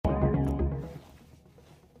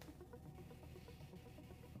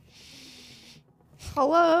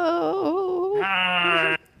Hello.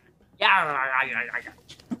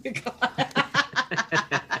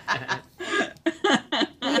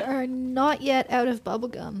 We are not yet out of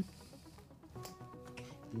bubblegum.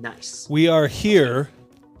 Nice. We are here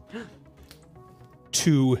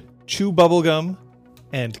to chew bubblegum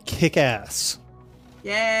and kick ass.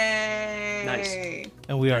 Yay! Nice.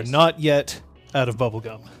 And we are Nice. not yet out of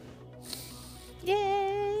bubblegum.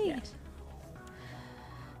 Yay. Yes.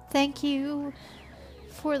 Thank you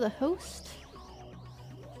for the host.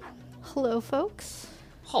 Hello, folks.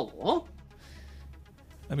 Hello.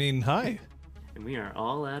 I mean, hi. And we are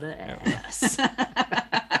all out of ass.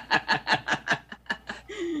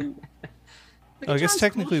 I guess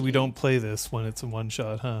technically we don't play this when it's a one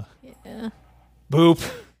shot, huh? Yeah.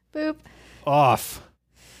 Boop. Boop. Off.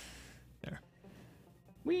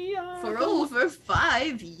 We are For over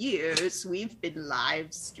 5 years, we've been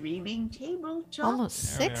live streaming tabletop.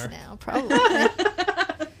 Almost There we 6 are. now, probably.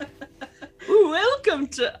 Welcome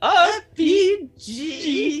to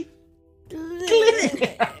RPG.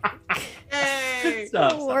 Hey!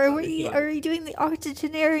 Stop, Are we doing the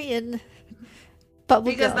octogenarian bubblegum?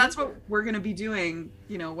 Because that's what we're gonna be doing,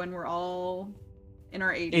 you know, when we're all in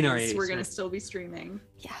our 80s. In our 80s, we're gonna right. still be streaming.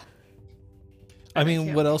 Yeah. I mean,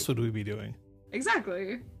 can't what wait. else would we be doing?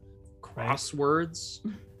 Exactly. Crosswords.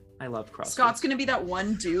 I love crosswords. Scott's gonna be that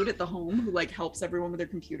one dude at the home who like helps everyone with their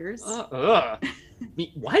computers.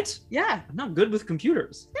 Me, what? Yeah, I'm not good with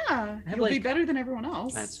computers. yeah. have, You'll be like- better than everyone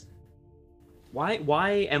else. That's why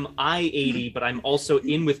am I 80, but I'm also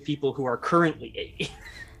in with people who are currently 80?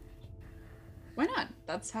 Why not?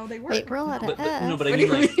 That's how they work. Wait, roll out But, of but, no, F. but I What do mean,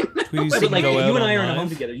 you like, mean? Tweety's but, can like go out you and I on are in a home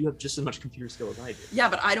live. together. You have just as much computer skill as I do. Yeah,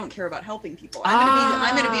 but I don't care about helping people.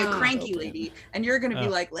 I'm gonna be a cranky Okay. lady, and you're gonna be Oh,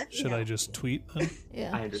 like, let me Should I help. just tweet? Then?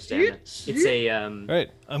 Yeah. I understand that. It's a All right,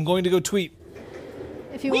 I'm going to go tweet.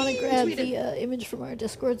 If you want to Whee! grab Tweeted. the image from our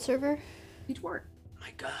Discord server. Each word.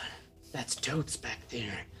 my God, that's Totes back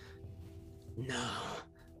there. No.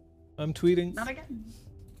 I'm tweeting. Not again.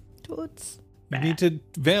 Totes. You need to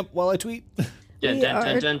vamp while I tweet. Dun, We dun,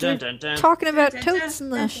 are dun, dun, dun, dun. talking about Dun, dun, totes dun,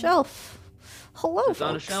 in the dun, dun. shelf. Hello, It's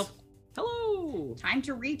on a folks. shelf. Hello. Time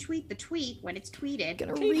to retweet the tweet when it's tweeted.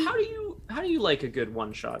 Gonna Kate, read. how do you like a good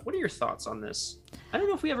one shot? What are your thoughts on this? I don't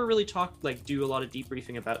know if we ever really do a lot of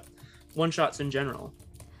debriefing about one shots in general.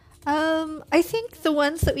 I think the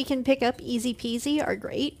ones that we can pick up easy peasy are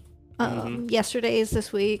great. Yesterday's,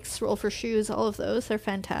 this week's, Roll for Shoes, all of those, they're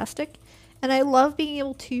fantastic. And I love being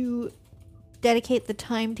able to dedicate the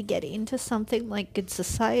time to get into something like Good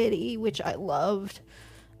Society, which I loved.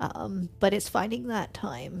 But it's finding that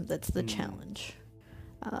time that's the challenge.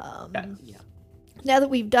 Yeah. Now that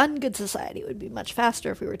we've done Good Society, it would be much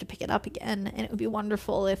faster if we were to pick it up again, and it would be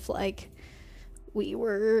wonderful if, like, we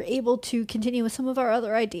were able to continue with some of our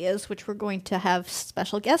other ideas, which we're going to have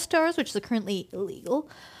special guest stars, which is currently illegal,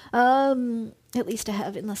 at least to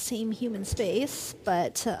have in the same human space,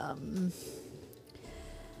 but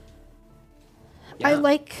I Yeah.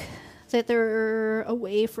 like that they're a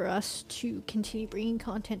way for us to continue bringing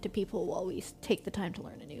content to people while we take the time to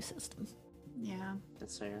learn a new system. Yeah.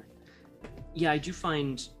 That's fair. Yeah, I do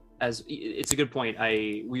find it's a good point.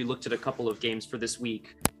 We looked at a couple of games for this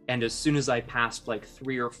week, and as soon as I passed like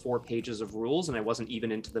 3 or 4 pages of rules and I wasn't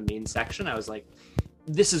even into the main section, I was like,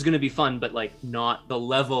 this is going to be fun, but like not the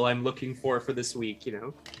level I'm looking for this week, you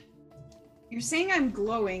know? You're saying I'm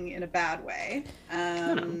glowing in a bad way.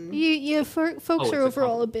 Folks it's are a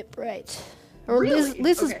overall a bit bright. Or Really?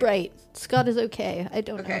 Liz is Okay. bright. Scott is okay. I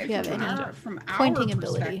don't know Okay, if you have from any. our pointing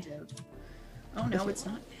ability. perspective. Oh no, it's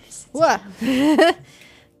not this. What?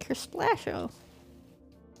 Kersplasho.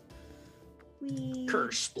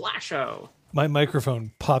 Kersplasho. My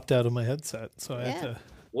microphone popped out of my headset, so I had Yeah. to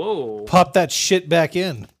Whoa. pop that shit back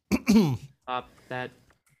in. Pop that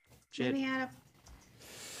shit.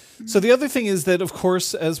 So the other thing is that, of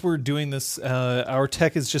course, as we're doing this, our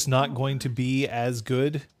tech is just not going to be as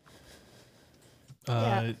good.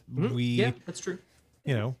 Yeah. Yeah, that's true.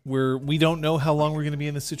 You know, we don't know how long we're going to be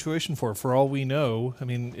in this situation for. For all we know, I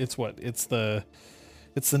mean, it's the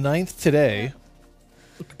 9th today.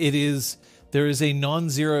 There is a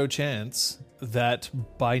non-zero chance that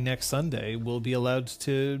by next Sunday we'll be allowed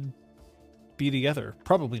to be together.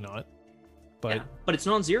 Probably not, but Yeah. But it's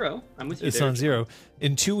non-zero. I'm with you. it's there. non-zero.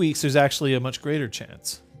 In 2 weeks, there's actually a much greater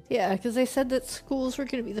chance. Yeah, because they said that schools were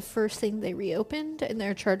going to be the first thing they reopened, and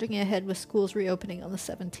they're charging ahead with schools reopening on the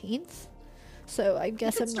 17th. So I We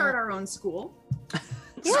guess could I'm start not... our own school.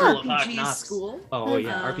 School of Hard RPG Knocks. school. Oh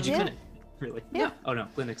yeah, Um, RPG yeah. Clinic. Really? Yeah. Oh no,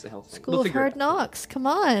 Clinic's a health thing. School We'll of figure Hard it out. Knocks. Come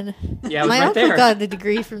on. Yeah, I was My right uncle there. got a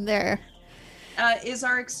degree from there. Is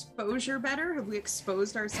our exposure better? Have we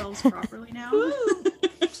exposed ourselves properly now?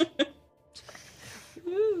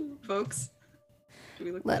 Folks, do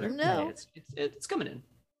we look Let better? them know. Yeah, it's coming in.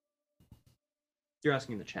 You're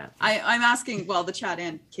asking the chat. I'm asking, well, the chat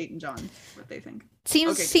and Kate and John, what they think.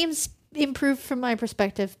 Seems improved from my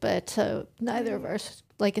perspective, but neither of ours,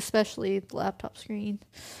 like especially the laptop screen.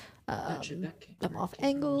 I'm off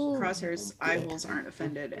angle. Crosshair's eye holes aren't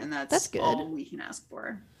offended, and That's good. all we can ask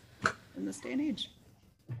for in this day and age.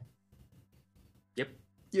 Yep.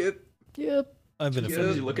 Yep. I've been Yeah.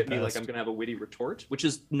 offended. You look at in the me like past. I'm gonna have a witty retort, which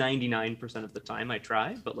is 99% of the time I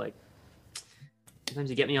try, but like sometimes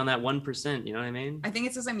you get me on that 1%. You know what I mean? I think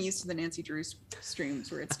it's as I'm used to the Nancy Drew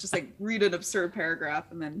streams where it's just like read an absurd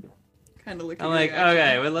paragraph and then kind of look at I'm your like, reaction.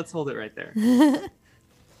 okay, well, let's hold it right there.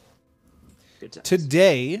 Good times.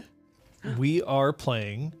 Today, we are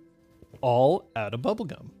playing All Out of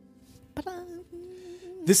Bubblegum.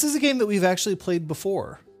 This is a game that we've actually played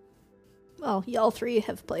before. Well, y'all three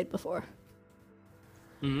have played before.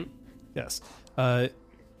 Mhm. Yes.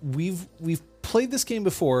 We've played this game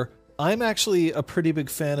before. I'm actually a pretty big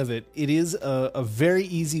fan of it. It is a very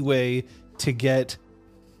easy way to get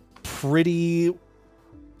pretty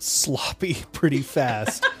sloppy pretty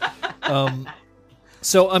fast.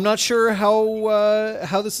 So I'm not sure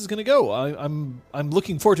how this is going to go. I'm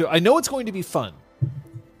looking forward to it. I know it's going to be fun,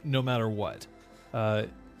 no matter what.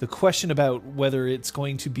 The question about whether it's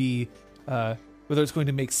going to be whether it's going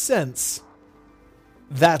to make sense,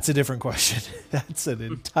 that's a different question. That's an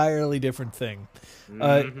entirely different thing.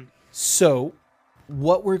 So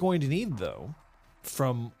what we're going to need, though,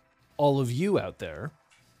 from all of you out there.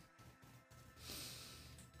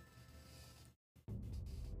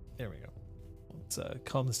 There we go. Let's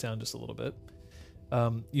calm this down just a little bit.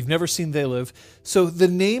 You've never seen They Live. So the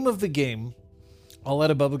name of the game, All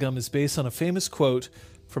Out of Bubblegum, is based on a famous quote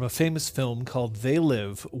from a famous film called They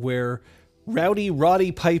Live, where Rowdy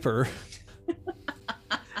Roddy Piper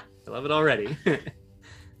I love it already.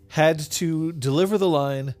 had to deliver the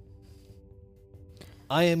line,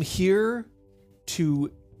 "I am here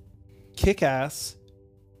to kick ass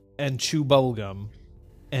and chew bubblegum,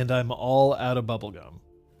 and I'm all out of bubblegum."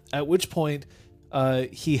 At which point,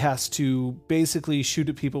 he has to basically shoot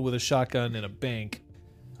at people with a shotgun in a bank,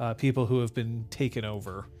 people who have been taken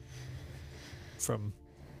over from,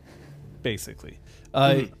 basically.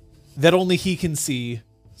 That only he can see,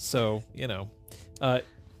 so, you know.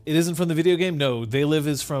 It isn't from the video game? No, They Live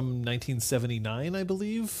is from 1979, I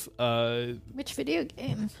believe. Which video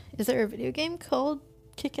game? Is there a video game called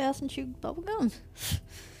Kick Ass and Chew Bubblegum?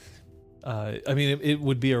 I mean, it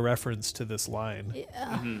would be a reference to this line.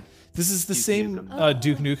 Yeah. This is the Duke same Nukem.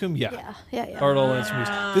 Duke Nukem, yeah. Yeah. Bart All Answer Moves.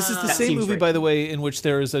 This is the That same seems movie, right. by the way, in which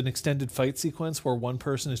there is an extended fight sequence where one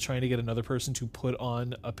person is trying to get another person to put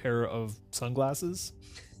on a pair of sunglasses.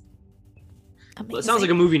 Well, it sounds like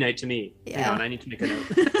a movie night to me. Yeah. Hang on, I need to make a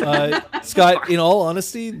note. Scott, in all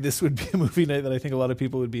honesty, this would be a movie night that I think a lot of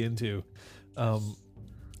people would be into.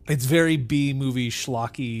 It's very B-movie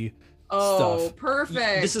schlocky Oh, stuff.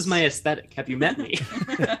 perfect. This is my aesthetic. Have you met me?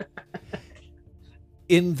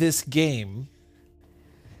 In this game,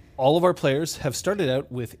 all of our players have started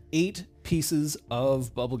out with 8 pieces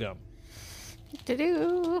of bubblegum.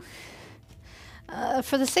 Do-do.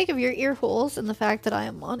 For the sake of your ear holes and the fact that I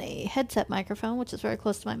am on a headset microphone, which is very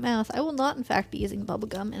close to my mouth, I will not in fact be using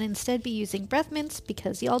bubblegum and instead be using breath mints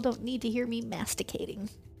because y'all don't need to hear me masticating.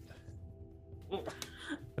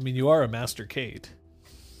 I mean, you are a master Kate.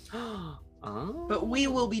 Oh. But we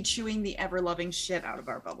will be chewing the ever-loving shit out of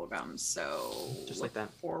our bubblegum, so Just like look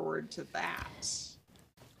that. forward to that.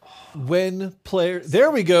 When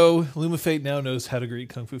there we go. Loom of Fate now knows how to greet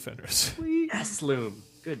Kung Fu Fenders. Yes, Loom.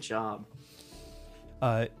 Good job.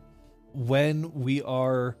 When we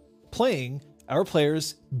are playing, our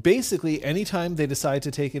players, basically anytime they decide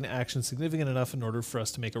to take an action significant enough in order for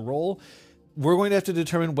us to make a roll, we're going to have to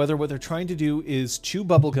determine whether what they're trying to do is chew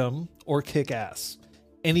bubblegum or kick ass.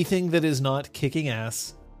 Anything that is not kicking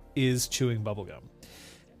ass is chewing bubblegum.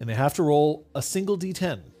 And they have to roll a single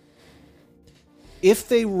d10. If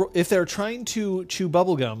they're trying to chew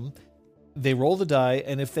bubblegum, they roll the die,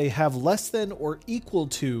 and if they have less than or equal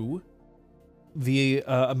to the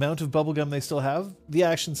amount of bubblegum they still have, the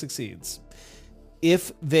action succeeds.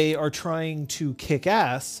 If they are trying to kick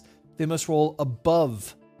ass, they must roll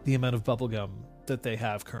above the amount of bubblegum that they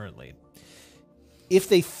have currently. If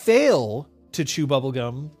they fail to chew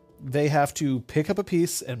bubblegum, they have to pick up a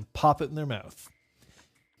piece and pop it in their mouth.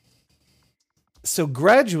 So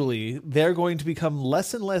gradually, they're going to become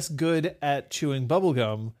less and less good at chewing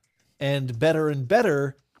bubblegum and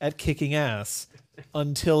better at kicking ass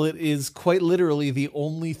until it is quite literally the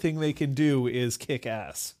only thing they can do is kick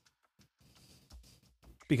ass.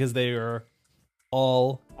 Because they are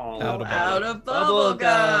all out of bubble. Out of bubble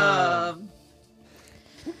gum.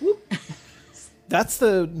 That's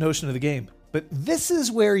the notion of the game. But this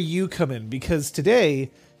is where you come in, because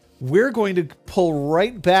today we're going to pull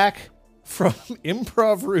right back from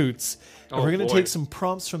improv roots, and we're going to take some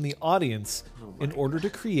prompts from the audience in order to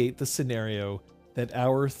create the scenario that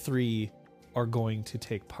our three are going to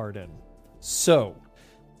take part in. So,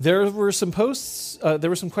 there were some posts, there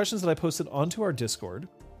were some questions that I posted onto our Discord,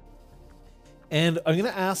 and I'm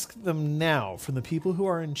going to ask them now from the people who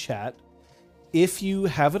are in chat. If you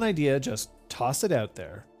have an idea, just toss it out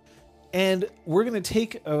there. And we're going to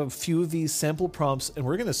take a few of these sample prompts and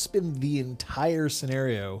we're going to spin the entire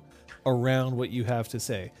scenario around what you have to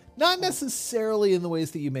say. Not necessarily in the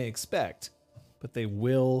ways that you may expect, but they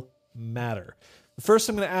will matter. The first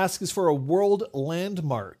I'm going to ask is for a world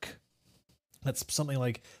landmark. That's something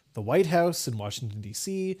like the White House in Washington,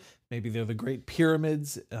 D.C. Maybe they're the Great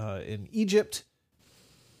Pyramids in Egypt.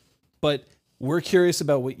 But we're curious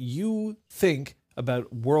about what you think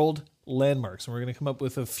about world landmarks. And we're going to come up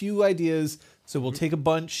with a few ideas. So we'll take a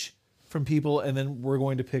bunch from people and then we're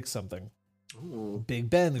going to pick something. Ooh. Big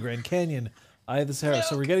Ben, the Grand Canyon, Eye of the Sahara.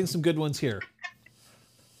 So we're getting some good ones here.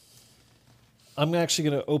 I'm actually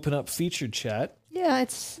going to open up featured chat. Yeah,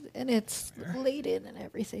 it's related and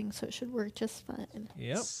everything, so it should work just fine.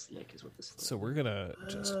 Yep. So we're going to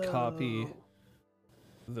just copy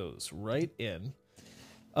those right in.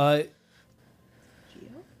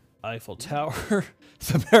 Eiffel Tower,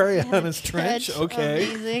 the Marianas Trench. Okay.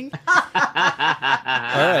 Amazing. All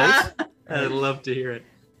right. I'd love to hear it.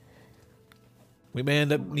 We may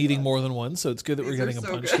end up needing more than one, so it's good that we're getting a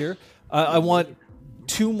so bunch good. here. I want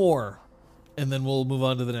 2 more, and then we'll move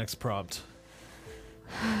on to the next prompt.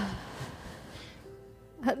 I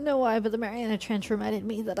don't know why, but the Mariana Trench reminded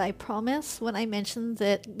me that I promise when I mentioned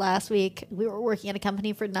that last week we were working at a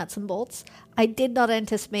company for nuts and bolts, I did not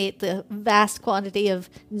anticipate the vast quantity of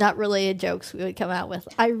nut-related jokes we would come out with.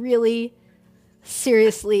 I really,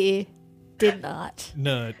 seriously did not.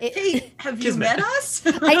 Nut. Hey, have you met us?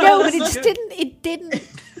 I know, but it didn't,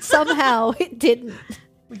 somehow, it didn't.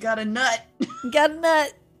 We got a nut. Got a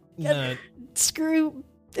nut. Nut. Screw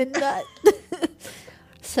the nut.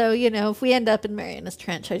 So, if we end up in Mariana's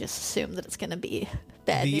Trench, I just assume that it's going to be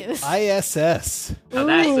bad The news. ISS.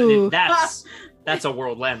 Now that's a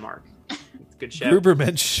world landmark. It's a good show.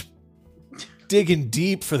 Grubermensch digging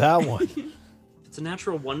deep for that one. It's a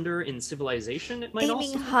natural wonder in civilization. It might Aiming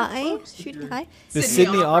also high, shooting high. The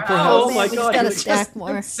Sydney Opera Oh, House. man, my we God, just got to it's stack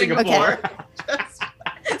more. Singapore. Okay. All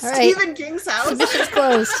right. Stephen King's house. Submission's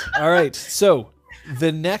closed. All right. So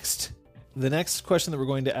the next question that we're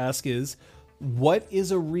going to ask is, what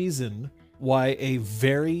is a reason why a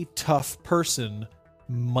very tough person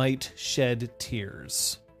might shed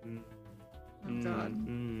tears? Oh,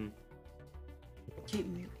 God.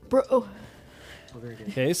 Bro. Oh, very good.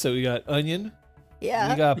 Okay, so we got onion.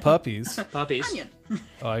 Yeah. We got puppies. Puppies. Onion.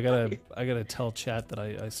 Oh, I gotta tell chat that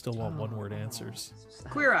I still want one-word answers.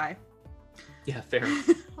 Queer Eye. Yeah, fair.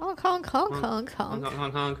 Honk, honk, honk, honk, Honk, honk.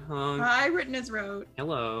 honk, honk, honk. Hi, Written as Wrote.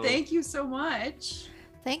 Hello. Thank you so much.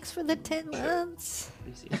 Thanks for the 10 months.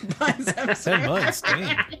 Easy. 10 months,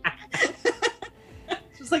 dang.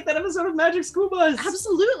 Just like that episode of Magic School Bus.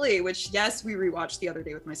 Absolutely. Which, yes, we rewatched the other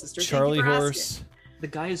day with my sister. Thank you Charlie for asking. Horse. The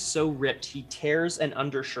guy is so ripped, he tears an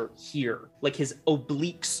undershirt here. Like his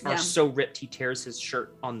obliques are Yeah. so ripped, he tears his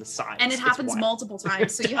shirt on the side. And it happens multiple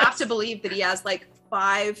times. So you have to believe that he has like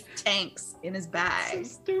 5 tanks in his So bag.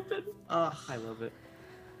 stupid. Ugh. I love it.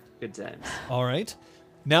 Good times. All right.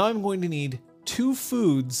 Now I'm going to need 2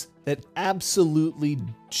 foods that absolutely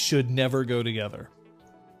should never go together.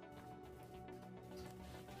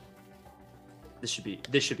 This should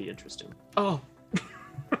be interesting. Oh.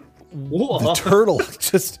 The turtle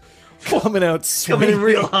just coming out Coming in swinging.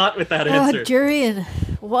 real hot with that Oh, answer. durian.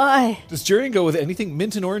 Why? Does Jurian go with anything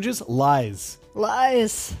mint and oranges? Lies.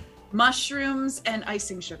 Lies. Mushrooms and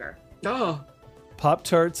icing sugar. Oh,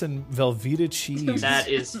 Pop-Tarts and Velveeta cheese. that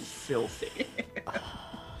is filthy.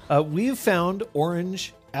 We've found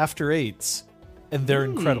orange after 8s, and they're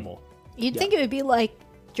incredible. You'd think it would be like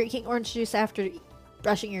drinking orange juice after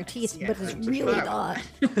brushing your teeth, Yeah, but it's for really sure. not.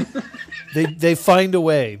 They find a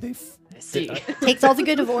way. I see. Takes all the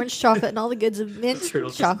good of orange chocolate and all the goods of mint Turtle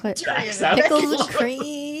just chocolate. backs out. Pickles and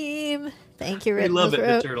cream. Thank you, We Red love it, the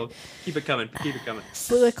Throat. turtle. Keep it coming. Keep it coming.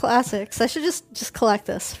 Slew of classics. I should just collect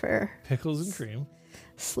this for Pickles and cream.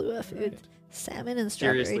 slew of food. Salmon and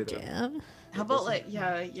strawberry Seriously, though. jam. How about like,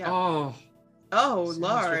 yeah. Oh, Oh Sounds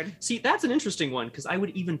Lord. good. See, that's an interesting one because I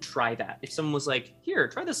would even try that. If someone was like, "Here,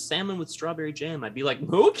 try this salmon with strawberry jam," I'd be like,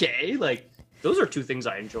 "Okay." Like, those are two things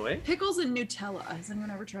I enjoy. Pickles and Nutella. Has anyone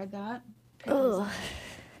ever tried that? Ugh.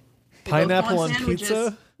 They both go Pineapple on sandwiches.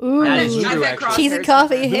 pizza? Ooh. That is I've true, had actually. Cheese and crosshairs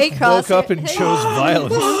coffee. with Hey, Woke cross. up and chose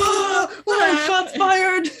violence. Shots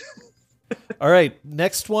fired. All right,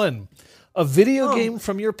 next one. A video Oh. game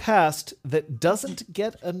from your past that doesn't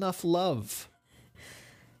get enough love.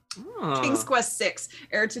 King's Quest 6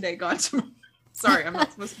 aired today, gone tomorrow. Sorry, I'm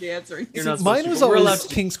not supposed to be answering. You're not Mine supposed to, was but we're allowed always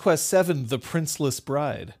to. King's Quest 7, The Princeless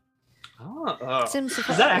Bride. Oh. Sims Is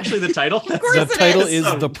that actually the title? course The it title is.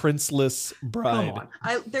 is The Princeless Bride. Come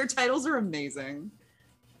on. Their titles are amazing.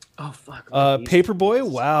 Oh fuck. Paperboy,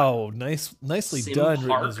 wow, nicely Sim done.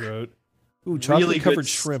 Park. Ritten's wrote. Ooh, chocolate Really covered good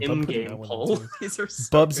shrimp. Sim I'm putting game that one poll. too. These are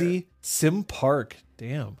so Bubsy, Sim Park.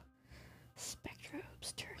 Damn.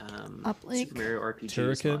 Spectrobes, Turkey. Super Uplink. Mario RPG is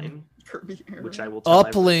Turrican. mine, good. Kirby Air which I will tell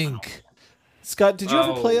everyone Uplink. about. Scott, did you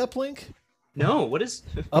ever play Oh. Uplink? No, what is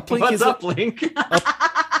Uplink What's is a- Uplink?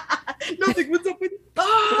 Nothing. What's up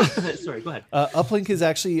with? Sorry, go ahead. Uplink is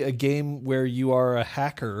actually a game where you are a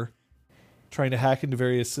hacker trying to hack into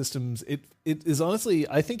various systems. It is honestly,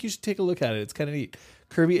 I think you should take a look at it. It's kind of neat.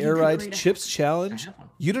 Kirby Air be Ride, great at Chips I Challenge. have one.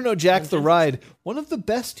 You Don't Know Jack the Ride. One of the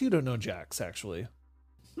best You Don't Know Jacks, actually.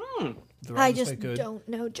 Hmm. The I ride's just quite good. don't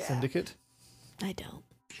know Jack. Syndicate. I don't.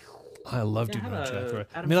 I love Yeah, Do Not Jack the Ride.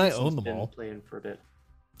 I Adam mean, I Jensen's own them been all. Playing for a bit.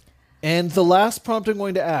 And the last prompt I'm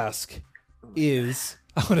going to ask is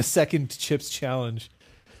I want a second Chips challenge.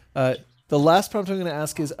 The last prompt I'm going to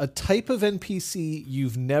ask is a type of NPC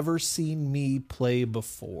you've never seen me play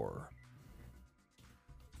before.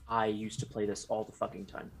 I used to play this all the fucking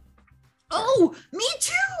time. Oh, me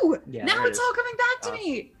too. Yeah, now there it it's is. all coming back to Uh,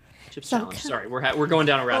 me. Chips So challenge. kind- Sorry, we're going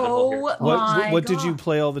down a rabbit hole here. Oh What my what did you God.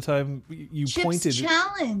 play all the time? You Chips pointed.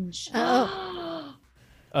 challenge. Oh.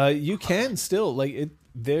 You can still like it.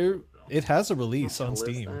 It has a release on What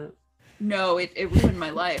is Steam. that? No, it ruined my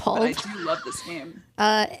life, but I Paul? do love this game.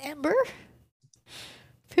 Amber?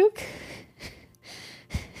 Pook?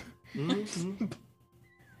 Mhm.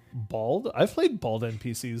 Bald. I've played bald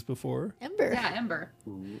NPCs before. Ember. Yeah, Ember.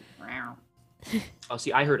 Ooh. Wow. Oh,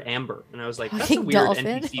 see, I heard Amber, and I was like, "That's a Talking weird dolphin?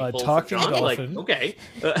 NPC pull for Talking John." Like, dolphin. okay.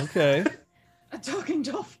 Okay. A talking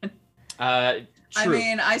dolphin. True. I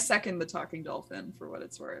mean, I second the talking dolphin for what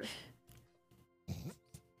it's worth.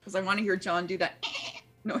 Because I want to hear John do that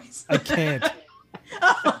noise. I can't.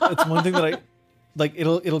 It's one thing that I like.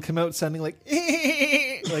 It'll come out sounding like.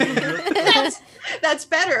 That's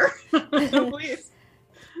better. Please.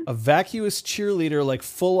 A vacuous cheerleader, like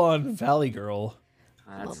full on Valley Girl.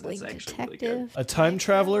 that's Bubbling actually really good. detective. A time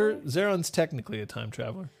traveler. Zeron's technically a time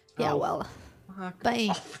traveler. Yeah, Oh. well. Fuck Bye.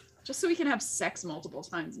 off. Just so we can have sex multiple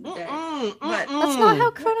times in a day. Mm-mm, But- mm-mm. That's not how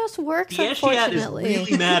Kronos works, The Asiat is unfortunately.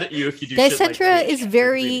 really mad at you if you do shit like Decentra that. is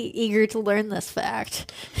very eager to learn this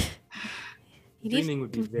fact. You need- Dreaming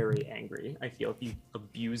would be very angry, I feel, if you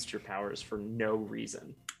abused your powers for no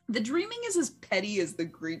reason. The dreaming is as petty as the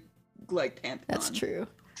Greek like pantheon. That's true.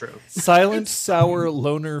 True. Silent, sour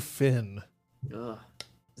loner Finn. Ugh.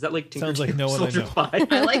 Is that like Tinker Sounds like no one I Soldier know. 5?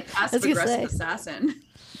 I like passive gonna say. aggressive assassin.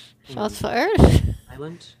 Shots fired.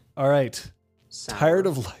 Silent. All right. Sour, Tired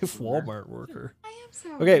of life, loner. Walmart worker. I am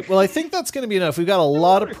so Okay, well, I think that's going to be enough. We've got a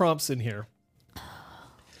lot of prompts in here.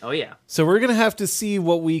 Oh yeah. So we're going to have to see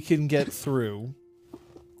what we can get through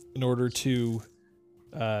in order to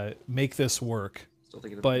make this work. Still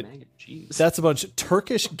thinking of But the maggot. Jeez. That's a bunch of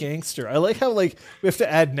Turkish gangster. I like how like we have to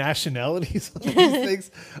add nationalities on these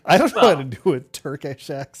things. I don't know how to do a Turkish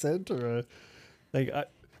accent or a like.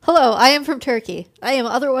 Hello, I am from Turkey. I am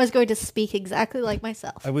otherwise going to speak exactly like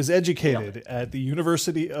myself. I was educated at the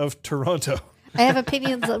University of Toronto. I have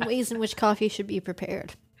opinions on ways in which coffee should be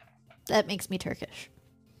prepared. That makes me Turkish.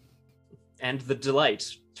 And the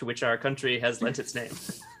delight to which our country has lent its name.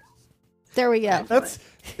 There we go. That's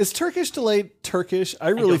is Turkish delight Turkish? I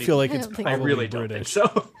really don't feel like I it's don't think- I probably really don't think British.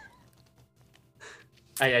 so.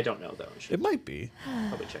 I don't know though. I should It might be.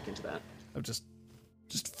 probably check into that. I've just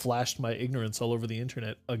flashed my ignorance all over the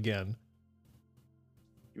internet again.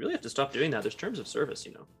 You really have to stop doing that. There's terms of service,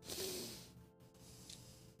 you know.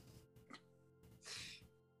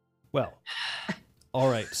 Well, all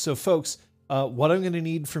right. So, folks, what I'm going to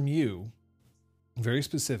need from you, very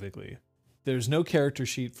specifically, there's no character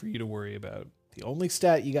sheet for you to worry about. The only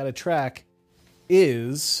stat you got to track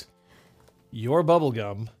is your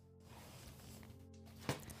bubblegum,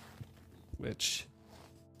 which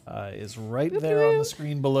is right there on the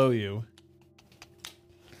screen below you.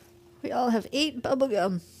 We all have 8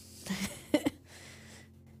 bubblegum. I'll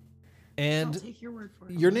And take your word for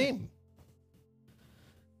it. your name.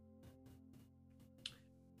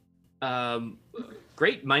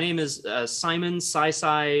 Great. My name is Simon Sai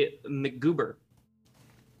McGoober.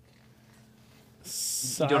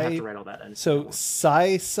 You don't have to write all that in. So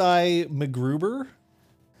Sai McGruber?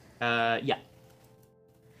 Yeah.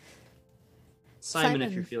 Simon,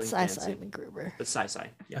 if you're feeling fancy. Simon Gruber. But Sai.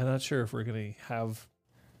 Yeah. I'm not sure if we're going to have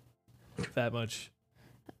that much.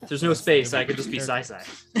 There's no space. I could just be Sai.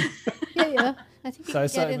 Yeah. I think you can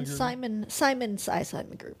Sai get in McGruber. Simon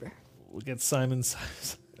McGruber. We'll get Simon Sai.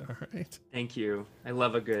 All right. Thank you. I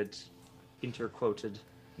love a good interquoted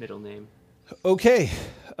middle name. Okay.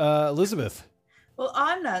 Elizabeth, Well,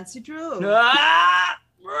 I'm Nancy Drew. Ah!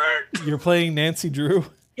 you're playing Nancy Drew?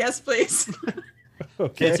 Yes, please.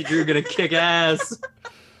 Okay. Nancy Drew gonna kick ass.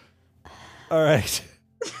 All right.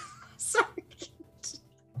 Sorry.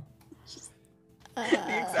 Just the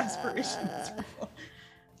exasperation. is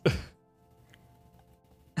real.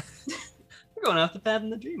 We're going off the path in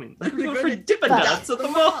the dreaming. Like we're going for Dippin' Dots at the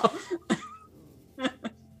mall.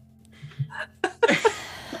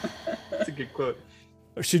 That's a good quote.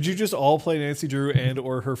 Should you just all play Nancy Drew and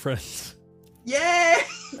or her friends? Yay!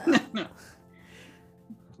 No.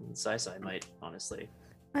 Sai might, honestly.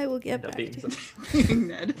 I will get end up back being to you. something.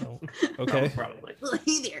 Ned. Oh, okay. Probably. Well,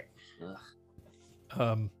 hey there.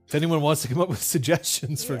 If anyone wants to come up with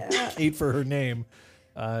suggestions for Yeah. Kate for her name,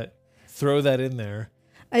 throw that in there.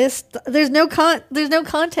 There's no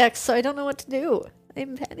context, so I don't know what to do.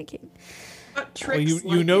 I'm panicking. What Well, tricks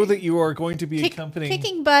you know lightning? that you are going to be accompanying.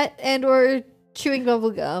 Kicking butt and or chewing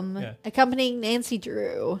bubble gum, Yeah. accompanying Nancy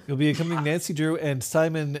Drew. You'll be accompanying Nancy Drew and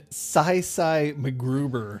Simon Sai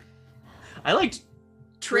McGruber. I liked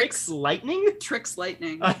Tricks Lightning. Tricks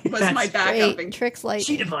lightning Oh, was yes. my Great. backup. Tricks like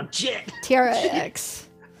Cheetah von Chick. Tiara X.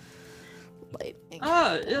 Lightning.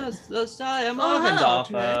 Ah, yes, I am Oh, hello,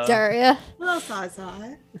 Tricks. Daria. Well,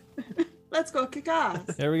 Sai. Let's go kick ass.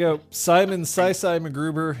 There we go. Simon Sai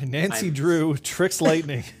McGruber, Nancy I'm- Drew, Tricks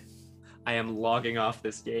Lightning. I am logging off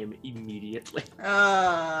this game immediately.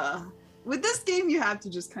 With this game, you have to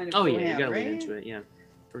just kind of. Oh go yeah, you ham, gotta right? lean into it, yeah,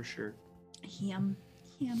 for sure. Ham.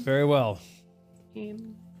 Very well.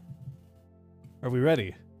 Are we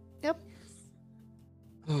ready? Yep.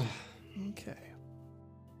 Okay.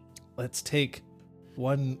 Let's take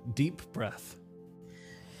one deep breath.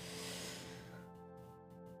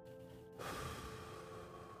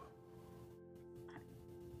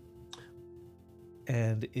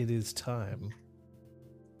 And it is time.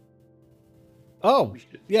 Oh,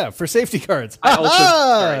 yeah, for safety cards. I also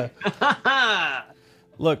Ha-ha! sorry.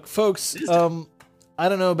 Look, folks, I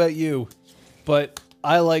don't know about you, but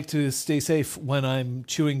I like to stay safe when I'm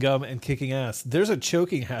chewing gum and kicking ass. There's a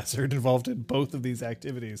choking hazard involved in both of these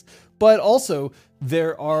activities, but also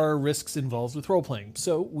there are risks involved with role-playing.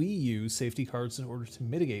 So we use safety cards in order to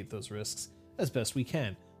mitigate those risks as best we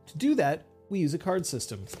can. To do that, we use a card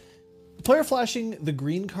system. Player flashing the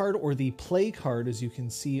green card or the play card, as you can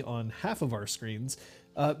see on half of our screens,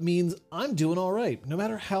 means I'm doing all right. No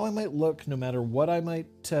matter how I might look, no matter what I might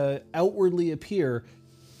outwardly appear,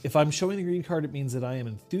 if I'm showing the green card, it means that I am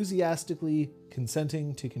enthusiastically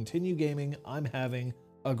consenting to continue gaming. I'm having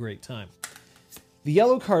a great time. The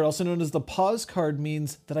yellow card, also known as the pause card,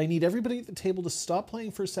 means that I need everybody at the table to stop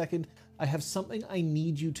playing for a second. I have something I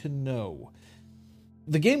need you to know.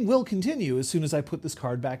 The game will continue as soon as I put this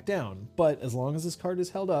card back down, but as long as this card is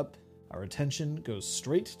held up, our attention goes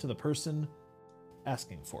straight to the person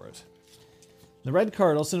asking for it. The red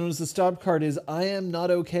card, also known as the stop card, is I am not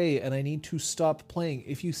okay and I need to stop playing.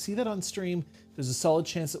 If you see that on stream, there's a solid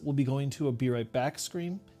chance that we'll be going to a be right back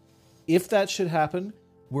screen. If that should happen,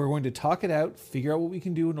 we're going to talk it out, figure out what we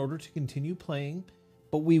can do in order to continue playing,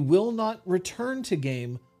 but we will not return to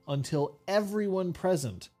game until everyone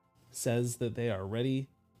present says that they are ready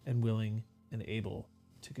and willing and able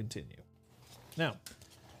to continue. Now,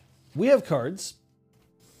 we have cards.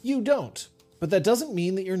 You don't. But that doesn't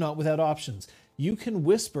mean that you're not without options. You can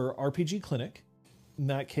whisper RPG Clinic. In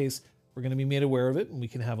that case, we're going to be made aware of it and we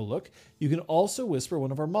can have a look. You can also whisper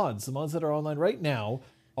one of our mods. The mods that are online right now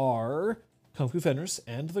are Kung Fu Fenders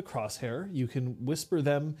and the Crosshair. You can whisper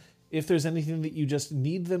them if there's anything that you just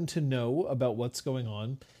need them to know about what's going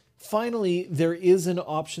on. Finally, there is an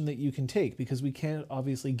option that you can take because we can't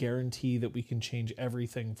obviously guarantee that we can change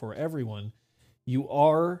everything for everyone. You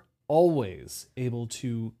are always able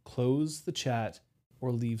to close the chat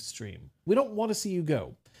or leave stream. We don't want to see you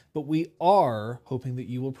go, but we are hoping that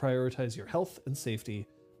you will prioritize your health and safety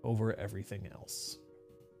over everything else.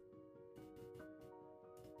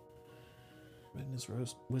 Witness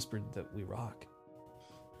Rose whispered that we rock.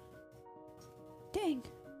 Dang.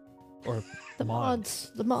 Or The mod.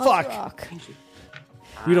 mods. The mods Fuck. rock.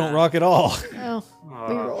 We don't rock at all. Oh, we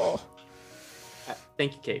Aw. roll.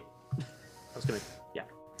 Thank you, Kate. I was gonna, yeah.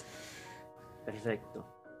 Perfecto.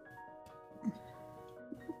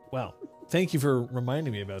 Wow. Thank you for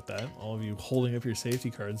reminding me about that. All of you holding up your safety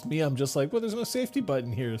cards. Me, I'm just like, well, there's no safety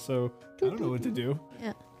button here, so I don't know what to do.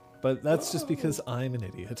 Yeah. But that's just because I'm an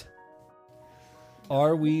idiot.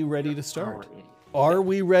 Are we ready to start? Alrighty. Are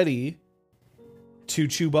we ready to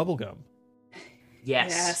chew bubblegum?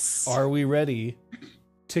 Yes. Are we ready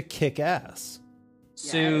to kick ass?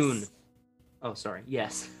 Soon. Yes. Oh, sorry.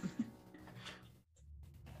 Yes.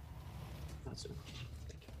 Not soon.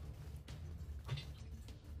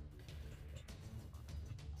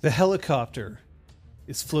 The helicopter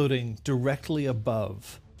is floating directly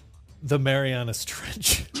above the Marianas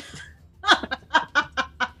Trench.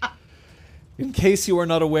 In case you are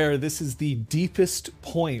not aware, this is the deepest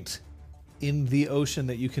point in the ocean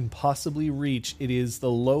that you can possibly reach. It is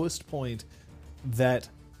the lowest point that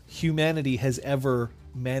humanity has ever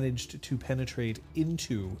managed to penetrate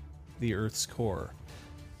into the Earth's core.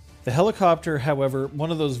 The helicopter, however,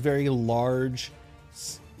 one of those very large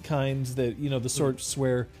kinds that, you know, the sorts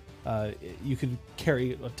where you could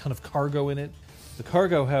carry a ton of cargo in it. The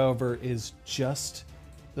cargo, however, is just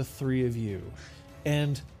the three of you.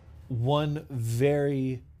 And one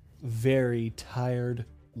very, very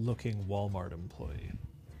tired-looking Walmart employee.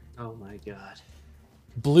 Oh my god.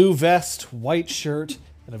 Blue vest, white shirt,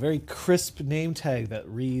 and a very crisp name tag that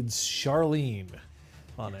reads Charlene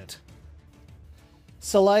on it.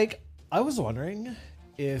 So, like, I was wondering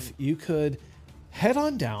if you could head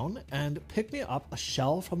on down and pick me up a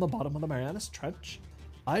shell from the bottom of the Marianas Trench.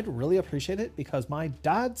 I'd really appreciate it because my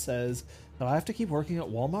dad says that I have to keep working at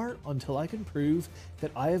Walmart until I can prove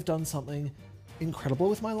that I have done something incredible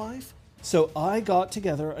with my life. So I got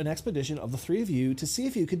together an expedition of the three of you to see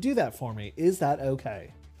if you could do that for me. Is that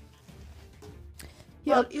okay?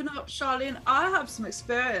 Well, you know, Charlene, I have some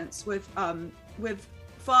experience with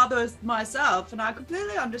fathers myself, and I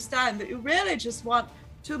completely understand that you really just want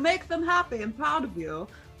to make them happy and proud of you.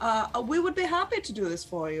 We would be happy to do this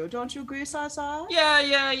for you. Don't you agree, Sasa?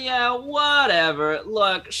 Yeah, whatever.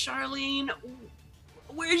 Look, Charlene,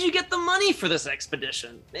 where'd you get the money for this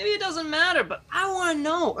expedition? Maybe it doesn't matter, but I want to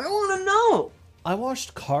know. I want to know. I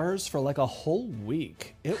washed cars for like a whole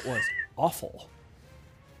week. It was awful.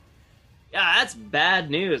 Yeah, that's bad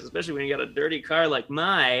news, especially when you got a dirty car like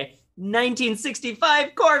my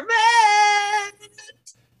 1965 Corvette.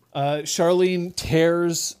 Charlene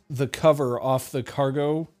tears the cover off the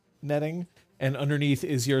cargo netting, and underneath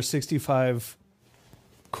is your 65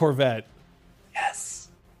 Corvette. Yes.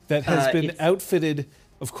 That has been outfitted,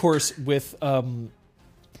 of course, with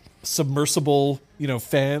submersible,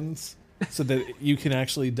 fans, so that you can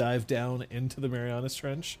actually dive down into the Marianas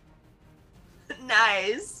Trench.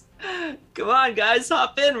 Nice. Come on, guys,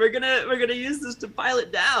 hop in. We're gonna use this to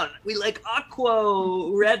pilot down. We like aqua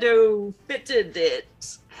redo fitted it.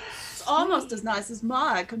 It's almost as nice as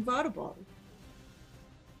my convertible.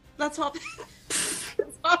 Let's hop in.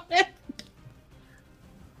 Let's hop in.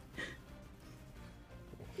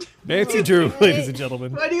 Nancy Drew, ladies and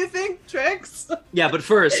gentlemen. What do you think, Trix? Yeah, but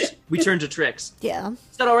first, we turn to Trix. Yeah.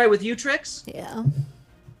 Is that all right with you, Trix? Yeah.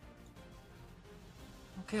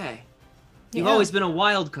 Okay. You've Yeah. always been a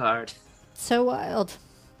wild card. So wild.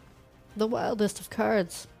 The wildest of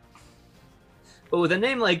cards. But with a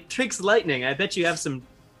name like Trix Lightning, I bet you have some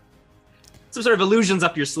sort of illusions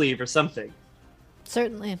up your sleeve or something.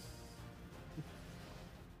 Certainly.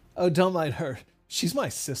 Oh, don't mind her. She's my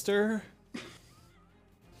sister.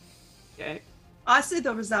 Okay. I see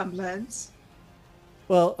the resemblance.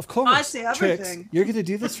 Well, of course. I see Trix, everything. you're going to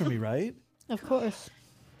do this for me, right? Of course.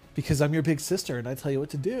 Because I'm your big sister and I tell you what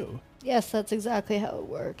to do. Yes, that's exactly how it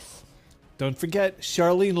works. Don't forget,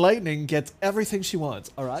 Charlene Lightning gets everything she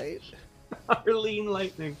wants, all right? Arlene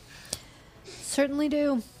Lightning. Certainly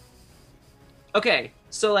do. Okay,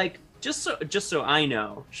 so just so I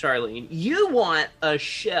know, Charlene, you want a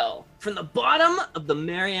shell from the bottom of the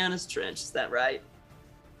Marianas Trench, is that right?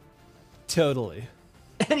 Totally.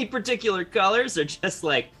 Any particular colors or just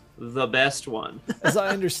the best one? As I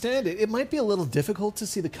understand it, it might be a little difficult to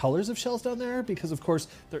see the colors of shells down there because, of course,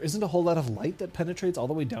 there isn't a whole lot of light that penetrates all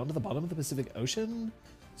the way down to the bottom of the Pacific Ocean.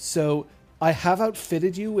 So I have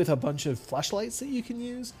outfitted you with a bunch of flashlights that you can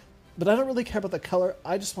use, but I don't really care about the color.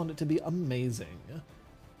 I just want it to be amazing.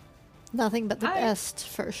 Nothing but the best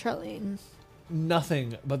for Charlene.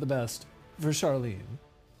 Nothing but the best for Charlene.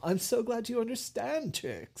 I'm so glad you understand,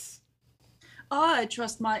 Trix. I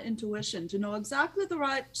trust my intuition to know exactly the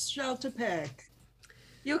right shell to pick.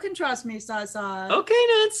 You can trust me, Sai. Okay,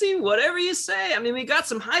 Nancy, whatever you say. I mean, we got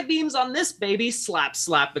some high beams on this baby. Slap,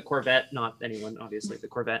 slap the Corvette. Not anyone, obviously, the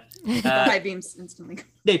Corvette. High beams instantly.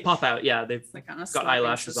 They pop out. Yeah, they've Like on a got slapping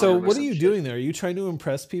eyelashes on So them or what are some you shit. doing there? Are you trying to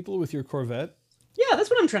impress people with your Corvette? Yeah,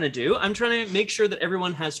 that's what I'm trying to do. I'm trying to make sure that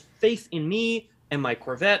everyone has faith in me and my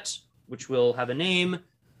Corvette, which will have a name.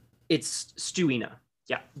 It's Stewina.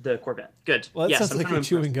 Yeah, the Corvette. Good. Well, that yes, sounds I'm like trying you're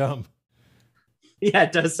to impress. chewing gum. Yeah,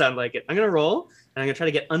 it does sound like it. I'm going to roll, and I'm going to try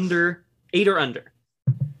to get under 8 or under.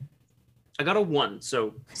 I got a 1,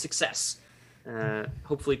 so success.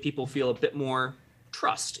 Hopefully people feel a bit more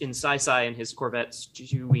trust in Sai and his Corvette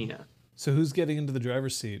Stewina. So who's getting into the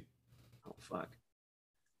driver's seat? Oh, fuck.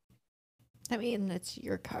 I mean, it's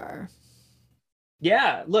your car.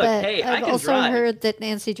 Yeah, look, But hey, I I've can also drive. heard that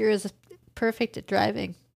Nancy Drew is perfect at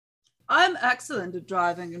driving. I'm excellent at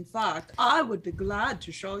driving. In fact, I would be glad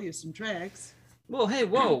to show you some tricks. Whoa, hey,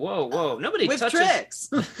 whoa. Nobody With touches tricks.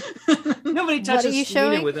 Nobody What touches are you Stewina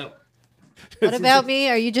showing? without. What about me?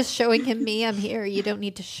 Are you just showing him me? I'm here. You don't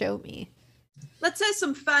need to show me. Let's say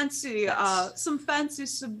some fancy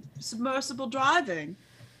submersible driving.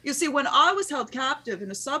 You see, when I was held captive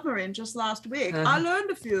in a submarine just last week, I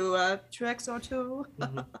learned a few tricks or two.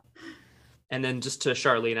 Mhm. And then just to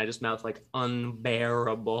Charlene, I just mouth like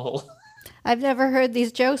unbearable. I've never heard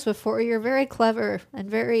these jokes before. You're very clever and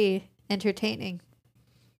very entertaining.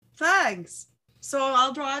 Thanks. So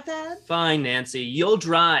I'll drive then? Fine, Nancy, you'll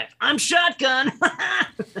drive. I'm shotgun.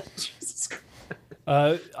 Jesus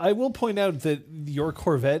Christ. I will point out that your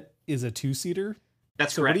Corvette is a 2-seater.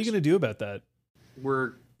 That's So correct. what are you going to do about that?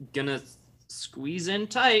 We're gonna squeeze in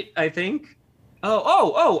tight, I think.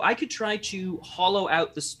 Oh, I could try to hollow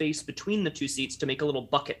out the space between the 2 seats to make a little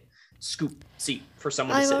bucket scoop seat for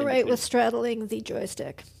someone to I'm sit all in right between. with straddling the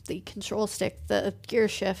joystick, the control stick, the gear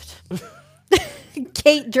shift.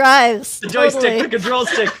 Kate drives. The joystick, totally. the control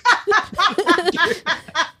stick.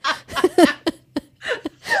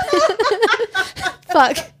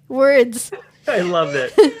 Fuck. Words. I love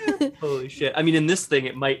it. Holy shit. I mean, in this thing,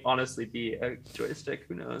 it might honestly be a joystick.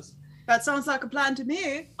 Who knows? That sounds like a plan to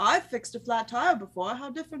me. I've fixed a flat tire before. How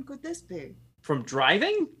different could this be? From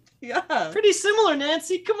driving? Yeah. Pretty similar,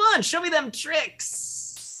 Nancy. Come on, show me them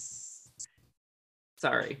tricks.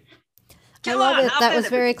 Sorry. I Come love on, it. hop That in was it.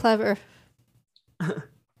 very clever.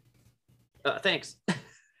 Thanks.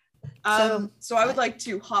 So I would like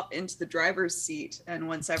to hop into the driver's seat, and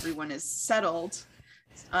once everyone is settled,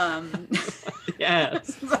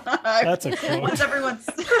 Yes. That's a quote. once everyone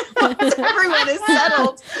is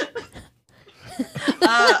settled,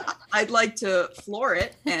 I'd like to floor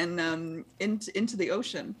it and into the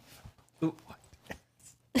ocean. So,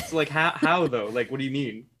 like, how though? Like, what do you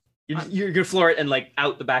mean? You're gonna floor it and like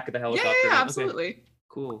out the back of the helicopter? Yeah, Okay, absolutely.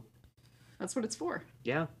 cool. That's what it's for.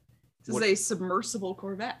 Yeah. This What- is a submersible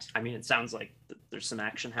Corvette. I mean, it sounds like there's some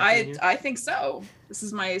action happening here. I think so. This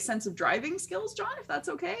is my sense of driving skills, John. If that's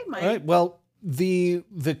okay. All right. Well, the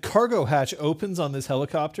cargo hatch opens on this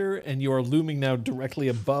helicopter, and you are looming now directly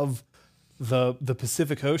above the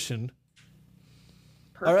Pacific Ocean.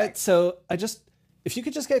 Perfect. All right. So if you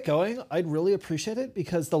could just get going, I'd really appreciate it,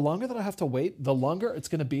 because the longer that I have to wait, the longer it's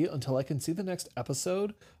going to be until I can see the next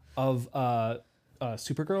episode of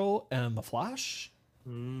Supergirl and the Flash.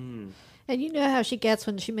 Mm. And you know how she gets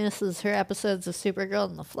when she misses her episodes of Supergirl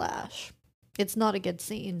and The Flash. It's not a good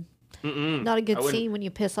scene. Mm-mm. Not a good I wouldn't- scene when you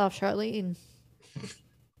piss off Charlene.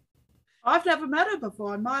 I've never met her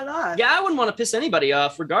before in my life. Yeah, I wouldn't want to piss anybody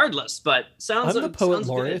off, regardless. But sounds. I'm the poet sounds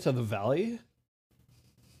laureate good. of the Valley.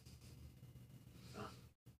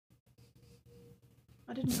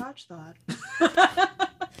 I didn't catch that.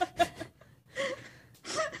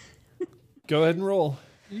 Go ahead and roll.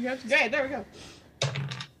 You have to. Okay, there we go.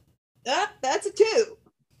 That's a 2.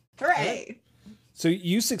 Hooray! So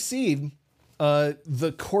you succeed.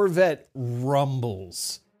 The Corvette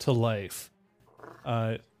rumbles to life.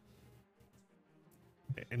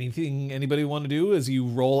 Anything anybody want to do as you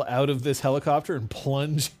roll out of this helicopter and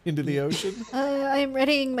plunge into the ocean? I'm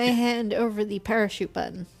readying my hand over the parachute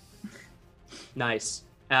button. Nice.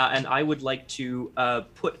 And I would like to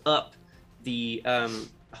put up the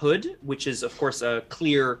hood, which is, of course, a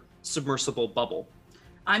clear submersible bubble.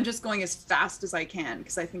 I'm just going as fast as I can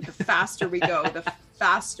because I think the faster we go, the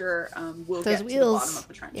faster we'll Those get wheels. to the bottom of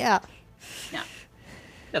the trench. Yeah.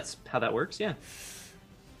 That's how that works, yeah.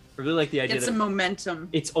 I really like the idea Get that some momentum.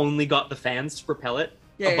 it's only got the fans to propel it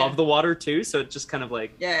Yeah, above yeah. the water, too, so it just kind of,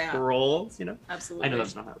 like, Yeah, yeah. rolls, you know? Absolutely. I know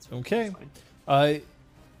that's not how it's Okay. It's fine.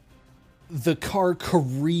 The car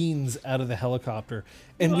careens out of the helicopter,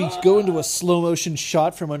 and we go into a slow motion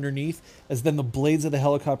shot from underneath, as then the blades of the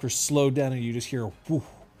helicopter slow down, and you just hear a whoo,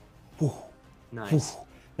 whoo, Nice.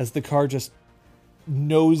 as the car just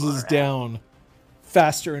noses down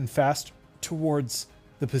faster and faster towards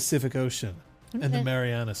the Pacific Ocean and the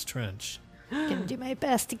Marianas Trench. Gonna do my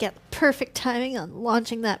best to get the perfect timing on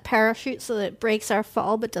launching that parachute so that it breaks our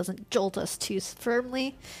fall but doesn't jolt us too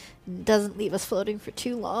firmly and doesn't leave us floating for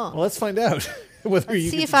too long. Well, let's find out whether Let's you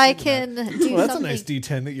see can if I succeed can in that. do Well, that's something. a nice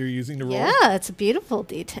D10 that you're using to roll. Yeah, it's a beautiful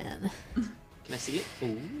D10. Can I see it?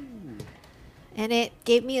 Ooh. And it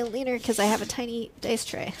gave me a leaner because I have a tiny dice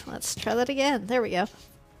tray. Let's try that again. There we go.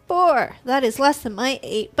 4. That is less than my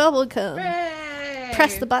 8 bubblegum. Hooray!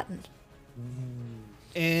 Press the button.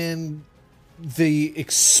 And the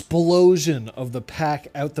explosion of the pack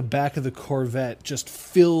out the back of the Corvette just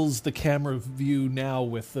fills the camera view now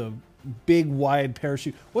with the big wide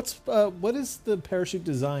parachute. What is the parachute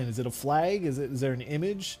design? Is it a flag? Is there an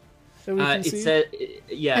image that we can see? It said,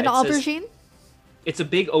 yeah, An it says- aubergine? it's a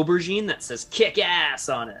big aubergine that says "kick ass"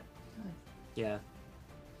 on it. Yeah,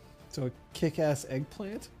 So a kick-ass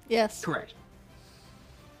eggplant? Yes. correct.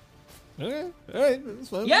 Okay, all right. That's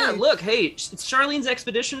fine. Yeah, look, hey, it's Charlene's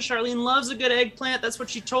expedition. Charlene loves a good eggplant. That's what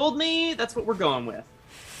she told me. That's what we're going with.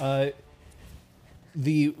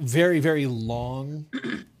 The very, very long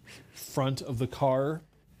front of the car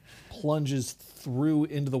plunges through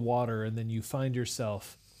into the water, and then you find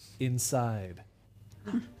yourself inside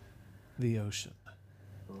the ocean.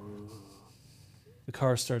 The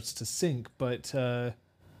car starts to sink, but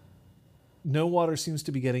no water seems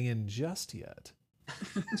to be getting in just yet.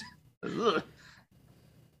 Ugh.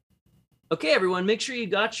 Okay, everyone, make sure you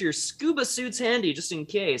got your scuba suits handy just in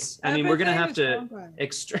case. I mean, we're gonna have Everything is to wrong, Brian.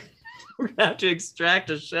 extract. We're gonna have to extract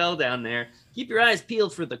a shell down there. Keep your eyes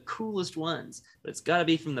peeled for the coolest ones, but it's got to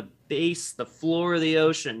be from the base, the floor of the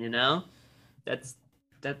ocean. You know, that's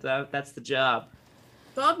the job.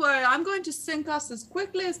 Don't worry, I'm going to sink us as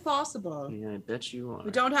quickly as possible. Yeah, I bet you are.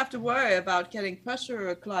 We don't have to worry about getting pressure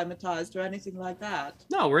acclimatized or anything like that.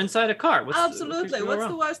 No, we're inside a car. Absolutely. What's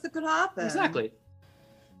the worst that could happen? Exactly.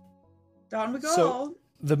 Down we go. So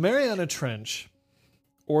the Mariana Trench,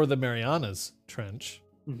 or the Marianas Trench,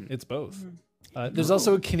 Mhm. it's both. There's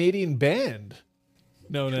also a Canadian band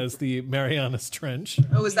known as the Marianas Trench.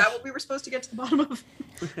 Oh, is that what we were supposed to get to the bottom of?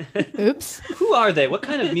 Oops. Who are they? What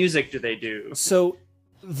kind of music do they do? So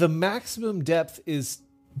the maximum depth is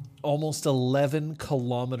almost 11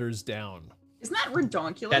 kilometers down. Isn't that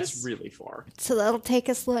redonkulous? That's really far. So that'll take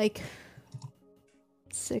us like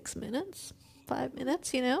 6 minutes, 5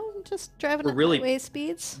 minutes, you know? Just driving We're at really- highway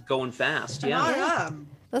speeds. Going fast, And yeah. I am.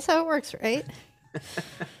 That's how it works, right?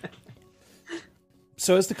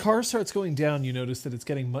 So as the car starts going down, you notice that it's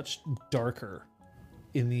getting much darker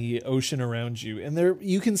in the ocean around you. And there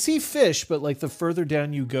you can see fish, but like the further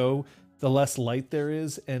down you go, the less light there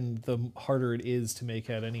is and the harder it is to make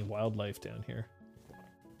out any wildlife down here.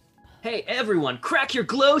 Hey, everyone, crack your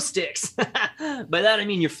glow sticks. By that I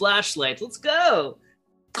mean your flashlights. Let's go.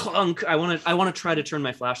 Clunk. I want to try to turn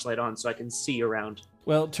my flashlight on so I can see around.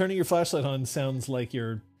 Well, turning your flashlight on sounds like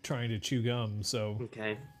you're trying to chew gum, so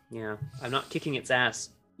Okay. Yeah. I'm not kicking its ass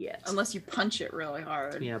yet. Unless you punch it really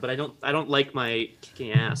hard. Yeah, but I don't like my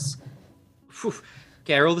kicking ass. Whew.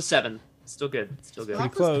 Okay, I rolled a 7. Still good. Still good. Pretty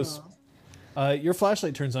That was close. cool. your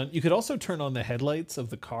flashlight turns on. You could also turn on the headlights of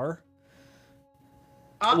the car.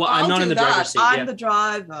 Well, I'm not do in the that. driver's seat, I'm yeah. the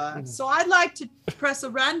driver. So I'd like to press a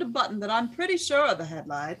random button that I'm pretty sure are the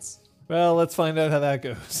headlights. Well, let's find out how that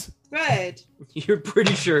goes. Great. You're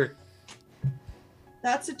pretty sure.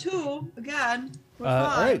 That's a 2. Again. We're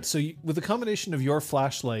All fine. right, so with the combination of your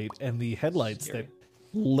flashlight and the headlights that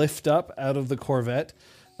lift up out of the Corvette,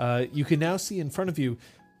 you can now see in front of you.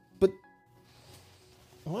 But,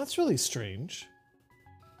 well, that's really strange.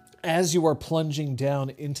 As you are plunging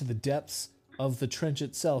down into the depths of the trench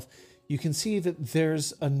itself, you can see that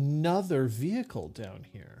there's another vehicle down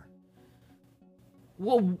here.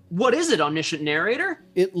 Well, what is it, omniscient narrator?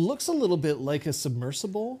 It looks a little bit like a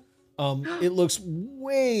submersible. It looks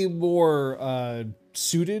way more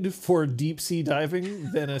suited for deep sea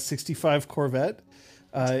diving than a 65 Corvette.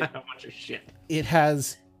 I don't want your shit. It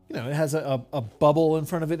has, it has a bubble in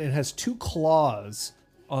front of it. And it has 2 claws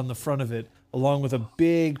on the front of it, along with a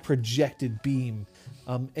big projected beam.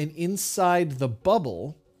 And inside the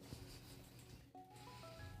bubble,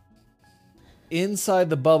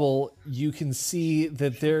 you can see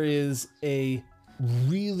that there is a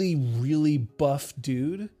really, really buff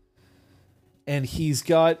dude. And he's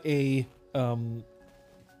got a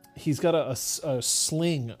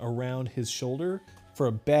sling around his shoulder for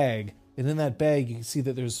a bag, and in that bag you can see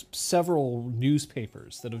that there's several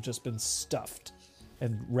newspapers that have just been stuffed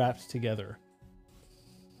and wrapped together.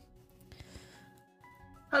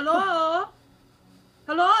 Hello?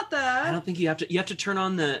 Hello out I there. don't think you have to turn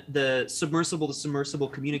on the submersible to submersible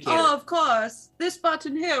communicator. Oh, of course. This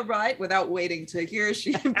button here, right? Without waiting to hear,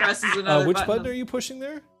 she presses another Which button are you pushing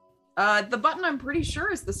there? The button I'm pretty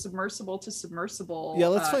sure is the submersible to submersible. Yeah,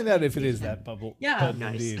 let's find out if it is that bubble. Yeah. button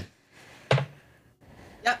Nice. indeed.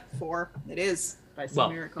 Yep, 4. It is by some Well,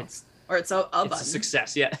 miracle. it's- Or it's a It's button. a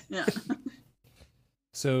success, yeah. Yeah.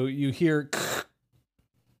 So you hear.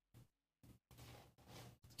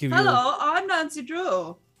 Give you Hello, I'm Nancy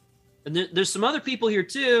Drew. And there's some other people here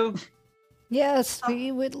too. Yes,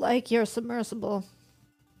 we would like your submersible.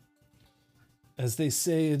 as they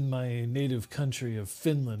say in my native country of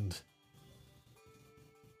Finland,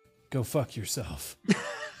 go fuck yourself.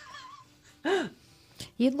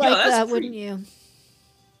 You'd like that's that, pretty- wouldn't you?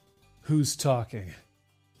 Who's talking?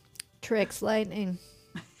 Tricks Lightning.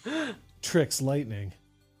 Tricks Lightning.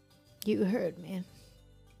 You heard me.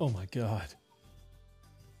 Oh my god.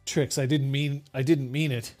 Tricks, I didn't mean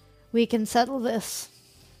it. We can settle this.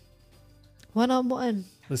 One-on-one.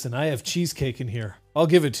 Listen, I have cheesecake in here. I'll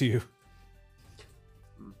give it to you.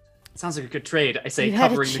 Sounds like a good trade. I say, You had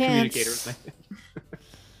a covering the communicator with chance.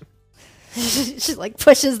 my She like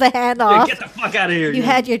pushes the hand Yeah, off. get the fuck out of here. You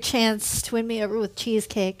had your chance to win me over with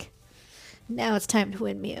cheesecake. Now it's time to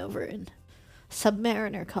win me over in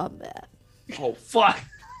Submariner combat. Oh fuck.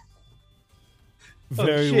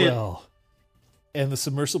 Very shit. well. And the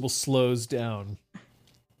submersible slows down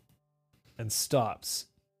and stops.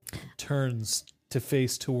 Turns to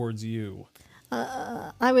face towards you.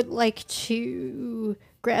 I would like to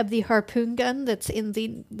grab the harpoon gun that's in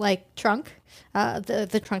the trunk,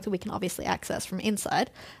 the trunk that we can obviously access from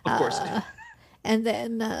inside. Of course. And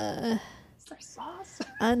then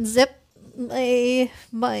unzip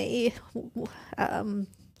my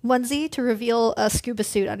onesie to reveal a scuba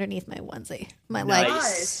suit underneath my onesie. My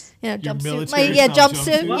Nice. jumpsuit. military My style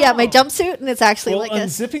jumpsuit. jumpsuit? Yeah, my Wow. jumpsuit, and it's actually Well, like a.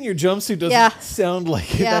 unzipping your jumpsuit doesn't Yeah. sound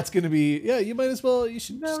like Yeah. that's going to be. Yeah, you might as well. You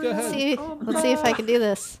should just go ahead. Let's see if I can do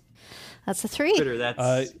this. That's a 3. Twitter,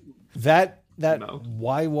 that's That No.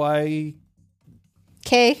 YYK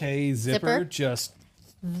Okay. zipper Zipper. just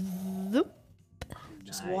Zoop.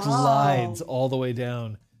 glides all the way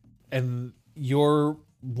down, and your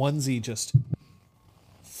onesie just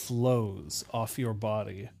flows off your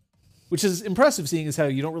body, which is impressive, seeing as how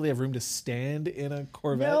you don't really have room to stand in a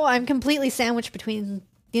Corvette. No, I'm completely sandwiched between,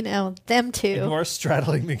 them And two. you are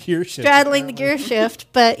straddling the gear shift. Straddling the apparently. gear shift,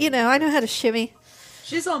 but, I know how to shimmy.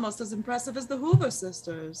 She's almost as impressive as the Hoover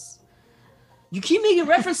sisters. you keep making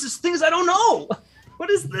references to things I don't know. What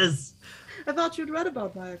is this? I thought you'd read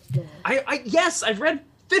about my exploit. Yes, I've read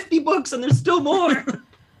 50 books and there's still more.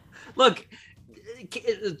 Look,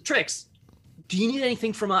 Tricks, do you need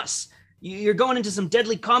anything from us? You're going into some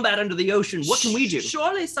deadly combat under the ocean. What can we do?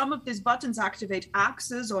 Surely some of these buttons activate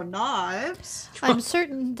axes or knives. I'm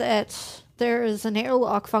certain that there is an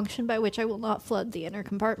airlock function by which I will not flood the inner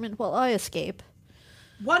compartment while I escape.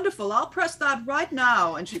 Wonderful, I'll press that right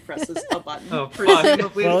now. And she presses a button. Oh, fuck.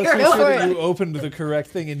 Presumably Well, the let's make Go sure for that it. you opened the correct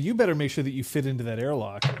thing, and you better make sure that you fit into that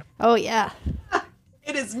airlock. Oh, yeah.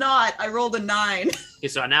 It is not. I rolled a 9. Okay,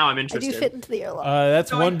 so now I'm I interested. do fit into the airlock.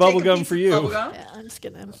 That's So I one take bubble a gum piece for of you. bubblegum. Yeah, I'm just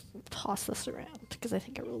gonna toss this around because I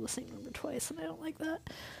think I rolled the same number twice and I don't like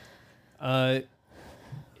that.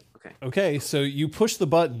 Okay, so you push the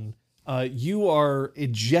button. You are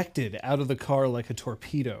ejected out of the car like a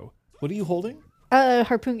torpedo. What are you holding?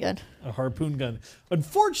 Harpoon gun. A harpoon gun.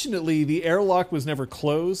 Unfortunately, the airlock was never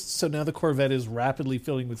closed, so now the Corvette is rapidly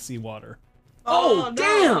filling with seawater. Oh, no.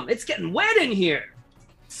 damn! It's getting wet in here.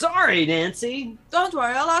 Sorry, Nancy. Don't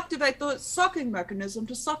worry, I'll activate the sucking mechanism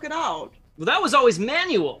to suck it out. Well, that was always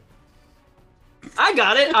manual. I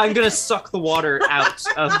got it. I'm gonna suck the water out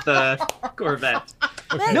of the Corvette.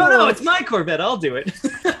 No, it's my Corvette. I'll do it.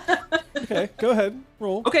 Okay, go ahead,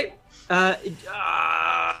 roll. Okay.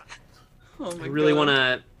 Oh my I really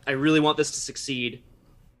God. I really want this to succeed.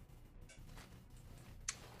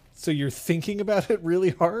 So you're thinking about it really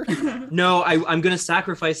hard? No, I'm gonna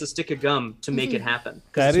sacrifice a stick of gum to make it happen.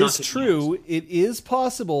 'cause That it's not is kicking true. It is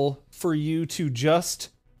possible for you to just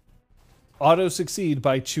auto succeed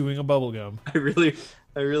by chewing a bubble gum. ass.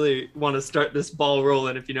 I really want to start this ball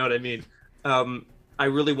rolling, if you know what I mean. I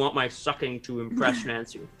really want my sucking to impress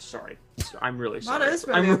Nancy. Sorry. I'm really sorry. That is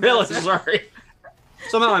really I'm really impressive. sorry.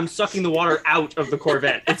 Somehow I'm sucking the water out of the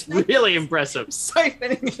Corvette. It's really impressive.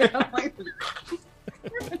 Siphoning it out like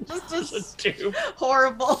just Dude.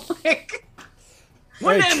 horrible. Like,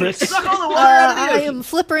 One Hey, man Trix. suck all the water out of the I ocean. am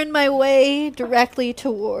flippering my way directly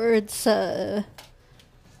towards. So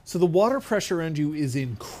the water pressure around you is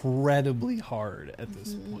incredibly hard at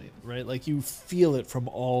this point, right? Like you feel it from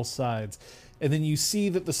all sides. And then you see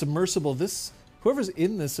that the submersible, this whoever's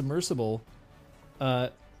in the submersible. Oh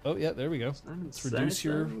yeah, there we go. Let's reduce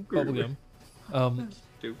your bubblegum.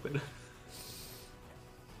 Stupid.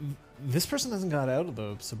 This person hasn't got out of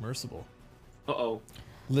the submersible. Uh-oh.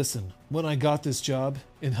 Listen, when I got this job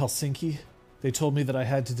in Helsinki, they told me that I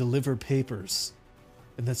had to deliver papers.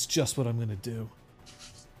 And that's just what I'm going to do.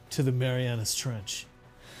 To the Marianas Trench.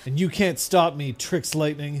 And you can't stop me, Trix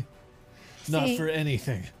Lightning. Not See? for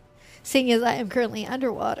anything. Seeing as I am currently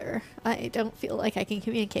underwater, I don't feel like I can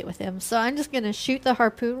communicate with him. So I'm just going to shoot the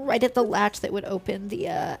harpoon right at the latch that would open the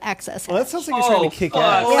access hatch. Well, that sounds like you're trying to kick fuck.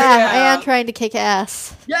 ass. Oh, yeah, yeah. I am trying to kick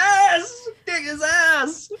ass. Yes! Kick his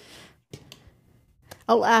ass!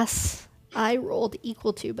 Alas, I rolled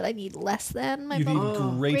equal to, but I need less than my You need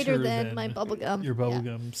bubble. greater than my bubblegum. Your Yeah.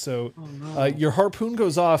 bubblegum. So no. your harpoon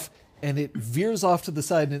goes off and it veers off to the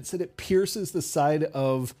side and it said it pierces the side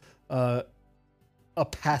of a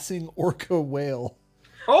passing orca whale.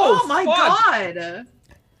 Oh my fuck. god!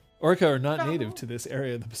 Orca are not native to this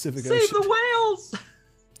area of the Pacific Save Ocean. the whales!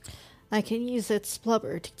 I can use its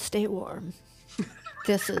blubber to stay warm.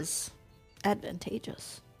 This is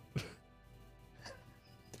advantageous.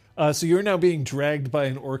 So you're now being dragged by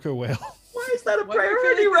an orca whale. Why is that a Why are you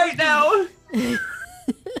priority feeling right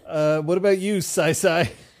now? What about you, Sai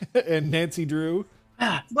Sai and Nancy Drew?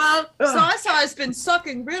 Well, Sai-Sai's been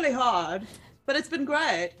sucking really hard, but it's been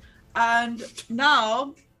great. And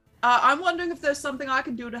now, I'm wondering if there's something I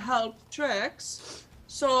can do to help Trix.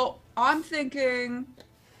 So I'm thinking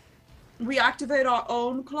we activate our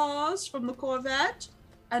own claws from the Corvette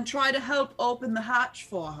and try to help open the hatch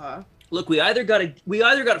for her. Look, we either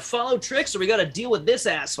gotta follow Trix or we gotta deal with this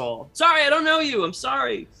asshole. Sorry, I don't know you. I'm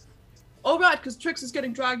sorry. Oh, right, because Trix is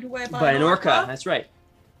getting dragged away By an orca. That's right.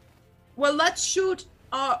 Well, let's shoot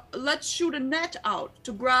a net out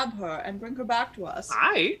to grab her and bring her back to us.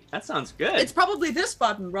 Alright, that sounds good. It's probably this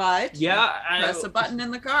button, right? Yeah, Press a button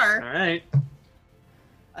in the car. Alright.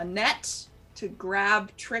 A net to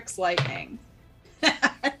grab Trix Lightning.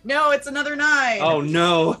 No, it's another 9. Oh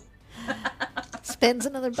no. Spends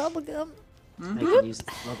another bubblegum. I can use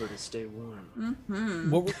the blubber to stay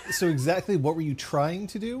warm. So exactly what were you trying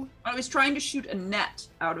to do? I was trying to shoot a net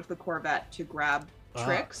out of the Corvette to grab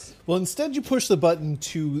Trix. Well, instead you push the button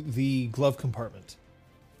to the glove compartment.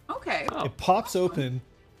 Okay. Oh. It pops open,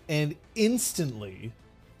 and instantly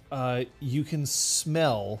you can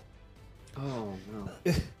smell Oh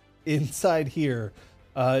no. inside here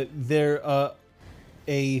a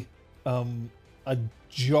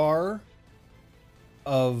jar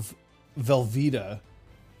of Velveeta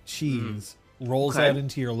cheese rolls Okay. out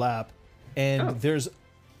into your lap, and Oh. there's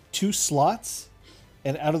 2 slots,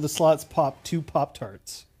 and out of the slots pop 2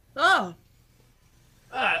 Pop-Tarts. Oh,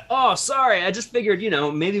 Oh, sorry. I just figured,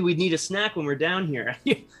 maybe we'd need a snack when we're down here.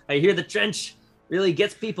 I hear the trench really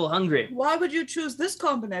gets people hungry. why would you choose this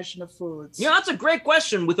combination of foods? Yeah, that's a great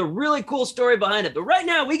question with a really cool story behind it. But right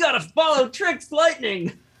now, we gotta follow Trix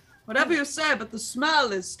Lightning. Whatever you say, but the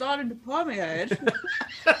smell is starting to permeate.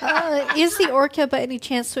 Is the orca by any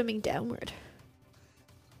chance swimming downward?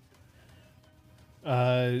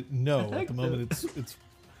 No, at the moment it's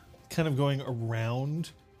kind of going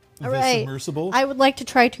around the All right. submersible. I would like to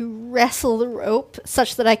try to wrestle the rope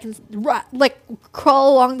such that I can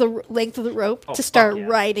crawl along the length of the rope Oh, to start fuck yeah.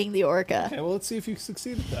 riding the orca. Okay, well, let's see if you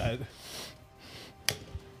succeed at that.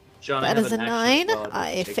 John, That I have is a an action 9. as well. I'd like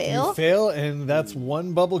I to take- fail. You fail, and that's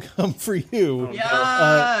 1 bubblegum for you. Oh,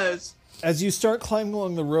 Yes. As you start climbing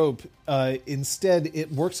along the rope, instead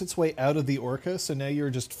it works its way out of the orca, so now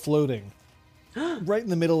you're just floating right in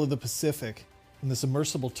the middle of the Pacific, and the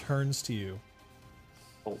submersible turns to you,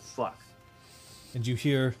 Oh, fuck. and you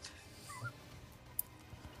hear,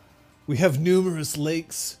 "We have numerous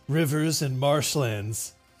lakes, rivers, and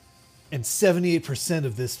marshlands, and 78%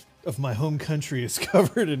 of my home country is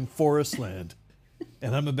covered in forest land,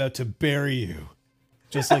 and I'm about to bury you,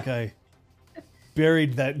 just like I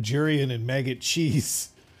buried that durian and maggot cheese."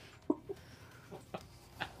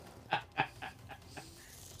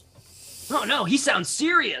 Oh, no, he sounds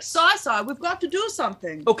serious. Sai, we've got to do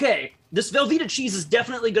something. Okay, this Velveeta cheese is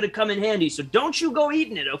definitely going to come in handy, so don't you go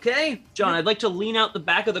eating it, okay? John, I'd like to lean out the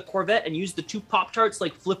back of the Corvette and use the 2 Pop-Tarts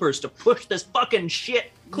like flippers to push this fucking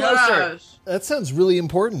shit closer. Yes. That sounds really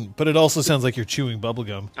important, but it also sounds like you're chewing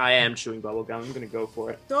bubblegum. I am chewing bubblegum. I'm going to go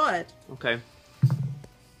for it. Do it. Okay.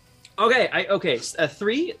 Okay,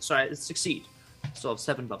 3, so I succeed. So I'll have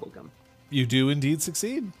 7 bubblegum. You do indeed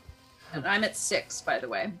succeed. And I'm at 6, by the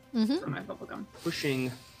way, for my bubblegum.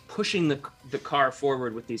 Pushing the car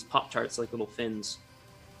forward with these Pop-Tarts like little fins.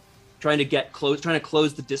 trying to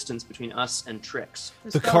close the distance between us and Trix.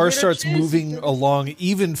 The car starts moving along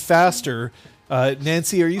even faster.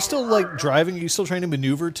 Nancy, are you still like driving? Are you still trying to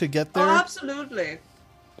maneuver to get there? Oh, absolutely.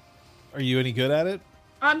 Are you any good at it?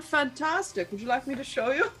 I'm fantastic. Would you like me to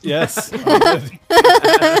show you? Yes.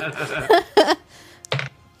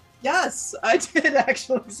 Yes, I did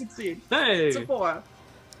actually succeed. Hey! It's a 4.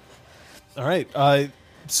 All right.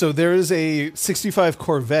 So there is a 65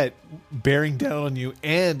 Corvette bearing down on you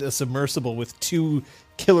and a submersible with 2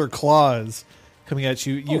 killer claws coming at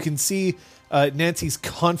you. You can see Nancy's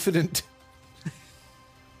confident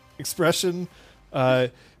expression,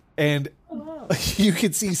 and you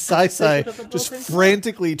can see Sai just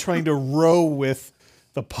frantically trying to row with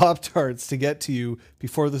the Pop-Tarts to get to you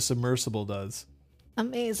before the submersible does.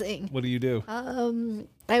 Amazing. What do you do?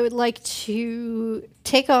 I would like to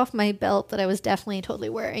take off my belt that I was definitely totally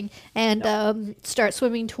wearing and start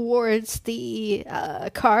swimming towards the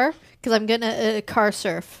car because I'm going to car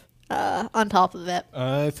surf on top of it.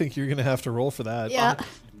 I think you're going to have to roll for that. Yeah.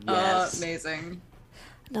 Yes. Amazing.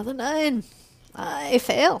 Another 9. I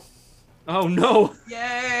fail. Oh no!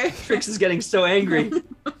 Yay. Trix is getting so angry.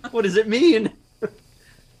 What does it mean?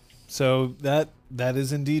 So that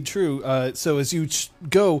is indeed true. So as you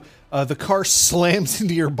go, the car slams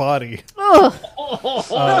into your body,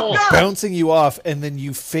 bouncing you off, and then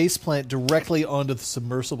you faceplant directly onto the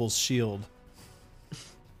submersible's shield.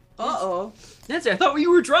 Uh-oh. Nancy, I thought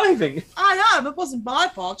you were driving. I am. It wasn't my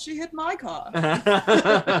fault. She hit my car.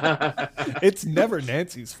 It's never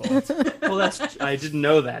Nancy's fault. Well, I didn't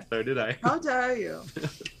know that though, did I? How dare you?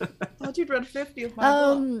 Thought you'd read 50 of my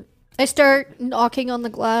book. I start knocking on the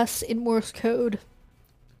glass in Morse code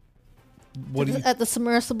What do you? at the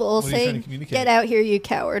submersible what are you trying to saying, communicate? "Get out here, you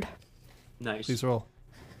coward." Nice. Please roll.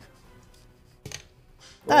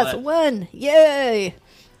 Well, That's a 1. Yay!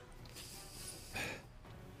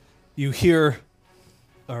 You hear,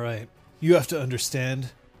 all right, you have to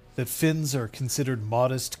understand that Finns are considered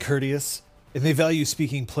modest, courteous, and they value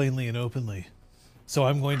speaking plainly and openly. So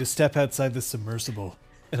I'm going to step outside the submersible,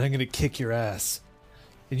 and I'm going to kick your ass.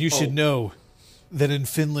 And you should know that in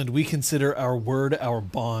Finland we consider our word our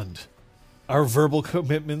bond. Our verbal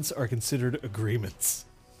commitments are considered agreements.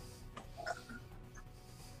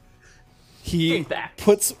 He Take that.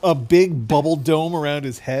 puts a big bubble dome around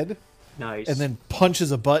his head Nice. and then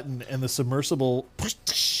punches a button, and the submersible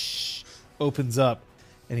opens up,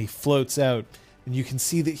 and he floats out. And you can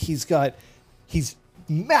see that he's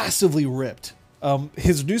massively ripped.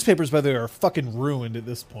 His newspapers, by the way, are fucking ruined at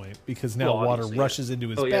this point because now Well, water obviously, rushes into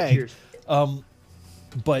his Oh yeah, bag. cheers.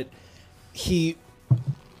 But he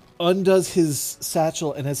undoes his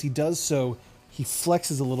satchel, and as he does so, he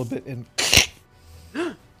flexes a little bit, and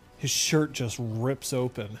his shirt just rips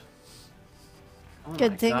open. Oh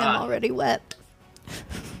Good my thing God. I'm already wet.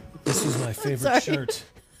 This is my favorite Sorry. shirt.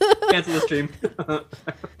 Cancel the stream.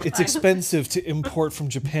 It's expensive to import from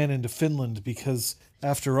Japan into Finland because,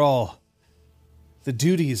 after all, the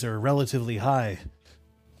duties are relatively high.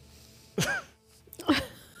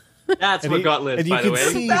 That's what got Liz, and you by the can way.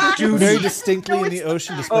 see Duties. very distinctly in the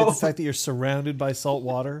ocean, despite Oh. the fact that you're surrounded by salt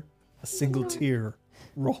water, a single tear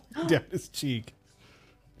rolling down his cheek.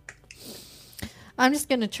 I'm just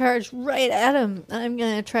gonna charge right at him. I'm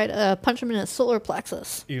gonna try to punch him in his solar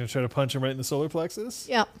plexus. You're going to try to punch him right in the solar plexus?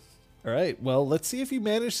 Yep. All right, well, let's see if you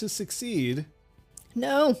manage to succeed.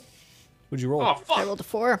 No. Would you roll? Oh I fuck! rolled a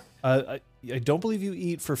 4. I don't believe you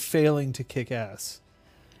eat for failing to kick ass.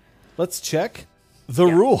 Let's check the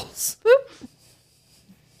rules.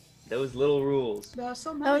 Those little rules. There are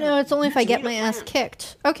so Oh many. no, it's only if I get my ass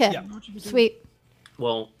kicked. Okay. Yeah. Sweet.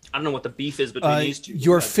 Well, I don't know what the beef is between these two.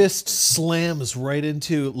 Your but- fist slams right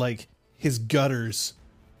into like his gutters,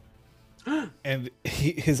 and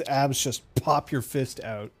his abs just pop your fist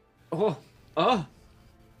out. Oh.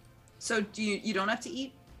 So do you don't have to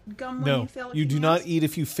eat gum when No, you fail? you do not eat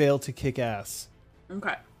if you fail to kick ass.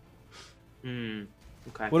 Okay.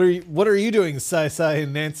 Okay. What are you doing, Sai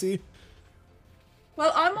and Nancy?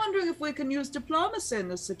 Well, I'm wondering if we can use diplomacy in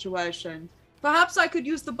this situation. Perhaps I could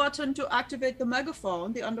use the button to activate the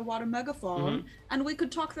megaphone, the underwater megaphone, and we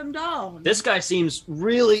could talk them down. This guy seems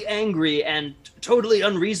really angry and totally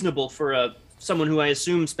unreasonable for someone who I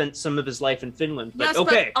assume spent some of his life in Finland. But yes,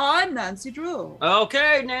 okay. but I'm Nancy Drew.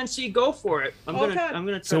 Okay, Nancy, go for it. I'm Okay. gonna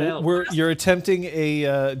try to So help. you're attempting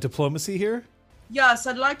a diplomacy here. Yes,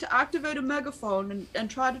 I'd like to activate a megaphone and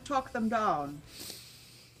try to talk them down.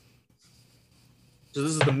 So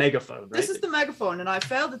this is the megaphone, right? This is the megaphone, and I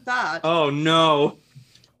failed at that. Oh no.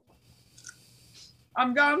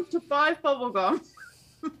 I'm going to 5 bubblegum.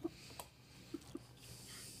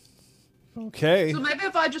 Okay. So maybe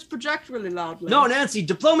if I just project really loudly. No, Nancy,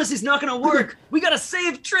 diplomacy's not going to work. We got to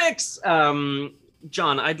save Trix.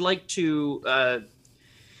 John, I'd like to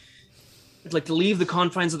leave the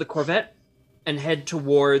confines of the Corvette and head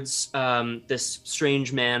towards this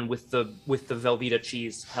strange man with the Velveeta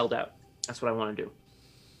cheese held out. That's what I want to do.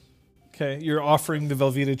 Okay, you're offering the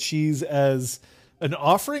Velveeta cheese as an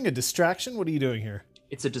offering, a distraction? What are you doing here?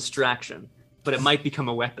 It's a distraction, but it might become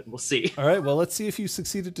a weapon. We'll see. All right, well, let's see if you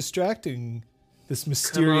succeed at distracting this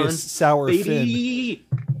mysterious sour fin. Baby.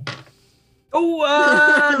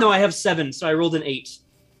 Oh, no, I have 7, so I rolled an 8.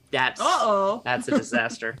 That's a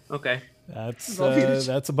disaster. Okay. That's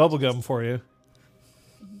a bubblegum for you.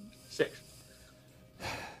 6.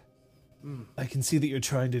 I can see that you're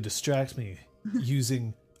trying to distract me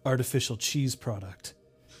using artificial cheese product.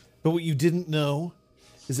 But what you didn't know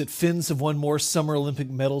is that Finns have won more Summer Olympic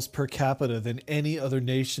medals per capita than any other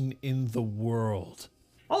nation in the world.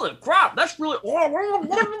 Holy crap, that's really...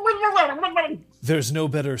 There's no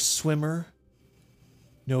better swimmer,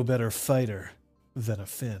 no better fighter than a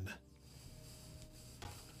Finn.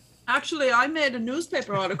 Actually, I made a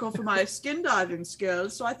newspaper article for my skin diving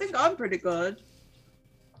skills, so I think I'm pretty good.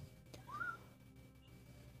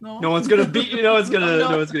 No one's gonna beat you. No one's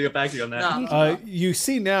gonna get back to you on that. No. You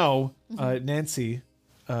see now, Nancy.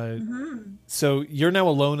 So you're now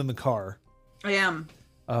alone in the car. I am.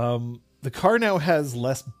 The car now has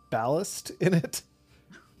less ballast in it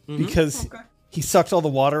because he sucked all the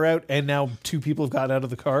water out, and now 2 people have gotten out of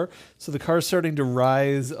the car. So the car's starting to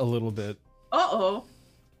rise a little bit.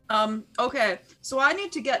 Okay. So I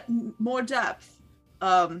need to get more depth.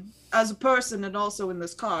 As a person and also in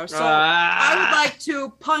this car. So I would like to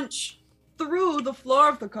punch through the floor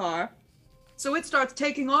of the car so it starts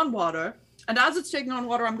taking on water. And as it's taking on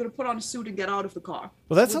water, I'm going to put on a suit and get out of the car.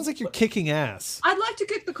 Well, that sounds like you're kicking ass. I'd like to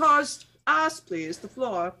kick the car's ass, please. The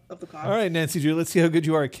floor of the car. All right, Nancy Drew, let's see how good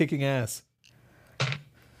you are at kicking ass.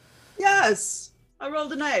 Yes. I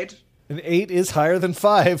rolled an 8. An 8 is higher than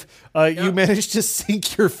 5. You managed to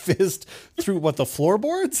sink your fist through, the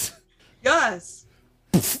floorboards? Yes.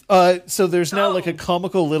 So there's now like a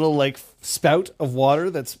comical little spout of water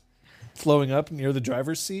that's flowing up near the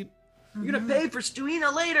driver's seat. You're gonna pay for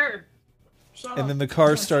Stuina later. And then the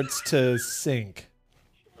car starts to sink.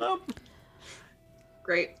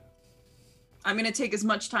 Great. I'm going to take as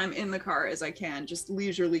much time in the car as I can, just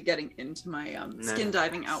leisurely getting into my skin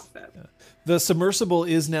diving outfit. Yeah. The submersible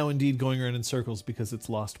is now indeed going around in circles because it's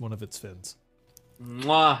lost one of its fins.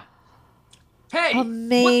 Mwah. Hey!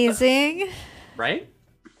 Amazing. Right?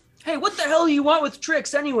 Hey, what the hell do you want with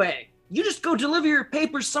Trix anyway? You just go deliver your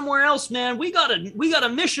papers somewhere else, man. We got a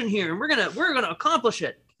mission here, and we're gonna accomplish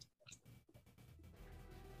it.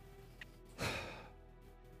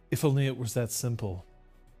 If only it was that simple.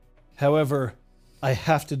 However, I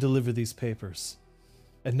have to deliver these papers.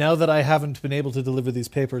 And now that I haven't been able to deliver these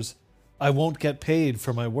papers, I won't get paid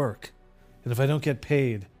for my work. And if I don't get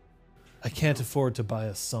paid, I can't afford to buy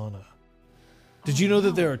a sauna. Did you know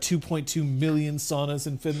that there are 2.2 million saunas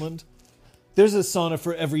in Finland? There's a sauna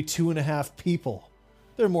for every 2.5 people.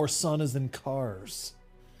 There are more saunas than cars.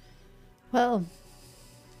 Well,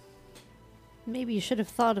 maybe you should have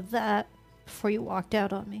thought of that before you walked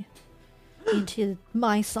out on me. Into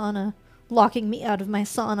my sauna, locking me out of my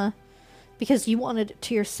sauna because you wanted it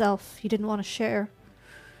to yourself. You didn't want to share.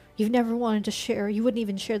 You've never wanted to share. You wouldn't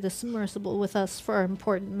even share the submersible with us for our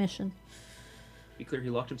important mission. Be clear, he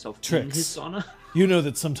locked himself in Trix. his sauna. You know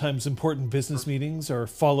that sometimes important business meetings are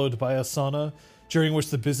followed by a sauna, during which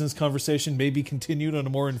the business conversation may be continued on a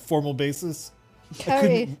more informal basis.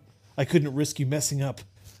 Carrie. I couldn't risk you messing up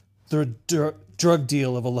the drug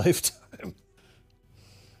deal of a lifetime.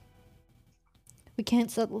 We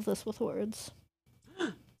can't settle this with words.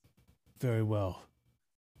 Very well.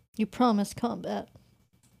 You promised combat.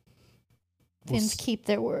 We'll Finns keep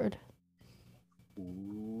their word.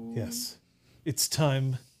 Yes. It's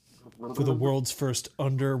time for the world's first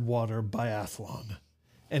underwater biathlon.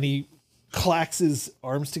 And he clacks his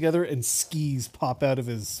arms together and skis pop out of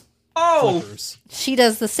his flippers. She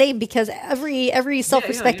does the same because every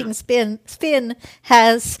self-respecting Finn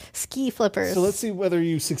has ski flippers. So let's see whether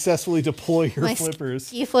you successfully deploy your My flippers.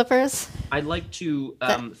 ski flippers. I'd like to...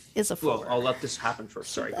 That is a 4. Well, I'll let this happen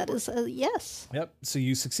first. Sorry. That is a yes. Yep, so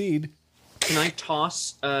you succeed. Can I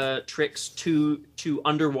toss Trix to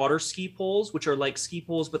underwater ski poles, which are like ski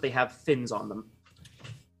poles, but they have fins on them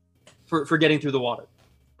for getting through the water?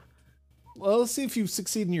 Well, let's see if you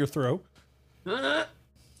succeed in your throw.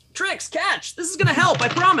 Trix, catch! This is gonna help, I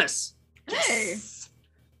promise! Hey!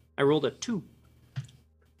 I rolled a 2.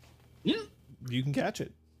 Yeah. You can catch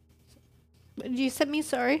it. You said me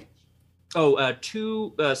sorry. Oh,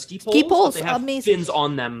 two ski poles. Ski poles, But they have amazing. fins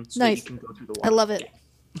on them, so Nice. you can go through the I water. love it.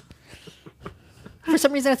 Yeah. For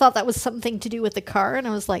some reason, I thought that was something to do with the car, and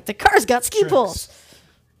I was like, the car's got ski poles. Trix,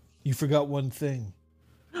 you forgot one thing.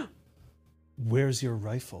 Where's your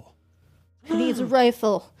rifle? He needs a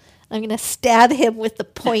rifle. I'm going to stab him with the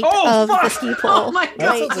point Oh, of the fuck! ski pole. Oh my That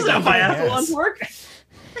god! sounds Is like that a biathlon yes. work?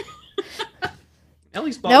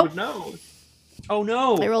 Ellie's Bob Nope. would know. Oh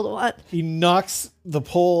no! I rolled a 1. He knocks the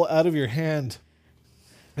pole out of your hand,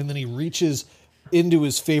 and then he reaches into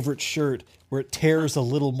his favorite shirt where it tears a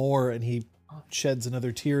little more, and he sheds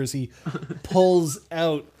another tear as he pulls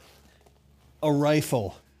out a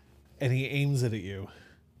rifle, and he aims it at you.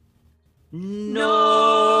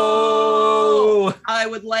 No! I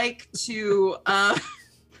would like to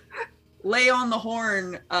lay on the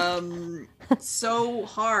horn so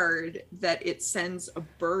hard that it sends a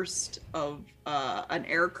burst of an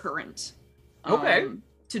air current Okay.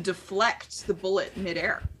 to deflect the bullet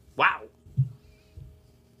midair. Wow.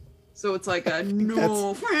 So it's like a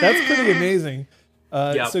no. That's pretty amazing.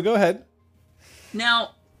 Yep. So go ahead.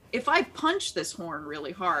 Now, if I punch this horn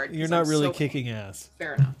really hard, You're 'cause not I'm really so- kicking ass.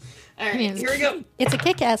 Fair enough. All right, mean, here we go. It's a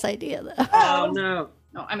kick-ass idea, though. Oh no!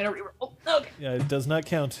 No, I'm gonna reroll. Oh, okay. Yeah, it does not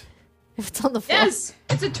count. If it's on the floor. Yes,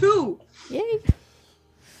 it's a 2. Yay.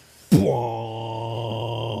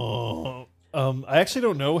 I actually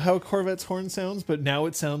don't know how Corvette's horn sounds, but now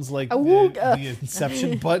it sounds like the Awooga.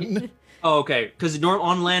 Inception button. Oh, okay. Because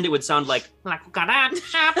on land it would sound like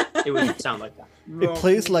it would sound like that. It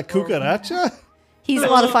plays La Cucaracha? He's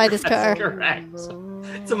modified his car. That's correct.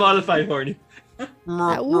 It's a modified horn.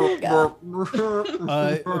 Awooga.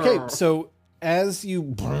 Okay, so as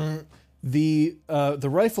you the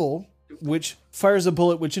rifle, which fires a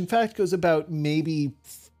bullet, which in fact goes about maybe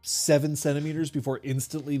 7 centimeters before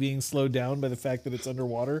instantly being slowed down by the fact that it's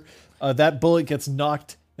underwater, that bullet gets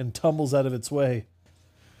knocked and tumbles out of its way.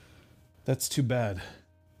 That's too bad.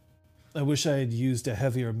 I wish I had used a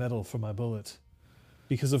heavier metal for my bullet.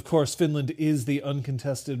 Because of course Finland is the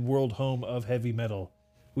uncontested world home of heavy metal.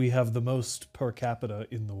 We have the most per capita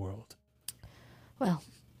in the world. Well,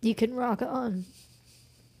 you can rock on.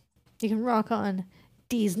 You can rock on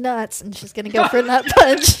Dee's nuts, and she's going to go for a nut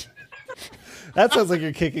punch. That sounds like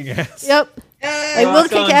you're kicking ass. Yep. I will Rock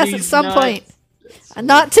kick on ass at Dee's some nuts. point.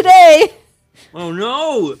 Not today. Oh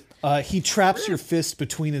no! He traps your fist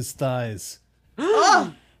between his thighs.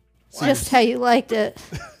 Oh, It's just how you liked it.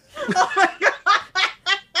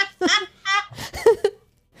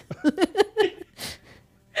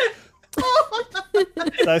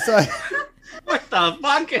 I saw. What the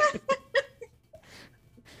fuck?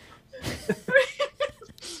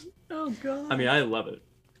 oh god. I mean, I love it.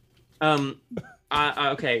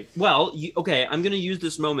 Okay. Well, okay. I'm gonna use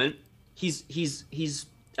this moment. He's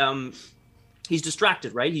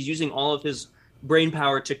distracted, right? He's using all of his brain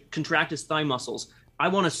power to contract his thigh muscles. I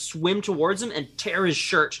want to swim towards him and tear his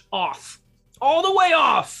shirt off, all the way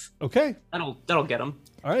off. Okay. That'll get him.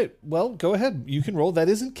 All right. Well, go ahead. You can roll. That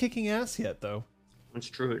isn't kicking ass yet, though. That's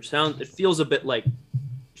true. It feels a bit like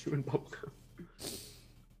chewing bubblegum.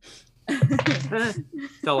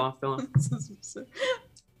 Fell off.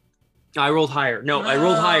 I rolled higher. No, I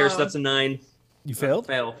rolled higher, so that's a 9. You failed.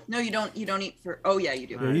 Fail. No, you don't eat for. Oh yeah, you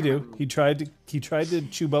do. Yeah, you do. He tried to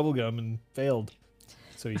chew bubblegum and failed.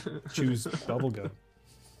 So he chews bubblegum.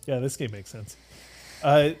 Yeah, this game makes sense.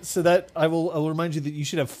 So that I'll remind you that you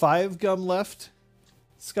should have 5 gum left.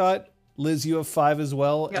 Scott, Liz, you have 5 as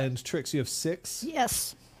well, Yep. and Trix, you have 6.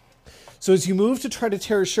 Yes. So as you move to try to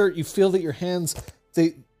tear his shirt, you feel that your hands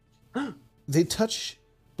they touch,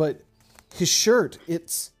 but his shirt,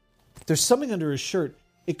 there's something under his shirt.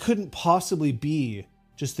 It couldn't possibly be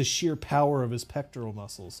just the sheer power of his pectoral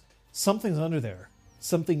muscles. Something's under there.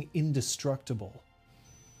 Something indestructible.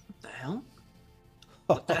 What the hell?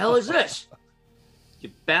 What the hell is this?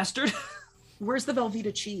 You bastard! Where's the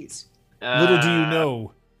Velveeta cheese? Little do you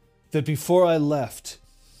know that before I left,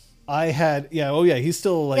 I had he's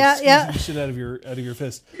still like Yeah, squeezing the shit out of your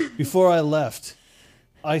fist. Before I left,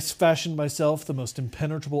 I fashioned myself the most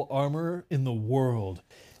impenetrable armor in the world.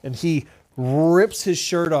 And he rips his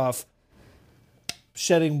shirt off,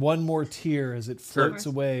 shedding one more tear as it floats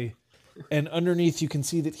away. And underneath you can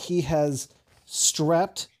see that he has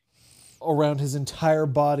strapped around his entire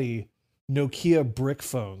body Nokia brick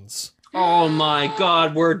phones. Oh my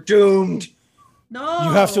god, we're doomed! No.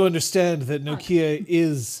 You have to understand that Nokia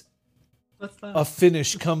is What's that? a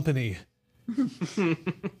Finnish company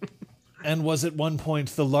and was at one point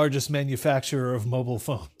the largest manufacturer of mobile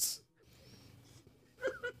phones.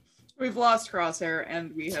 We've lost Crosshair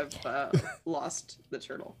and we have lost the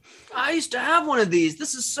turtle. I used to have one of these.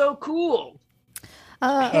 This is so cool.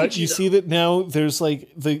 You see that now there's like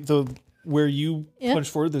the where you Yeah. punch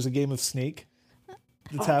forward, there's a game of Snake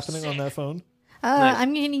that's happening on that phone. Nice.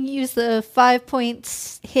 I'm going to use the 5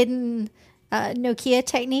 points hidden Nokia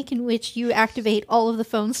technique in which you activate all of the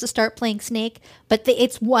phones to start playing Snake, but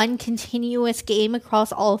it's one continuous game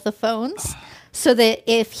across all of the phones. So that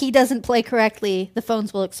if he doesn't play correctly, the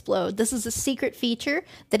phones will explode. This is a secret feature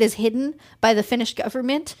that is hidden by the Finnish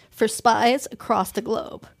government for spies across the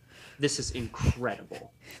globe. This is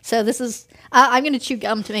incredible. So this is, I'm going to chew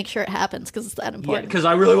gum to make sure it happens because it's that Yeah, important. because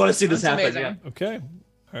I really want to see this That's happen. amazing. Yeah. Okay.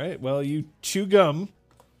 All right. Well, you chew gum.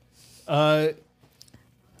 Oh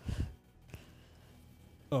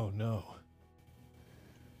no.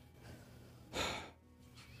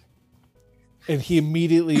 And he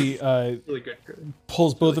immediately Really good.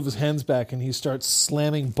 pulls both of his hands back and he starts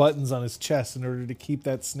slamming buttons on his chest in order to keep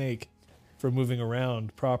that snake from moving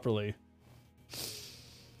around properly.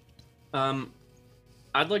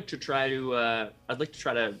 I'd like to try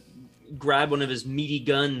to grab one of his meaty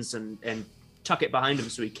guns and tuck it behind him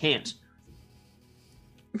so he can't.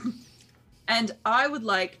 And I would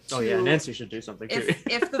like to. Oh yeah, Nancy should do something too.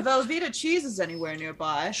 If the Velveeta cheese is anywhere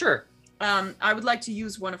nearby, Sure. I would like to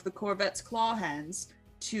use one of the Corvette's claw hands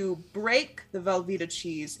to break the Velveeta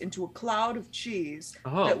cheese into a cloud of cheese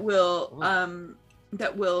Oh.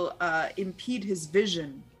 that will impede his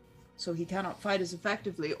vision, so he cannot fight as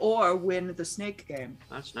effectively or win the snake game.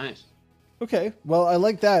 That's nice. Okay. Well, I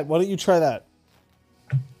like that. Why don't you try that?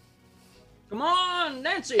 Come on,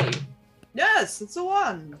 Nancy. Yes, it's a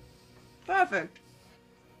one. Perfect.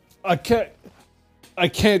 I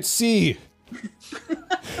can't see.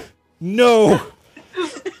 No.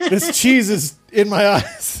 This cheese is in my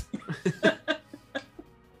eyes.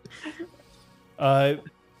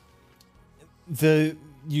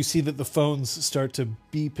 You see that the phones start to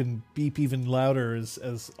beep and beep even louder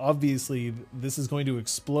as obviously this is going to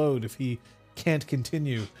explode if he can't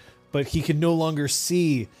continue, but he can no longer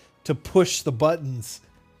see to push the buttons,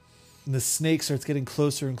 and the snake starts getting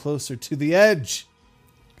closer and closer to the edge.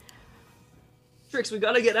 Trix, we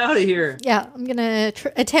gotta get out of here. Yeah, I'm going to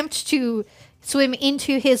attempt to swim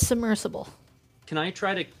into his submersible. Can I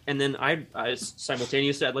try to? And then I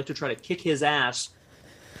simultaneously, I'd like to try to kick his ass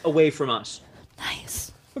away from us.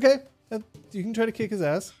 Nice. Okay, you can try to kick his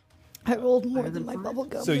ass. I rolled more Higher than than my 5? bubble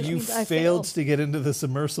gum. So which you means I failed to get into the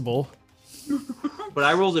submersible. But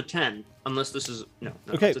I rolled a 10. Unless this is no.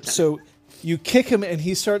 Okay, it's a 10. so you kick him and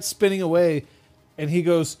he starts spinning away, and he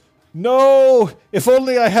goes, "No! If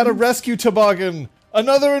only I had a rescue toboggan!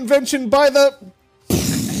 Another invention by the..."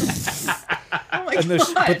 Oh my And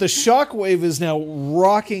god! but the shockwave is now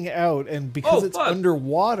rocking out, and because Oh, it's fuck.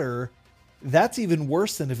 underwater, that's even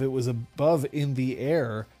worse than if it was above in the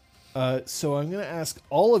air. So I'm going to ask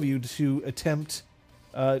all of you to attempt.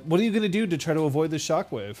 What are you going to do to try to avoid the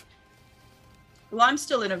shockwave? Well, I'm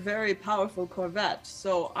still in a very powerful Corvette,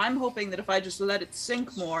 so I'm hoping that if I just let it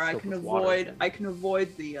sink more, I Soak can with water, avoid then. I can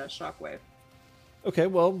avoid the shockwave. Okay,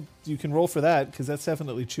 well, you can roll for that because that's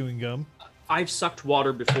definitely chewing gum. I've sucked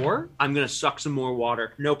water before. I'm gonna suck some more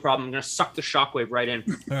water. No problem. I'm gonna suck the shockwave right in.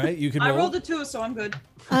 All right, you can I roll. rolled a 2, so I'm good.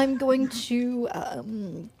 I'm going to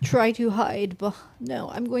try to hide. No,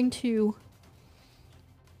 I'm going to.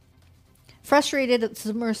 Frustrated at the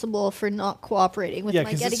submersible for not cooperating with Yeah, my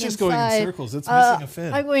because getting it's just inside. going in circles. It's missing a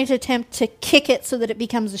fin. I'm going to attempt to kick it so that it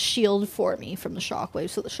becomes a shield for me from the shockwave,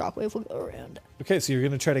 so the shockwave will go around. Okay, so you're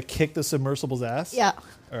going to try to kick the submersible's ass? Yeah.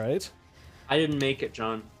 All right. I didn't make it,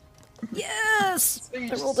 John. Yes! So you I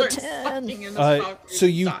just rolled a start 10. sucking in the shockwave So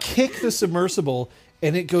you and kick the submersible,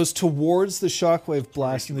 and it goes towards the shockwave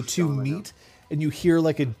blast, and the two meet, and you hear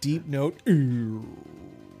like a deep note.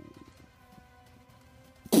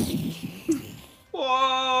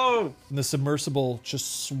 Whoa! And the submersible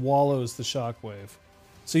just swallows the shockwave.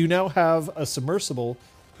 So you now have a submersible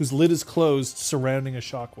whose lid is closed surrounding a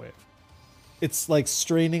shockwave. It's like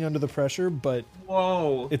straining under the pressure, but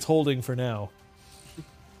Whoa! it's holding for now.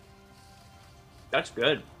 That's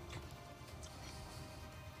good.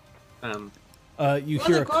 You Well, hear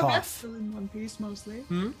the a Corvette's cough still in one piece mostly.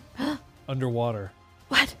 underwater.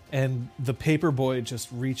 What? And the paperboy just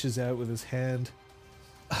reaches out with his hand.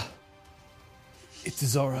 It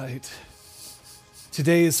is all right.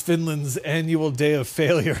 Today is Finland's annual day of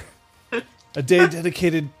failure. A day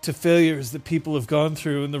dedicated to failures that people have gone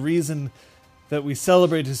through, and the reason that we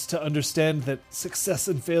celebrate is to understand that success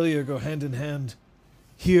and failure go hand in hand.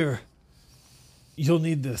 Here, you'll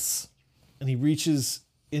need this. And he reaches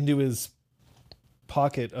into his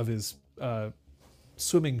pocket of his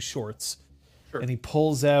swimming shorts, and he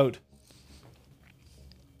pulls out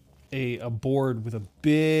a board with a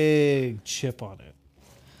big chip on it.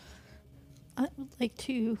 I would like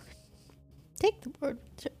to take the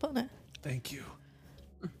wardship on it. Thank you.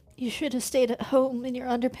 You should have stayed at home in your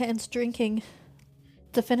underpants drinking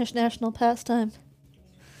the Finnish national pastime.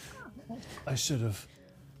 I should have.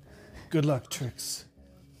 Good luck, Trix.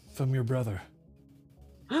 From your brother,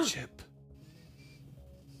 Chip.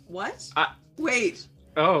 What? Wait. Wait.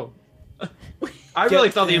 Oh. I really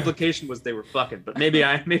Get thought the there. implication was they were fucking, but maybe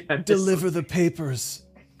I missed Deliver the papers.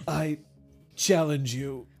 I challenge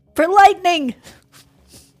you. For lightning!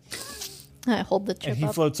 I hold the And chip he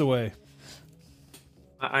up. floats away.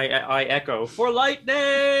 I echo for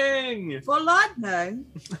lightning. For lightning.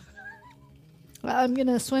 I'm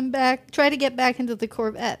gonna swim back, try to get back into the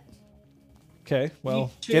Corvette. Okay, well,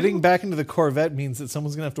 Me too. getting back into the Corvette means that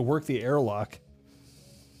someone's going to have to work the airlock.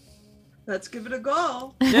 Let's give it a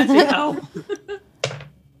go. No.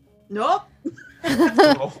 Nope.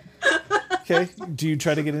 Okay, do you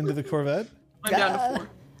try to get into the Corvette? I'm down to 4.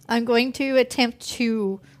 I'm going to attempt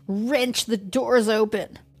to wrench the doors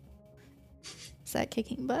open. Is that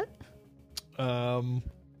kicking butt? I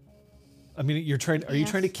mean, you're trying. Are you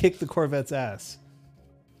Yes. trying to kick the Corvette's ass?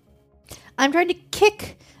 I'm trying to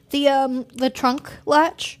kick the trunk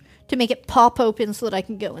latch to make it pop open so that I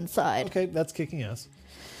can go inside. Okay, that's kicking ass.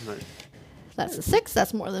 That's a 6.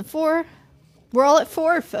 That's more than 4. We're all at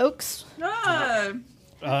 4, folks. No.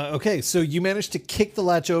 Okay, so you managed to kick the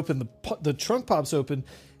latch open. The trunk pops open,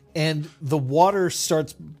 and the water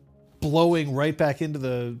starts blowing right back into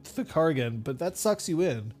the car again. But that sucks you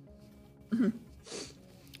in.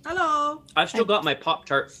 Hello. I've still got my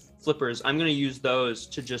Pop-Tart flippers. I'm going to use those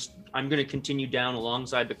to I'm going to continue down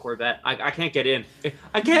alongside the Corvette. I can't get in.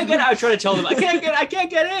 I can't get out. I try to tell them, I can't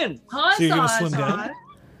get in. Hi, So you're gonna Sai, swim down? Sai.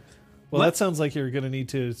 Well, What? that sounds like you're going to need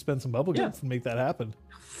to spend some bubble gums and make that happen,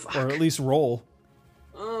 or at least roll.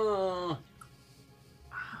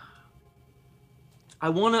 I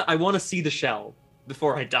wanna see the shell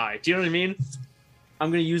before I die. Do you know what I mean? I'm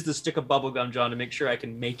gonna use the stick of bubblegum, John, to make sure I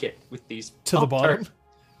can make it with these To the Pop-Tart- bottom?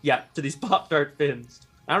 Yeah, to these Pop-Tart fins.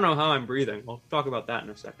 I don't know how I'm breathing. We'll talk about that in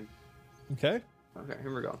a second. Okay. Okay,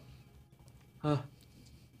 here we go.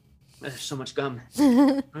 There's so much gum.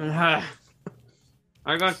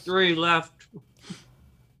 I got 3 left.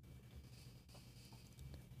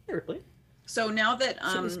 Hey, Ripley. So now that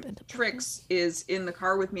Should've spent a Trix is in the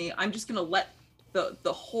car with me, I'm just gonna let the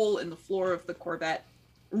hole in the floor of the Corvette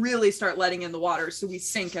really start letting in the water, so we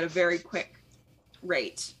sink at a very quick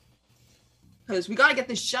rate. Because we gotta get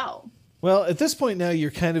this shell. Well, at this point now,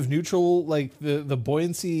 you're kind of neutral. Like the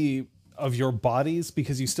buoyancy of your bodies,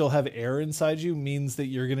 because you still have air inside you, means that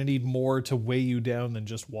you're going to need more to weigh you down than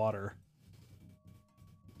just water.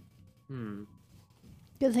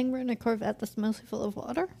 Good thing we're in a Corvette that's mostly full of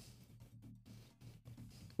water.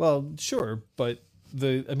 Well, sure, but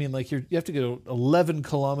you have to go 11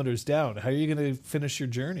 kilometers down. How are you going to finish your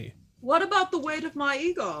journey? What about the weight of my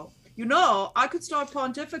ego? You know, I could start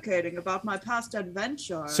pontificating about my past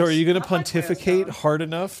adventures. So are you going to I like pontificate myself. hard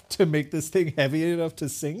enough to make this thing heavy enough to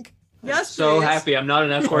sink? Yes, So please. happy I'm not in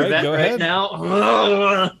that Corvette go right ahead.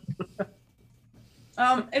 now.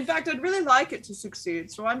 In fact, I'd really like it to succeed,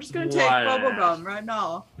 so I'm just gonna take What? bubblegum right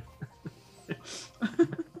now.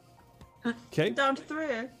 Okay. Down to 3.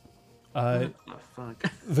 Oh, fuck.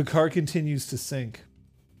 The car continues to sink.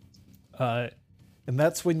 And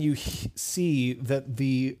that's when you see that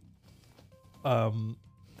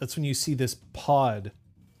that's when you see this pod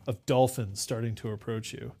of dolphins starting to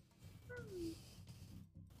approach you.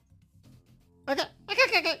 Okay.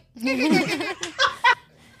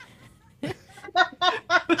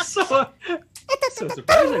 so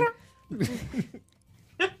surprising.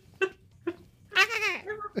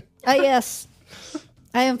 Yes.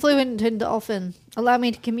 I am fluent in dolphin. Allow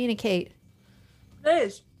me to communicate.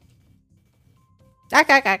 Please. Ak,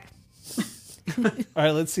 ak, ak. All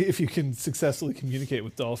right, let's see if you can successfully communicate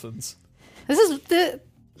with dolphins. This is the.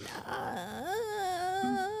 I'm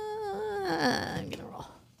gonna roll.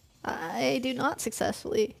 I do not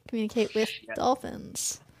successfully communicate with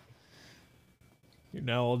dolphins. You're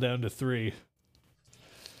now all down to 3.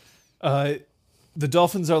 The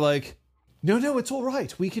dolphins are like, no, it's all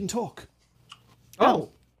right. We can talk. Oh,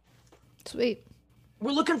 Sweet.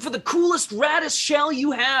 we're looking for the coolest, raddest shell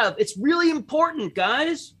you have. It's really important,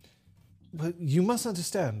 guys. But you must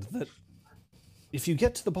understand that if you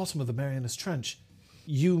get to the bottom of the Marianas Trench,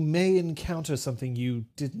 you may encounter something you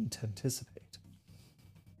didn't anticipate.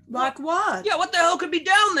 Like what? Yeah, what the hell could be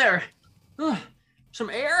down there? Some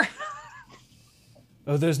air?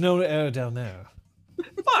 Oh, there's no air down there.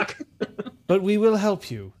 Fuck. But we will help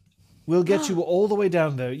you. We'll get you all the way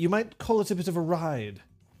down there. You might call it a bit of a ride.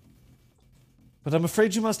 but I'm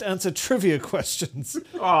afraid you must answer trivia questions.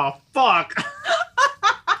 Oh, fuck.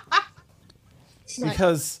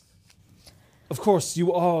 Because, of course,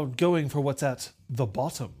 you are going for what's at the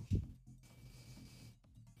bottom.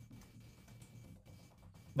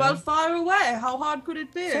 Well, fire away. How hard could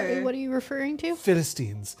it be? Sorry, what are you referring to?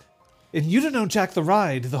 Philistines. And you don't know Jack the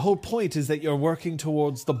Ride. The whole point is that you're working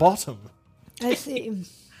towards the bottom. I see.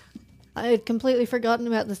 I had completely forgotten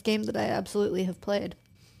about this game that I absolutely have played.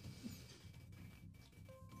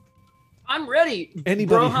 I'm ready.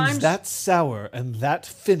 Anybody Broheims. who's that sour and that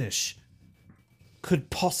Finnish could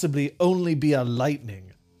possibly only be a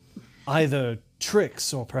lightning. Either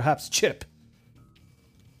Trix or perhaps Chip.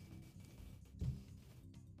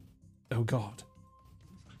 Oh god.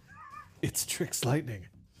 It's Trix Lightning.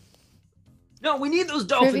 No, we need those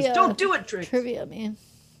dolphins. Trivia. Don't do it, Trix. Trivia, man.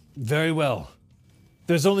 Very well.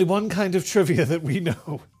 There's only one kind of trivia that we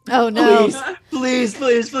know. Oh no. Please,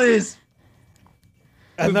 please, please.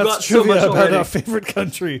 And We've got that's so trivia much about already. our favorite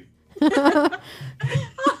country.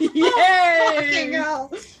 Yay!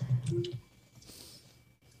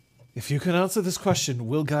 If you can answer this question,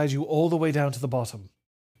 we'll guide you all the way down to the bottom.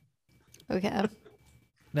 Okay.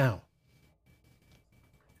 Now,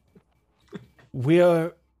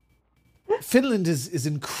 Finland is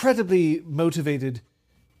incredibly motivated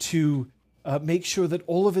to make sure that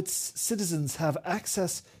all of its citizens have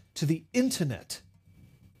access to the internet.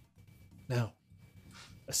 Now,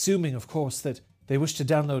 assuming, of course, that they wish to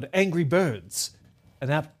download Angry Birds, an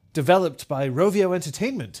app developed by Rovio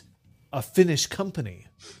Entertainment, a Finnish company.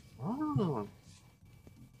 Oh.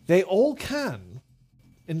 They all can.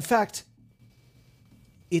 In fact,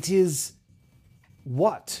 it is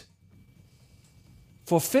what?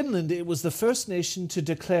 For Finland, it was the first nation to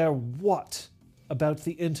declare what about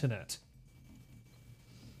the internet?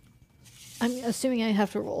 I'm assuming I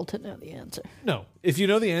have to roll to know the answer. No. If you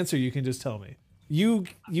know the answer, you can just tell me. You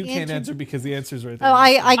can't Answer- answer because the answer's right there. Oh,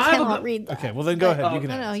 I have cannot a- read that. Okay, well then go ahead. You can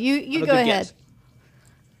No, answer. no, you Have a go good ahead. guess.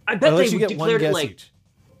 I bet I'll they let you get one declared it guess like. each.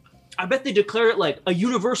 I bet they declared it like a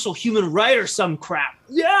universal human right or some crap.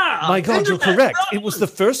 Yeah. My God, you're internet, correct. no! It was the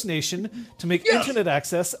first nation to make internet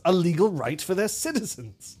access a legal right for their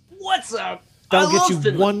citizens. What's up? That'll I get love you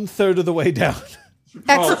Finland. 1/3 of the way down.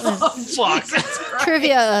 Excellent. Oh, fuck.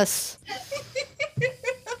 Trivia us.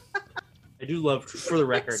 I do love, for the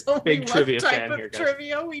record, It's only big one trivia type fan of here, guys.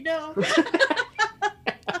 trivia we know.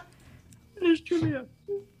 It is trivia.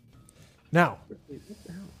 Now,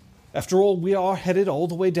 after all, we are headed all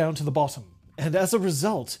the way down to the bottom. And as a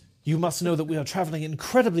result, you must know that we are traveling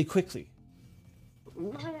incredibly quickly.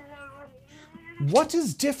 What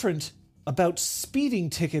is different about speeding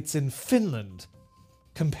tickets in Finland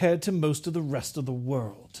compared to most of the rest of the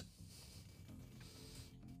world?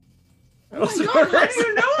 Oh my God, how do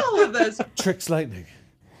you know all of this? Trix Lightning.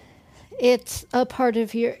 It's a part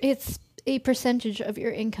of it's a percentage of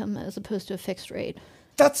your income as opposed to a fixed rate.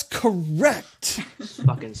 That's correct.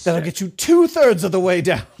 Fucking That'll sick. get you 2/3 of the way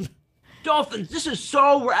down. Dolphins, this is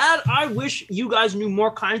so rad. I wish you guys knew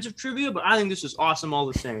more kinds of trivia, but I think this is awesome all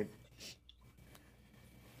the same.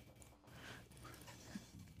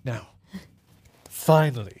 Now,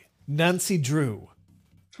 finally, Nancy Drew,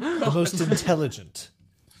 the most intelligent,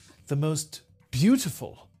 the most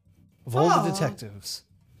beautiful of all the Aw. detectives.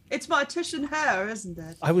 It's my Titian hair, isn't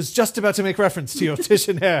it? I was just about to make reference to your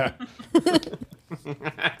Titian hair.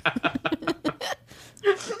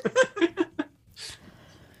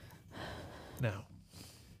 Now,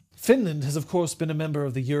 Finland has, of course, been a member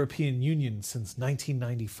of the European Union since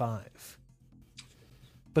 1995.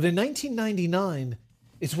 But in 1999,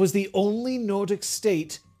 it was the only Nordic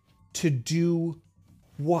state to do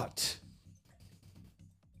what?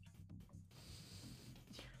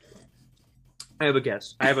 I have a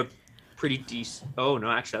guess. I have a pretty decent. Oh no,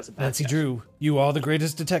 actually, that's a bad Nancy guess. Drew, you are the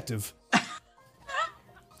greatest detective.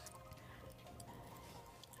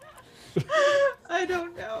 I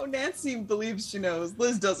don't know. Nancy believes she knows.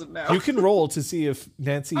 Liz doesn't know. You can roll to see if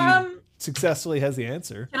Nancy Um, successfully has the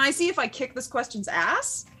answer. Can I see if I kick this question's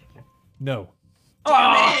ass? No, Oh,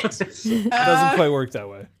 Damn it! it doesn't quite work that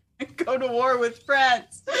way. Go to war with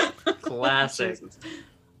friends. classic.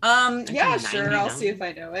 Yeah, sure. I'll 1999. see if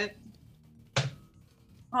I know it.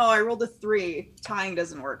 Oh, I rolled a 3. Tying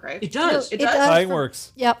doesn't work, right? It does. It It does? does. Tying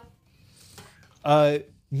works. Yep.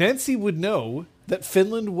 Nancy would know that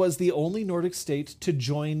Finland was the only Nordic state to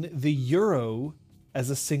join the euro as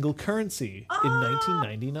a single currency in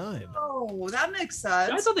 1999. Oh, that makes I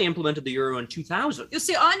sense. thought they implemented the euro in 2000. You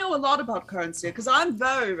see, I know a lot about currency because I'm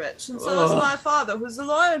very rich, and so does Ugh. my father, who's a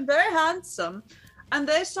lawyer and very handsome. And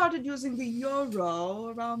they started using the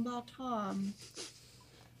euro around that time.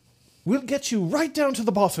 We'll get you right down to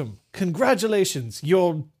the bottom. Congratulations.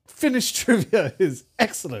 Your Finnish trivia is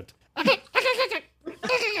excellent. This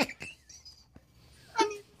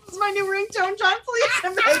is my new ringtone, John. Please.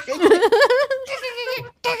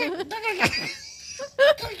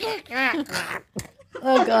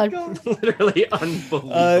 Oh god. Literally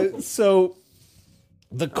unbelievable. So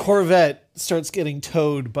the Corvette starts getting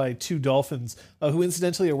towed by two dolphins who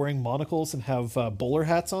incidentally are wearing monocles and have bowler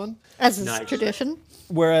hats on. As is Nice. tradition.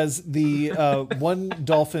 Whereas the one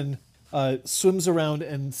dolphin swims around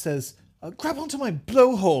and says, grab onto my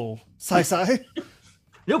blowhole, Sai.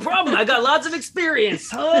 No problem. I got lots of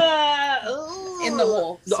experience. In the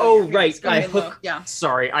hole. So Oh, you're right. gonna I go in the- hook. Yeah.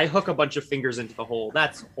 Sorry, I hook a bunch of fingers into the hole.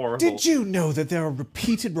 That's horrible. Did you know that there are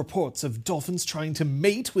repeated reports of dolphins trying to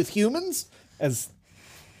mate with humans? As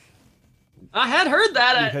I had heard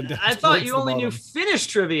that. head I down thought towards you the only knew bottom. Finnish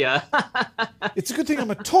trivia. it's a good thing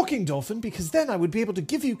I'm a talking dolphin because then I would be able to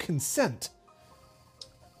give you consent.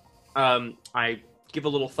 I give a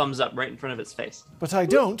little thumbs up right in front of its face. But I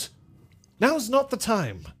don't. Now's not the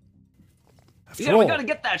time. After Yeah, all, we gotta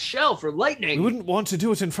get that shell for we lightning. wouldn't want to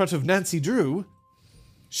do it in front of Nancy Drew.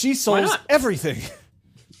 She solves not? everything.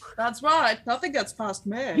 That's right. Nothing gets past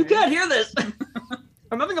me. You can't hear this.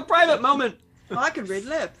 I'm having a private moment. I can read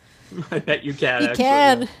lip. I bet you can. You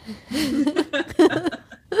actually. can.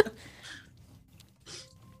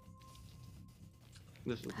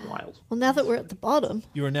 This is wild. Well, now that we're at the bottom,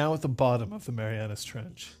 You are now at the bottom of the Marianas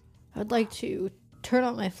Trench. I'd like to turn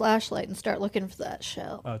on my flashlight and start looking for that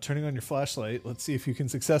shell. Turning on your flashlight. Let's see if you can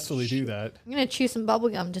successfully do that. I'm gonna chew some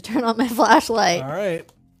bubblegum to turn on my flashlight. All right.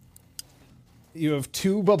 You have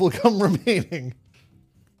 2 bubblegum remaining.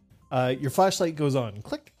 Your flashlight goes on.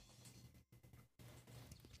 Click.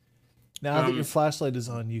 Now that your flashlight is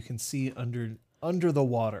on, you can see under the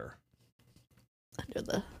water. Under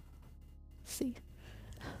the sea.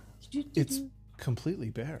 It's completely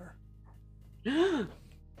bare.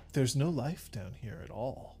 There's no life down here at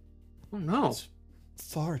all. Oh no. It's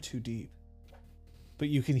far too deep. But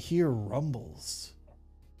you can hear rumbles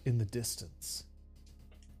in the distance.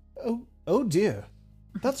 Oh dear.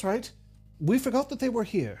 That's right. We forgot that they were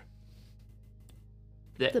here.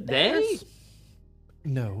 The They? bears?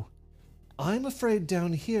 No. I'm afraid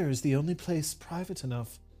down here is the only place private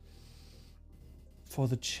enough for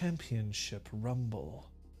the championship rumble.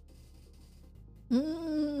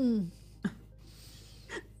 Mm.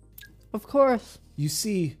 Of course. You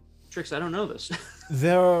see, Trix, I don't know this.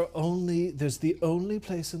 there's the only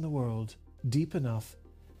place in the world deep enough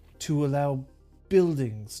to allow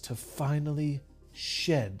buildings to finally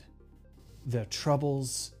shed their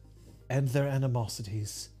troubles and their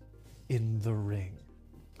animosities in the ring.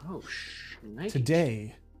 Oh, nice.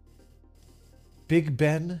 Today, Big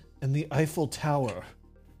Ben and the Eiffel Tower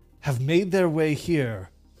have made their way here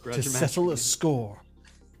Grudge to match. settle a score,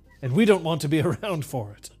 and we don't want to be around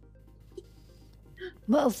for it.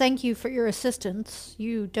 Well, thank you for your assistance.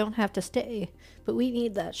 You don't have to stay, but we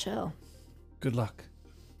need that shell. Good luck.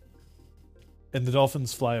 And the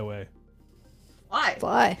dolphins fly away. Why?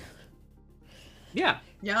 Fly. Yeah.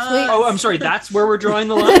 Yeah. Sweet. Oh, I'm sorry. That's where we're drawing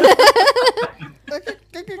the line.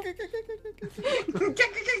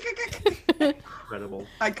 Incredible.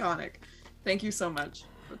 Iconic. Thank you so much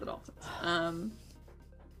for the dolphins.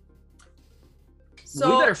 So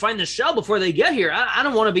We better find the shell before they get here. I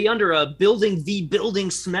don't want to be under a building v building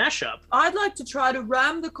smash up. I'd like to try to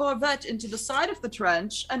ram the Corvette into the side of the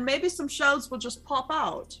trench, and maybe some shells will just pop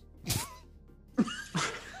out.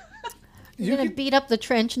 You're gonna beat up the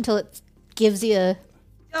trench until it gives you a...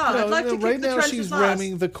 Yeah, I'd like to kick right the now trench's she's ass.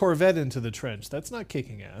 ramming the Corvette into the trench. That's not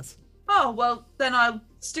kicking ass. Oh, well, then I'll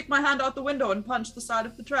stick my hand out the window and punch the side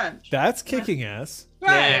of the trench. That's kicking ass.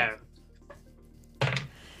 Right.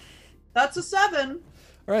 That's a 7.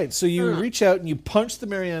 All right, so you reach out and you punch the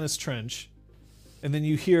Marianas Trench, and then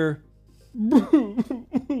you hear,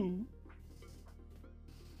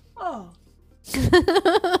 Oh.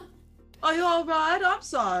 Are you all right? I'm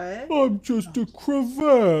sorry. I'm just a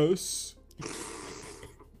crevasse.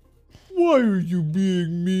 Why are you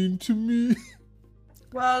being mean to me?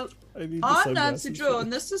 Well, I need the I'm Nancy sunglasses Drew, for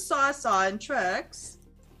and this is Sai and Trix.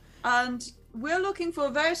 And we're looking for a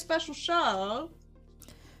very special shell.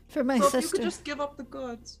 For my So if you sister. could just give up the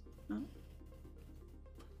goods.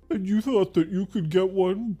 And you thought that you could get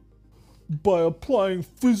one by applying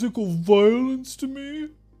physical violence to me?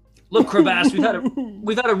 Look, Crevasse,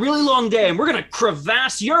 we've had a really long day, and we're gonna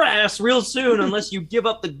crevasse your ass real soon unless you give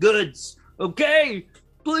up the goods. Okay?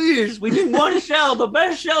 Please, we need one shell, the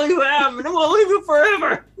best shell you have, and then we'll leave you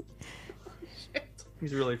forever.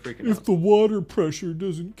 He's really freaking out. the water pressure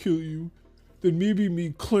doesn't kill you, then maybe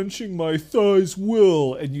me clenching my thighs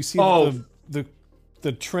will. And you see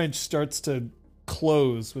the trench starts to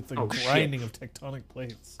close with the grinding of tectonic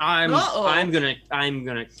plates. I'm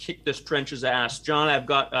gonna kick this trench's ass, John. I've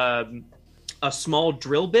got a small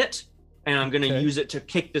drill bit, and I'm gonna use it to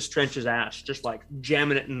kick this trench's ass, just like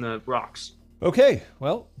jamming it in the rocks. Okay,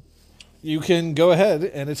 well, you can go ahead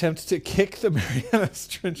and attempt to kick the Marianas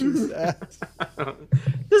trench's ass.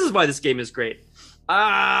 This is why this game is great.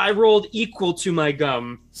 I rolled equal to my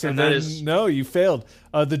gum. So and then, that is... no, you failed.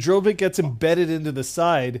 The drill bit gets embedded into the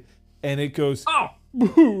side, and it goes, Oh!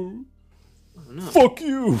 No. Fuck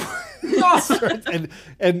you!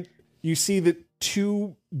 and you see that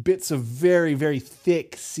 2 bits of very, very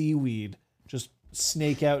thick seaweed just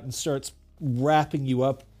snake out and starts wrapping you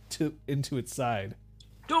up into its side.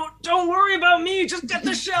 Don't worry about me. Just get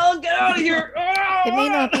the shell and get out of here. It may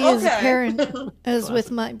not be as apparent as with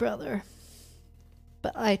my brother,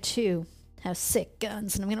 but I too have sick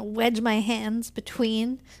guns, and I'm gonna wedge my hands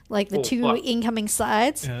between like the 2 incoming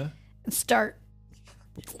sides and start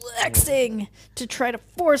flexing to try to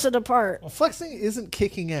force it apart. Well, flexing isn't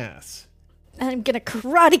kicking ass. And I'm gonna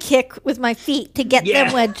karate kick with my feet to get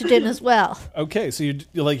them wedged in as well. Okay, so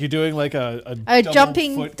you're doing like a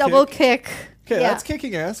jumping double kick. Okay, that's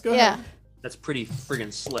kicking ass. Go ahead. That's pretty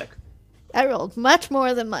friggin' slick. I rolled much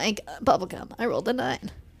more than my bubblegum. I rolled a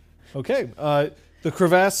 9. Okay, the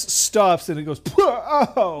crevasse stops and it goes,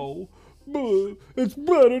 ow! It's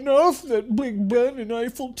bad enough that Big Ben and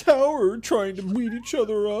Eiffel Tower are trying to beat each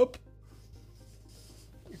other up.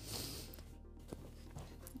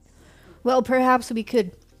 Well, perhaps we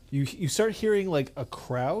could... You start hearing like a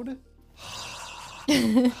crowd.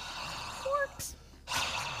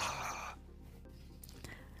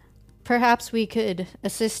 Perhaps we could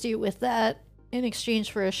assist you with that in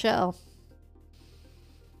exchange for a shell.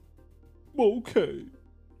 Okay.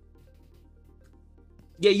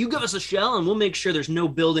 Yeah, you give us a shell and we'll make sure there's no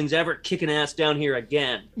buildings ever kicking ass down here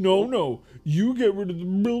again. No. You get rid of the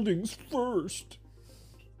buildings first.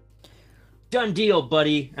 Done deal,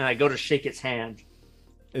 buddy. And I go to shake its hand.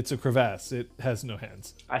 It's a crevasse. It has no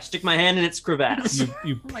hands. I stick my hand in its crevasse.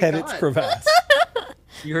 You pet its crevasse.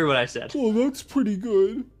 You heard what I said. Oh, that's pretty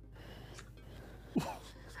good.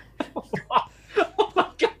 Oh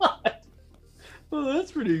my god. Oh,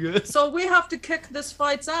 that's pretty good. So we have to kick this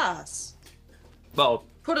fight's ass. Well,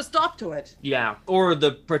 put a stop to it. Yeah, or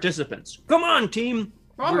the participants. Come on, team.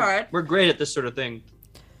 All right. We're great at this sort of thing.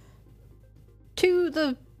 To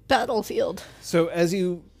the battlefield. So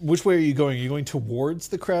which way are you going? Are you going towards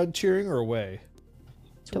the crowd cheering or away?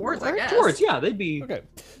 Towards, I guess. Towards, yeah, they'd be... Okay.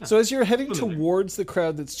 So as you're heading towards the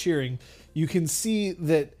crowd that's cheering, you can see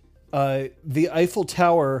that the Eiffel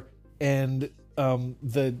Tower and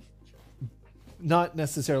not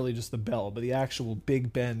necessarily just the bell, but the actual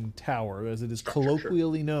Big Ben Tower, as it is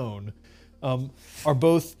colloquially known, are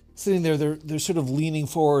both sitting there. They're sort of leaning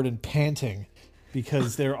forward and panting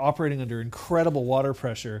because they're operating under incredible water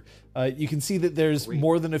pressure. You can see that there's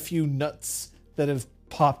more than a few nuts that have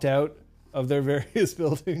popped out of their various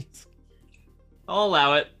buildings. I'll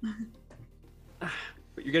allow it.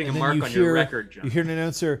 But you're getting a mark on your record, John. You hear an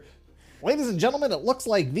announcer, "Ladies and gentlemen, it looks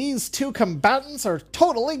like these 2 combatants are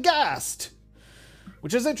totally gassed."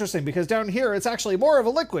 Which is interesting because down here it's actually more of a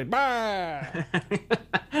liquid. Come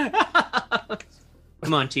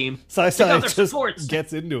on, team. Sai just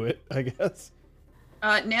gets into it, I guess.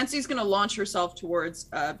 Nancy's going to launch herself towards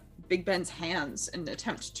Big Ben's hands and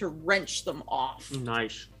attempt to wrench them off.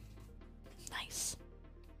 Nice.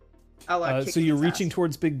 So you're reaching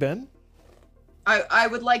towards Big Ben? I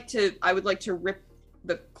would like to rip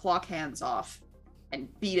the clock hands off and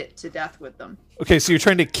beat it to death with them. Okay, so you're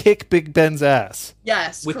trying to kick Big Ben's ass.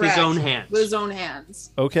 Yes, with correct. his own hands. With his own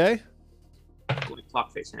hands. Okay.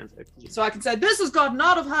 Clock face hands. So I can say, "This has gotten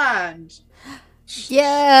out of hand."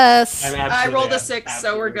 Yes. I rolled a 6,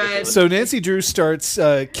 so we're good. So Nancy Drew starts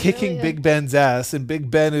kicking Big Ben's ass, and Big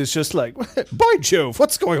Ben is just like, "By Jove,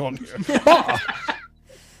 what's going on here?"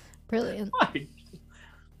 Brilliant.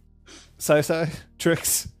 Sai,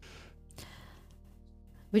 Trix.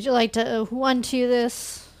 Would you like to 1-2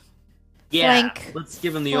 this? Yeah, Flank. let's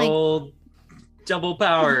give him the old double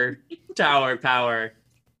power tower power.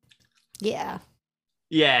 Yeah.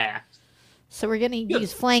 Yeah. So we're going to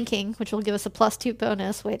use flanking, which will give us a +2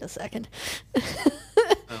 bonus. Wait a second. I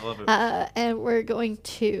love it. And we're going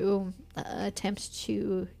to attempt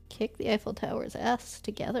to kick the Eiffel Tower's ass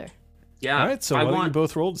together. Yeah. All right, so why don't you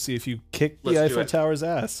both roll to see if you kick the Eiffel Tower's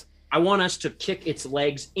ass? I want us to kick its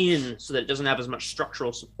legs in so that it doesn't have as much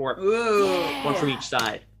structural support. Ooh. Yeah. One from each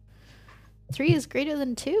side. 3 is greater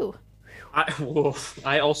than 2.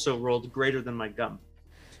 I also rolled greater than my gum.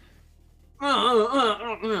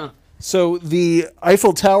 So the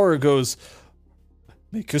Eiffel Tower goes,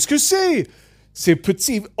 mais qu'est-ce que c'est? C'est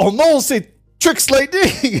petit. Oh non, c'est Trix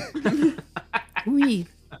Lightning! Oui.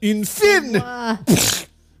 Une fin! Moi.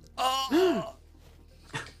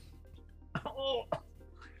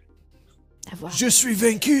 Avoir. Je suis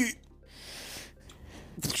vaincu!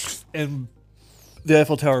 And the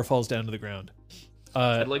Eiffel Tower falls down to the ground.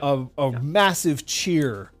 A massive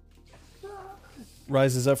cheer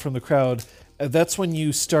rises up from the crowd. That's when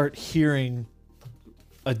you start hearing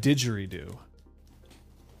a didgeridoo.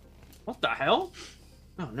 What the hell?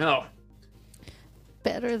 Oh no.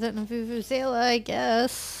 Better than a Vuvuzela, I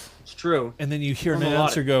guess. It's true. And then you hear an I'm a lot-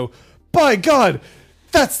 announcer go, by God,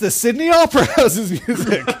 that's the Sydney Opera House's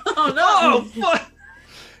music. Oh no! Oh, fuck!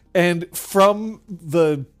 And from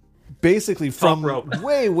the basically from rope.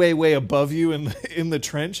 way above you in the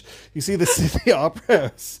trench, you see the Sydney Opera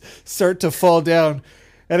House start to fall down,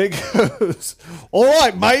 and it goes, "All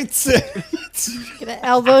right, mates," Get an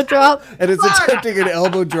elbow drop. and it's attempting an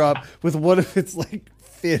elbow drop with one of its like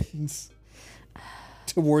fins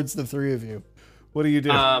towards the three of you. What do you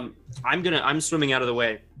do? I'm swimming out of the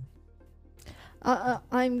way.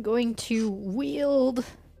 I'm going to wield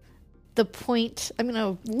the point. I'm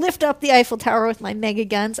going to lift up the Eiffel Tower with my mega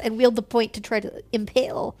guns and wield the point to try to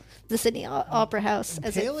impale the Sydney Opera House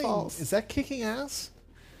as it Impaling, falls. is that kicking ass?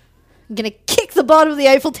 I'm going to kick the bottom of the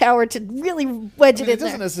Eiffel Tower to really wedge I it mean, in it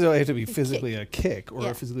doesn't there. necessarily have to be physically a kick or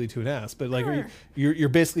Yeah. physically to an ass, but like Sure. you're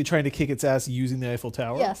basically trying to kick its ass using the Eiffel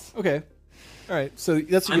Tower. Yes. Okay. All right. So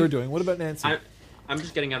that's what I'm- you're doing. What about Nancy? I'm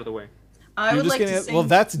just getting out of the way. I You're would just like getting to at- sing. well,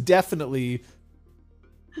 that's definitely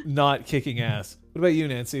not kicking ass. What about you,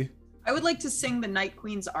 Nancy? I would like to sing the Night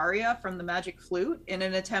Queen's aria from the Magic Flute in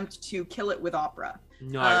an attempt to kill it with opera.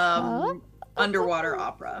 No. Underwater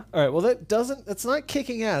opera. All right. Well, that's not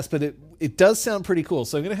kicking ass, but it does sound pretty cool.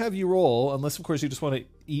 So I'm gonna have you roll, unless of course you just want to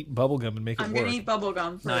eat bubblegum and make it I'm work. gonna eat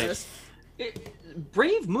bubblegum for Nice. this.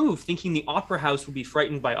 Brave move, thinking the opera house would be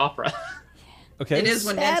frightened by opera. Okay. It is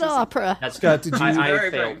when Bad Nancy's- opera. That's Scott, did you- I Very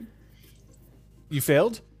failed. brave. You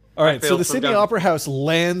failed. All right. So failed the from Sydney down- Opera House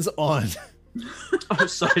lands on Oh,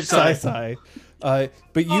 sorry. Sai. But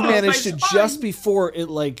you Oh, managed to my spine. just before it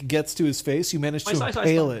like gets to his face, you managed to My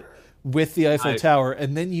impale spine. it with the Eiffel I- Tower,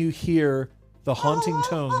 and then you hear the haunting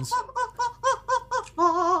tones.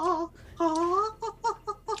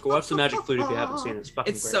 Go watch the Magic Flute if you haven't seen it. It's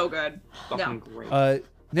fucking It's great. so good. fucking Yeah. great.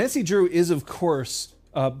 Nancy Drew is, of course,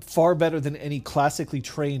 far better than any classically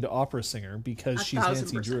trained opera singer because she's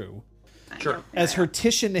 1,000%. Nancy Drew. Sure. As her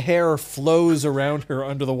Titian hair flows around her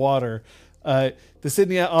under the water, the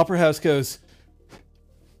Sydney Opera House goes.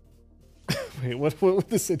 Wait, what would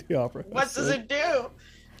the Sydney Opera House What does say? it do?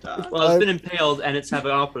 Well, it's been impaled and it's have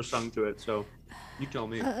an opera sung to it, so you tell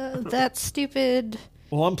me. That's stupid.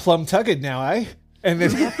 Well, I'm plum tugged now, eh? And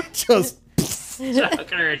then it just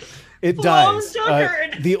Tuckered. it Plum dies.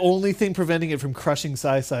 tuckered. The only thing preventing it from crushing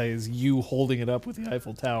Sai is you holding it up with the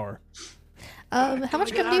Eiffel Tower. How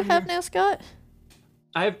much gum do you have now, Scott?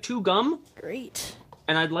 I have 2 gum, Great.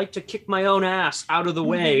 and I'd like to kick my own ass out of the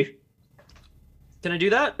way. Can I do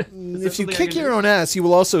that? If you kick your own ass, you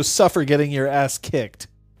will also suffer getting your ass kicked.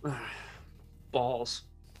 balls.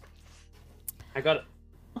 I got it.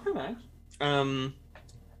 Okay.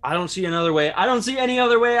 I don't see another way. I don't see any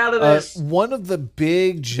other way out of this. One of the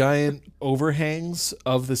big giant overhangs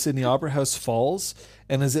of the Sydney Opera House falls,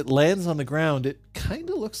 and as it lands on the ground, it kind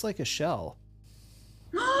of looks like a shell.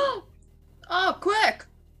 Oh, quick!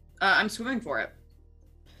 I'm swimming for it.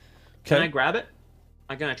 Can Okay, I grab it?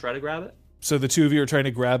 Can I try to grab it? so the two of you are trying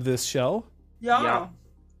to grab this shell. Yeah.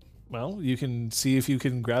 Well, you can see if you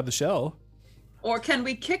can grab the shell. Or can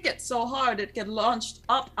we kick it so hard it get launched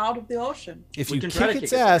up out of the ocean? If We you can try to kick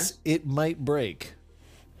its kick its ass, ass. it might break.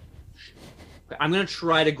 Okay, I'm gonna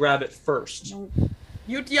try to grab it first.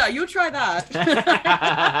 You try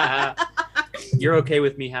that. You're okay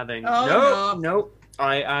with me having? Oh, Nope.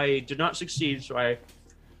 I did not succeed, so I.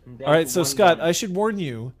 All right, so Scott, I should warn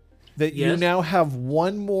you that you Yes? now have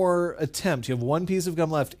one more attempt. You have one piece of gum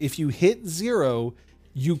left. If you hit 0,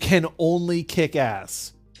 you can only kick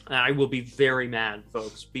ass. I will be very mad,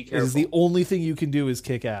 folks. Be It careful. is the only thing you can do is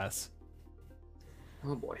kick ass.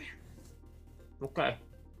 Oh boy. Okay.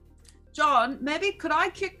 John, maybe could I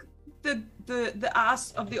kick the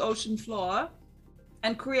ass of the ocean floor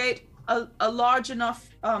and create a large enough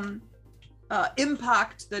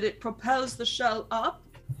impact that it propels the shell up?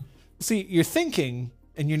 See, you're thinking,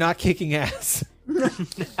 and you're not kicking ass.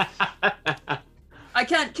 I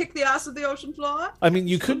can't kick the ass of the ocean floor? I mean,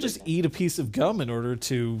 you could just eat a piece of gum in order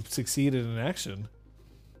to succeed in an action.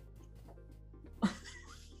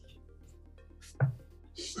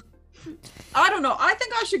 don't know. I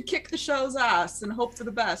think I should kick the shell's ass and hope for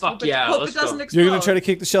the best. Fuck hope it, yeah, hope let's it doesn't go. explode. You're gonna try to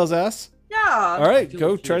kick the shell's ass? Yeah. All right, I feel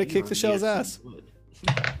go like try to you kick are the shell's yes, ass. you would.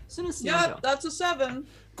 Citizen Yeah, Hill. that's a 7.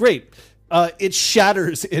 Great. It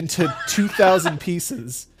shatters into 2,000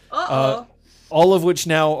 pieces, Uh-oh. all of which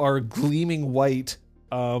now are gleaming white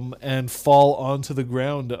and fall onto the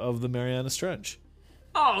ground of the Marianas Trench.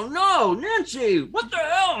 Oh no, Nancy! What the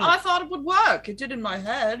hell? I thought it would work. It did in my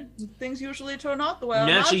head. Things usually turn out the way I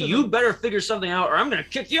Nancy, imagine you them. better figure something out, or I'm gonna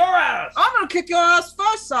kick your ass. I'm gonna kick your ass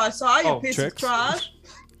first, Sai, you Oh, piece tricks. of trash.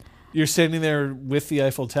 You're standing there with the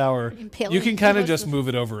Eiffel Tower. Impaling You can kind of us just with- move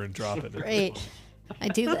it over and drop it. Great. I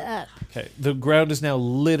do that. Okay. The ground is now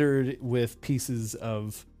littered with pieces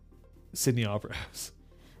of Sydney Opera House.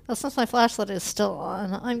 Well, since my flashlight is still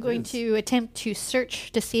on, I'm going Yes. to attempt to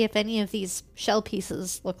search to see if any of these shell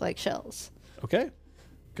pieces look like shells. Okay.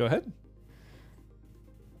 Go ahead.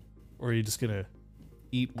 Or are you just going to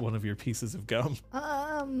eat one of your pieces of gum?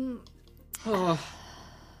 Oh,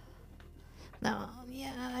 No,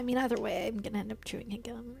 yeah, I mean, either way, I'm going to end up chewing a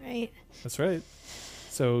gum, right? That's right.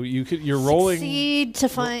 So you're rolling. Succeed to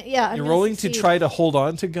find, yeah. I'm You're gonna rolling to succeed. try to hold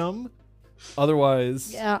on to gum.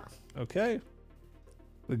 Otherwise, Yeah. okay.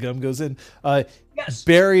 The gum goes in. yes.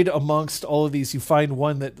 Buried amongst all of these, you find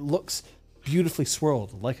one that looks beautifully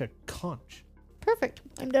swirled, like a conch. Perfect.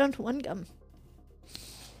 I'm down to one gum.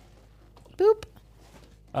 Boop.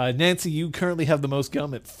 Nancy, you currently have the most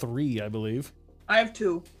gum at 3, I believe. I have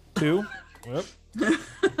 2. 2? Yep.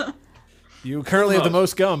 You currently have the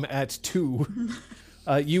most gum at 2.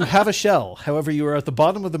 You have a shell. However, you are at the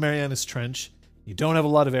bottom of the Marianas Trench. You don't have a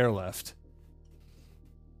lot of air left.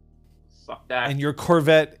 Fuck that. And your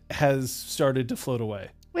Corvette has started to float away.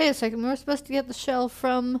 Wait a second. We're supposed to get the shell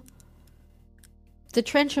from the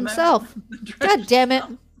trench himself. God damn it.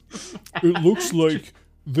 It looks like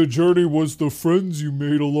the journey was the friends you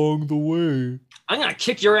made along the way. I'm gonna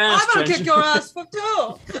kick your ass. I'm gonna Trench. kick your ass for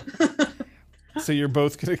 2. So you're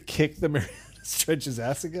both going to kick the Marianas Trench's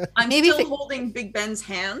ass again? I'm Maybe still if it- holding Big Ben's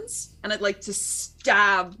hands, and I'd like to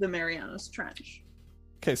stab the Marianas Trench.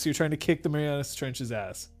 Okay, so you're trying to kick the Marianas Trench's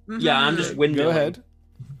ass. Yeah, I'm just windmilling. Go ahead.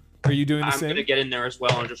 Are you doing the I'm same? gonna get in there as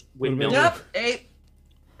well and just What about windmill. you? Yep, 8.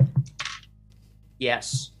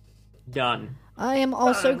 Yes. Done. I am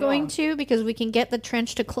also Oh, going no. to, because we can get the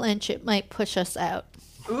trench to clench. It might push us out.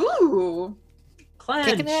 Ooh. Clench.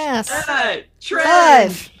 Kicking ass. Trench.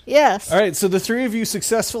 5. Yes. All right, so the three of you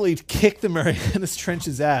successfully kick the Marianas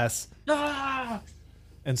Trench's ass. Ah!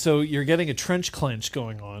 And so you're getting a trench clench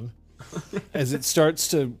going on as it starts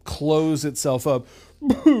to close itself up.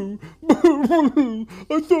 I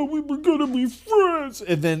thought we were going to be friends.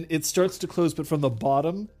 And then it starts to close, but from the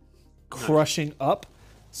bottom, crushing up.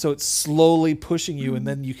 So it's slowly pushing you, and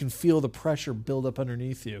then you can feel the pressure build up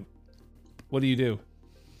underneath you. What do you do?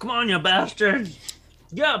 Come on, you bastard!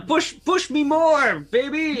 Yeah, push me more,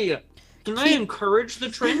 baby! Can I encourage the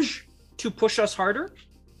trench to push us harder?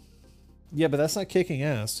 Yeah, but that's not kicking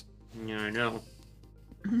ass. Yeah, I know.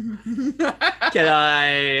 Can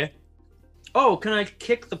I... Oh, can I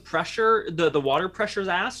kick the pressure, the water pressure's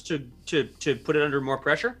ass to put it under more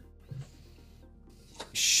pressure?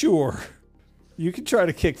 Sure. You can try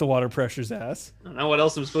to kick the water pressure's ass. I don't know what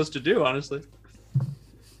else I'm supposed to do, honestly.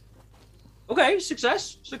 Okay,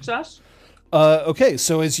 success. Okay,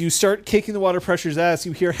 so as you start kicking the water pressure's ass,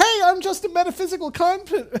 you hear, "Hey, I'm just a metaphysical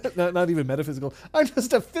not even metaphysical. I'm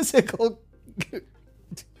just a physical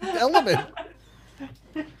element."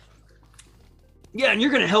 Yeah, and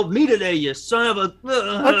you're gonna help me today, you son of a...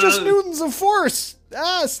 I'm just newtons of force.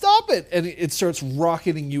 Stop it! And it starts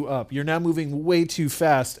rocketing you up. You're now moving way too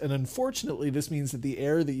fast, and unfortunately, this means that the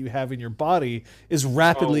air that you have in your body is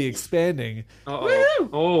rapidly Oh. expanding Uh-oh.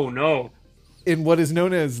 Oh, no. in what is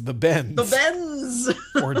known as the bends, The Benz.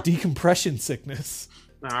 or decompression sickness.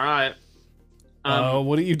 All right.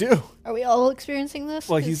 What do you do? Are we all experiencing this?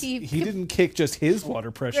 Well, 'Cause he didn't kick just his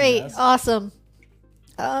water pressure. Great. ass. Awesome.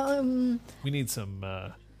 We need some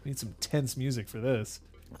tense music for this.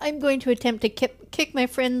 I'm going to attempt to kick my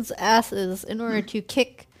friends' asses in order to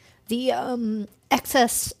kick the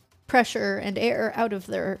excess pressure and air out of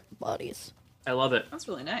their bodies. I love it. That's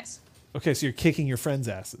really nice. Okay, so you're kicking your friends'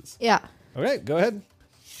 asses. Yeah. Okay, go ahead.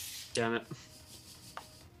 Damn it.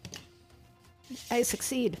 I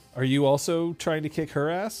succeed. Are you also trying to kick her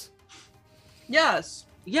ass? Yes.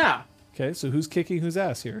 Yeah. Okay, so who's kicking whose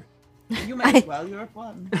ass here? You may as well. You're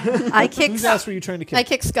fun. I kick. Whose ass were you trying to kick? I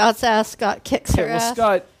kick Scott's ass. Scott kicks her Okay, well, ass.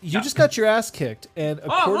 Scott, you just got your ass kicked, and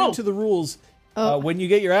according oh. to the rules, Oh. when you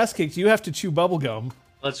get your ass kicked, you have to chew bubble gum.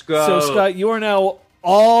 Let's go. So, Scott, you are now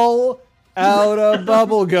all out of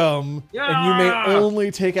bubble gum, and you may Yeah.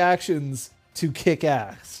 only take actions to kick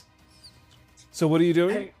ass. So what are you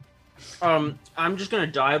doing? Hey, I'm just gonna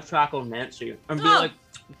dive tackle Nancy and be like,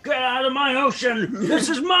 "Get out of my ocean! This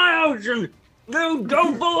is my ocean! You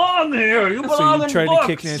don't belong here! You belong So you in trying books!"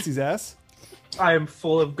 to kick Nancy's ass? I am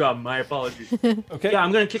full of gum. My apologies. Okay. Yeah,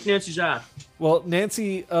 I'm gonna kick Nancy's ass. Well,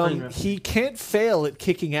 Nancy, Anyway. he can't fail at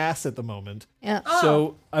kicking ass at the moment. Yeah.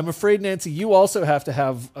 So I'm afraid, Nancy, you also have to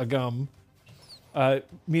have a gum.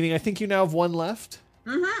 Meaning, I think you now have one left.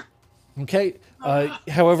 Mm-hmm. Okay.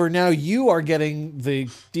 However, now you are getting the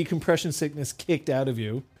decompression sickness kicked out of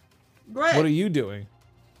you. Great. What are you doing?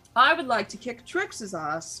 I would like to kick Trix's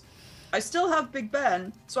ass. I still have Big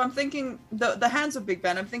Ben, so I'm thinking the hands of Big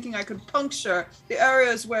Ben. I'm thinking I could puncture the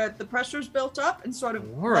areas where the pressure's built up and sort of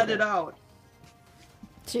let it out.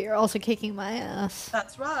 So you're also kicking my ass.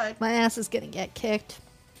 That's right. My ass is gonna get kicked.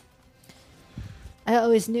 I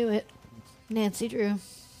always knew it, Nancy Drew.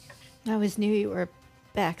 I always knew you were a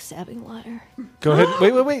backstabbing liar. Go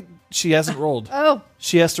ahead. Wait. She hasn't rolled. Oh,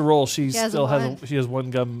 She has to roll. She hasn't still has. won. She has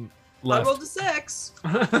one gum I left. rolled a 6.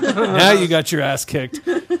 Now you got your ass kicked.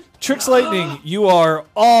 Trix Lightning, you are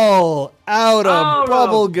all out of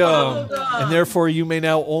bubble gum, bubble gum. and therefore you may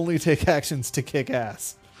now only take actions to kick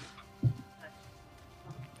ass.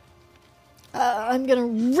 I'm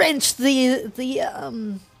gonna wrench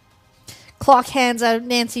the clock hands out of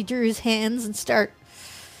Nancy Drew's hands and start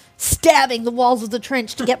stabbing the walls of the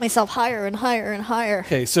trench to get myself higher and higher and higher.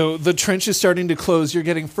 Okay, so the trench is starting to close. You're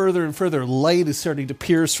getting further and further. Light is starting to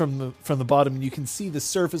pierce from the bottom, and you can see the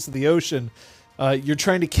surface of the ocean. You're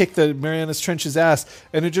trying to kick the Marianas Trench's ass,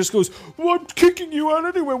 and it just goes, well, I'm kicking you out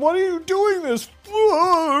anyway. Why are you doing this?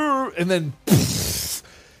 And then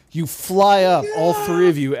you fly up, all three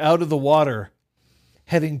of you, out of the water,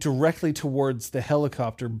 heading directly towards the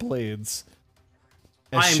helicopter blades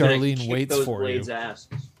as I am gonna Charlene kick waits those for blades' you. asses.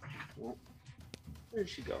 Where did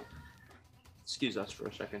she go? Excuse us for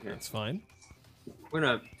a second here. That's fine.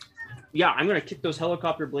 I'm gonna kick those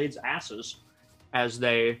helicopter blades' asses as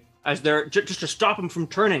they're just to stop them from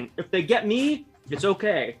turning. If they get me, it's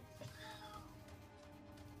okay.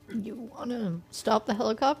 You wanna stop the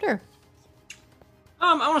helicopter?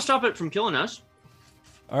 I want to stop it from killing us.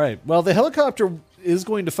 All right. Well, the helicopter is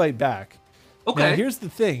going to fight back. Okay. Now, here's the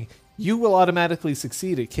thing. You will automatically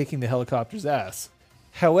succeed at kicking the helicopter's ass.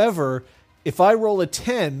 However, if I roll a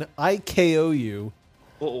 10, I KO you.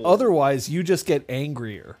 Uh-oh. Otherwise, you just get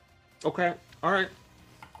angrier. Okay. All right.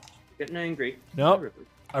 Getting angry. Nope.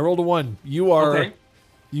 I rolled a 1. You are... Okay.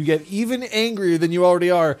 You get even angrier than you already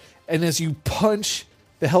are. And as you punch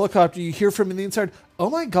the helicopter, you hear from the inside, oh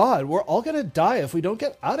my god, we're all going to die if we don't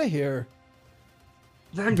get out of here.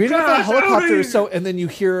 Then Being with get the us helicopter, out! so and then you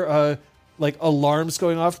hear like alarms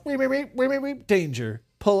going off. Wait, danger!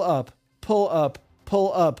 Pull up, pull up,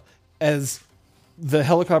 pull up, as the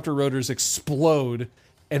helicopter rotors explode,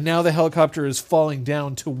 and now the helicopter is falling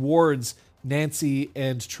down towards Nancy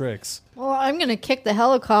and Trix. Well, I'm gonna kick the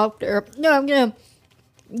helicopter. No, I'm gonna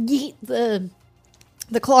yeet the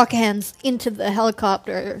clock hands into the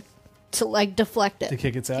helicopter to like deflect it. To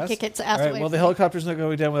kick its ass? kick its ass All right, away well, the from helicopter's not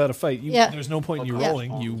going down without a fight. Yeah. There's no point in you Yeah.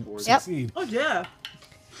 rolling. You Yep. succeed. Oh, yeah.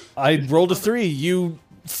 I rolled a 3. You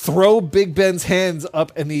throw Big Ben's hands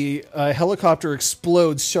up, and the helicopter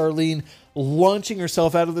explodes. Charlene launching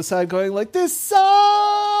herself out of the side, going like, "This sucks!"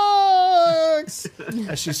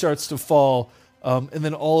 as she starts to fall. And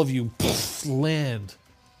then all of you land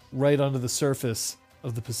right onto the surface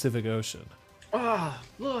of the Pacific Ocean.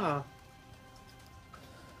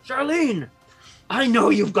 Charlene, I know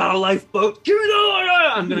you've got a lifeboat. Give me the...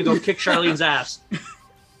 I'm gonna go kick Charlene's ass.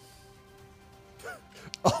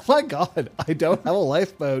 Oh my god, I don't have a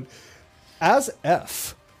lifeboat. As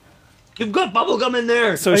F. You've got bubblegum in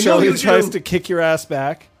there. So I know you Charlene tries do. to kick your ass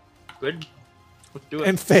back. Good. Let's do it.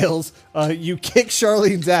 And fails. You kick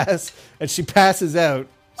Charlene's ass, and she passes out.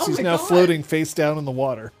 Oh She's my now God. floating face down in the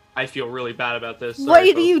water. I feel really bad about this. What Sorry,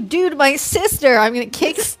 do folks. you do to my sister? I'm gonna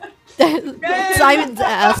kick Simon's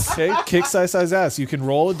ass. Okay, kick Sai's ass. You can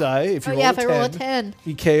roll a die. If you Oh roll, yeah, a if I 10, roll a 10.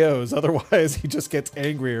 he KOs. Otherwise, he just gets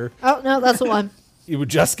angrier. Oh no, that's the one. You would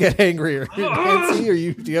just get angrier. Nancy,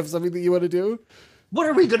 do you have something that you want to do? What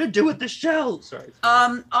are we gonna do with the shell? Sorry.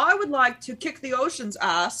 I would like to kick the ocean's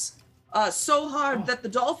ass so hard that the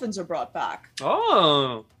dolphins are brought back.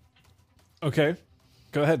 Oh. Okay,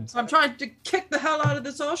 go ahead. So I'm trying to kick the hell out of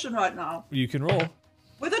this ocean right now. You can roll.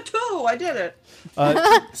 With a 2, I did it.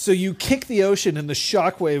 So you kick the ocean, and the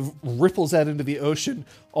shockwave ripples out into the ocean.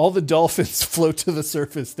 All the dolphins float to the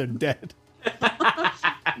surface. They're dead.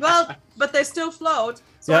 Well, but they still float.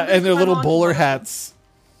 So Yeah, I'm gonna and their climb little onto bowler them. hats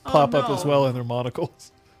pop up no. as well, and their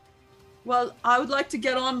monocles. Well, I would like to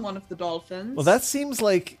get on one of the dolphins. Well, that seems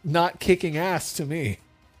like not kicking ass to me.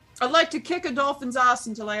 I'd like to kick a dolphin's ass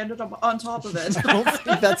until I ended up on top of it. I don't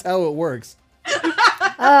think that's how it works.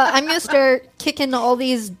 I'm gonna start kicking all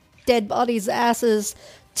these dead bodies' asses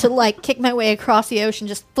to like kick my way across the ocean,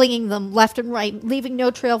 just flinging them left and right, leaving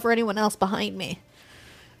no trail for anyone else behind me.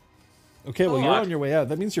 Okay, well, Oh. you're on your way out.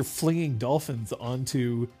 That means you're flinging dolphins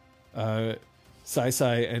onto Sai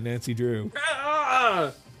and Nancy Drew.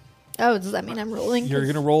 Ah! Oh, does that mean I'm rolling? You're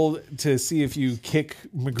going to roll to see if you kick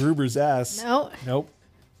MacGruber's ass. No. Nope.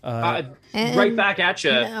 And Right back at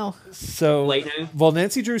you. No. So, Lightning. well,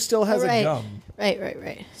 Nancy Drew still has Right. a gum.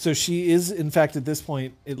 Right. So she is, in fact, at this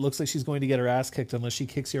point, it looks like she's going to get her ass kicked unless she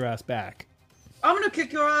kicks your ass back. I'm gonna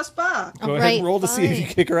kick your ass back. Go ahead Alright, and roll to see if you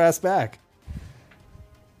fine. kick her ass back.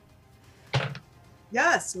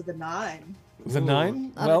 Yes, with a 9. With a Ooh.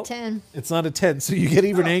 9? Not well, a 10. it's not a 10, so you get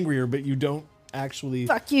even angrier, but you don't actually.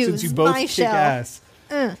 Fuck you, Since you it's both my kick shell. ass.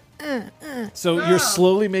 So you're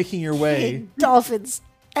slowly making your way. Hey, dolphins.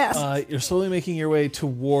 Ass. You're slowly making your way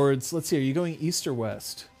towards. Let's see. Are you going east or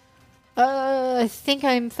west? I think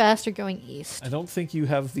I'm faster going east. I don't think you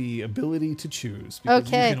have the ability to choose because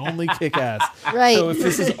Okay. you can only kick ass. Right. So if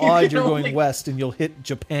this is odd, you're only- going west and you'll hit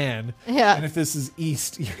Japan. Yeah. And if this is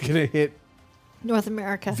east, you're gonna hit North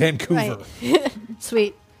America. Vancouver. Right.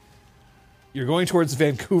 Sweet. You're going towards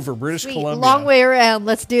Vancouver, British Sweet. Columbia. Long way around.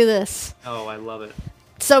 Let's do this. Oh, I love it.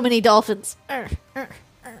 So many dolphins.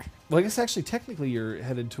 Well, I guess actually, technically, you're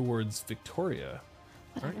headed towards Victoria,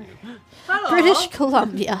 aren't you? Hello. British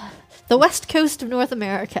Columbia. The west coast of North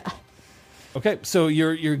America. Okay, so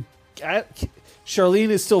you're at, Charlene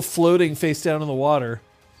is still floating face down in the water.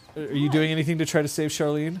 Are you doing anything to try to save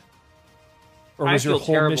Charlene? Or I was your feel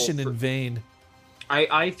whole terrible mission for- in vain?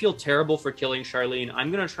 I feel terrible for killing Charlene.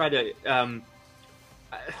 I'm gonna try to.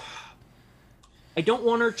 I don't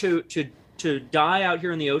want her to die out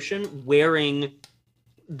here in the ocean wearing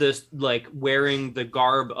wearing the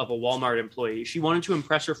garb of a Walmart employee. She wanted to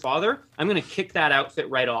impress her father. I'm gonna kick that outfit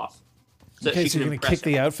right off. that Okay, she so you're can going to impress kick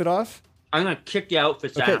the him. outfit off? I'm gonna kick the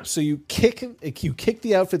outfit's Okay, ass. so you kick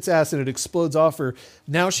the outfit's ass and it explodes off her.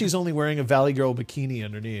 Now she's only wearing a Valley Girl bikini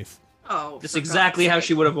underneath. Oh, That's for exactly God's how sake.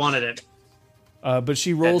 she would have wanted it. But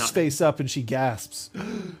she rolls not- face up and she gasps.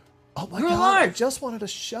 Oh my You're god, I alive! just wanted a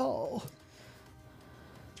shell.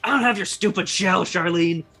 I don't have your stupid shell,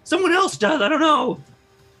 Charlene. Someone else does. I don't know.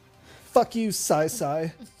 Fuck you,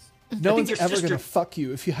 Sai. No one's your ever sister- gonna fuck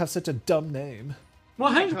you if you have such a dumb name.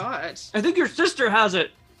 Well, hey, God. I think your sister has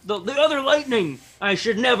it. The other lightning. I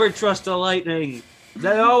should never trust the lightning.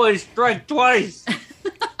 They always strike twice.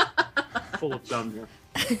 Full of gum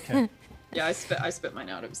here. Yeah, I spit mine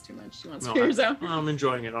out. It was too much. She wants No, to hear yours out. I'm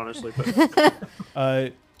enjoying it, honestly.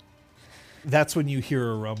 But That's when you hear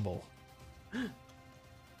a rumble.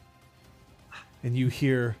 And you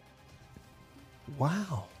hear,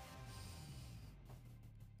 wow.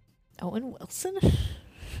 Owen Wilson?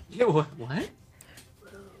 yeah, what?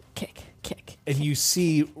 Kick. And you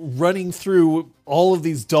see running through all of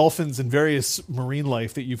these dolphins and various marine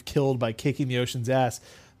life that you've killed by kicking the ocean's ass.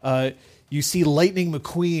 You see Lightning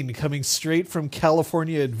McQueen coming straight from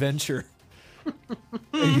California Adventure.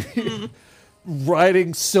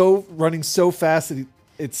 running so fast that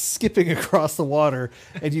it's skipping across the water,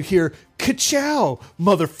 and you hear "Ka-chow,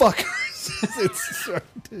 motherfuckers!" It's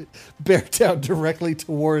starting to bear down directly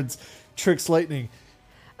towards Trix Lightning.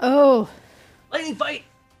 Oh, Lightning fight.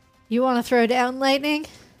 you want to throw down lightning?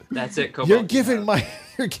 That's it, Cobalt.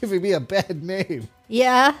 You're giving me a bad name.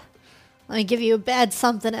 Yeah? Let me give you a bad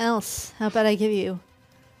something else. How about I give you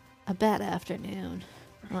a bad afternoon?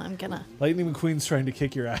 Well, Lightning McQueen's trying to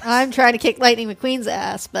kick your ass. I'm trying to kick Lightning McQueen's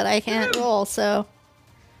ass, but I can't roll, so.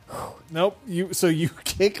 Nope. You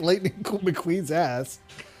kick Lightning McQueen's ass.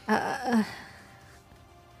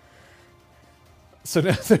 So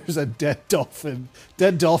now there's a dead dolphin,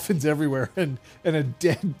 dead dolphins everywhere, and a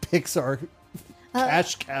dead Pixar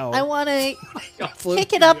cash cow. I want to floating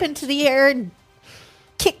kick it up into the air and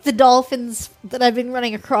kick the dolphins that I've been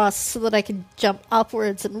running across so that I can jump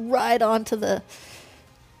upwards and ride onto the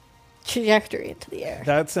trajectory into the air.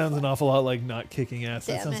 That sounds an awful lot like not kicking ass.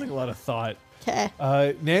 That Damn sounds it. like a lot of thought. Okay.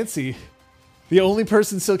 Nancy, the only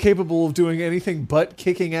person still capable of doing anything but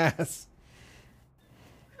kicking ass.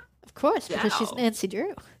 Of course, because she's Wow. Nancy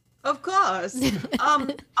Drew. Of course.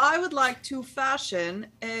 I would like to fashion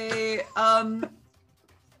a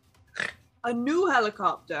new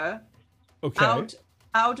helicopter Okay.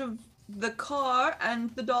 out of the car and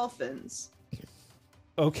the dolphins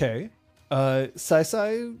Okay.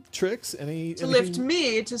 Sai Trix, to lift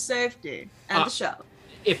me to safety and the shell.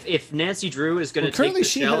 If Nancy Drew is going Well, to take currently the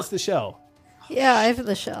she shell, has the shell. Yeah, I have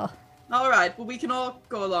the shell. All right, well we can all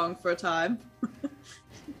go along for a time.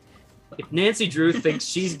 If Nancy Drew thinks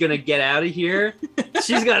she's gonna get out of here,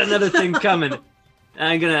 she's got another thing coming.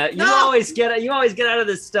 You always get out of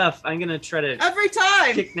this stuff. I'm gonna try to Every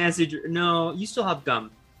time. kick Nancy Drew. No, you still have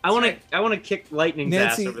gum. I wanna kick Lightning's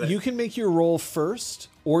ass Nancy, over there. you can make your roll first,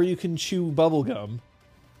 or you can chew bubble gum.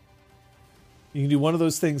 You can do one of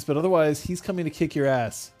those things, but otherwise, he's coming to kick your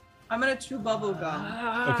ass. I'm gonna chew bubble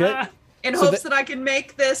gum Okay. in So hopes that I can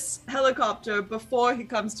make this helicopter before he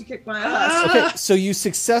comes to kick my ass. Okay, so you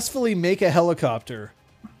successfully make a helicopter.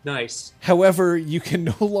 Nice. However, you can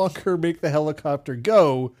no longer make the helicopter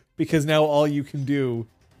go because now all you can do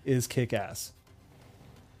is kick ass.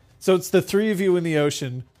 So it's the three of you in the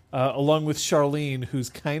ocean, along with Charlene, who's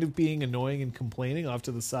kind of being annoying and complaining off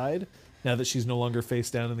to the side now that she's no longer face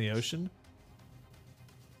down in the ocean.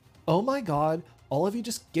 Oh my god, all of you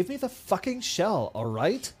just give me the fucking shell,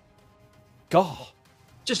 alright? God.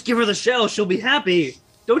 Just give her the shell. She'll be happy.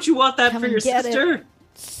 Don't you want that Come for and your get sister? it.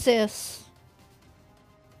 Sis.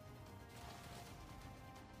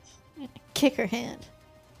 Kick her hand.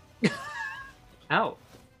 Ow.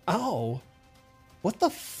 Ow. What the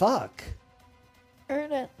fuck?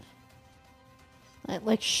 Earn it. I'd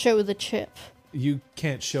like show the chip. You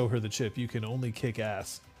can't show her the chip, you can only kick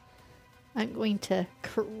ass. I'm going to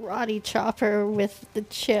karate chop her with the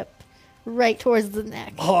chip right towards the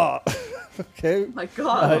neck. Oh, okay. Oh my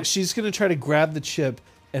god. She's gonna try to grab the chip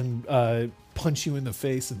and punch you in the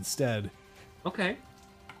face instead. Okay.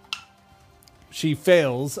 She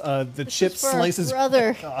fails. The chip is for our slices her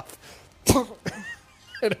brother. neck off.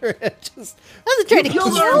 And her head just... I was trying to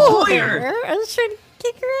killed kill our employer. her. I was trying to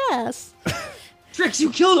kick her ass. Trix,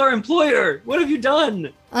 you killed our employer. What have you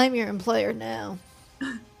done? I'm your employer now.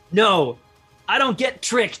 No, I don't get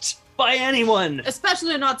tricked by anyone.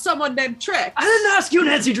 Especially not someone named Trick. I didn't ask you,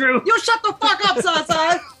 Nancy Drew. You shut the fuck up,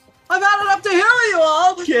 Sasai! I've had enough to hear you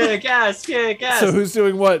all! Kick ass, kick ass. So who's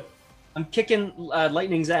doing what? I'm kicking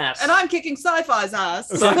Lightning's ass. And I'm kicking Sci-Fi's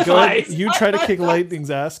ass. Okay, go ahead. Nice. You try to kick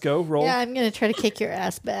Lightning's ass. Go, roll. Yeah, I'm going to try to kick your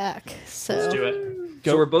ass back. So Let's do it.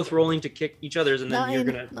 Go. So we're both rolling to kick each other's, and then you're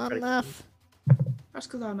gonna. not try to- enough. That's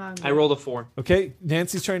because I'm angry. I rolled a 4. Okay,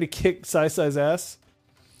 Nancy's trying to kick Sai-Sai's ass.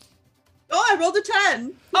 Oh, I rolled a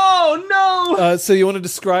 10. Oh no! So you want to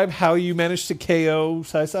describe how you managed to KO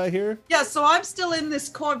Sai-Sai here? Yeah, so I'm still in this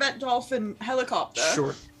Corvette Dolphin helicopter.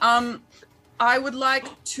 Sure. I would like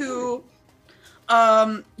to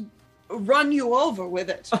run you over with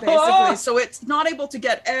it, basically. So it's not able to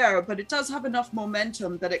get air, but it does have enough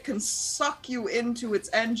momentum that it can suck you into its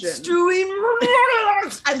engine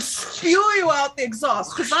and spew you out the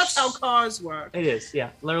exhaust, because that's how cars work. It is,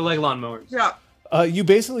 yeah. They're like lawnmowers. Yeah. You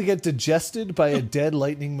basically get digested by a dead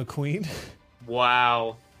Lightning McQueen,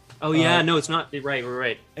 Wow. Oh yeah, no, it's not. Right, we're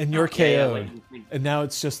right. and you're Yeah, yeah, KO'd. Lightning McQueen. And now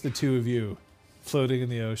it's just the two of you floating in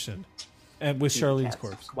the ocean, and with Charlene's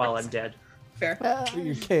corpse. While I'm dead. Fair.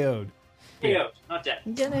 You're KO'd. KO, not dead.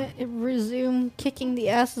 I'm gonna resume kicking the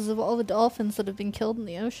asses of all the dolphins that have been killed in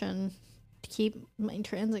the ocean to keep my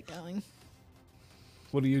transit going.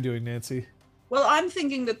 What are you doing, Nancy? Well, I'm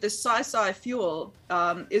thinking that this Sci-Fi fuel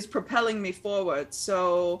is propelling me forward,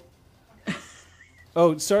 so...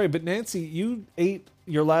 Oh, sorry, but Nancy, you ate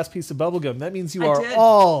your last piece of bubblegum. That means you I are did.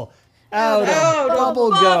 all out Out of of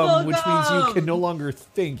bubblegum, which means you bubblegum. can no longer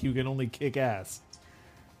think. You can only kick ass.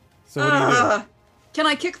 So what do you do? Can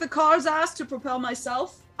I kick the car's ass to propel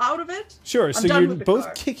myself out of it? Sure, so done you're with the both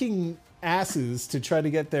car. kicking asses to try to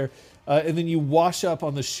get there, and then you wash up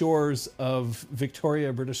on the shores of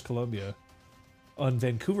Victoria, British Columbia, on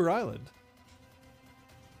Vancouver Island.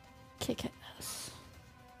 Kick ass.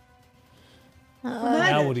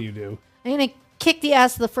 Now what do you do? I'm gonna kick the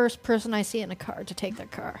ass of the first person I see in a car to take their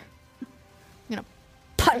car. I'm gonna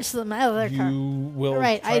punch them out of their car. You will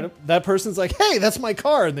Right, try to, that person's like, hey, that's my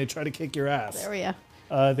car, and they try to kick your ass. There we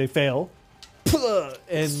go. They fail.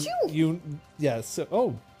 And you, yeah, so,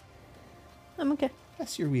 oh, I'm okay.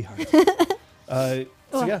 that's your wee heart.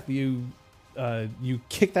 So yeah, you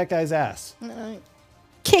kick that guy's ass.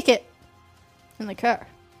 Kick it in the car.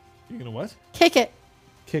 You're gonna what? Kick it.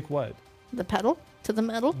 Kick what? The pedal to the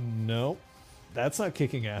metal. No, that's not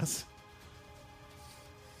kicking ass.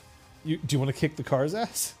 Do you want to kick the car's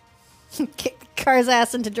ass? Kick the car's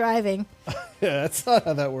ass into driving. Yeah, that's not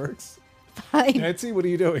how that works. Fine. Nancy, what are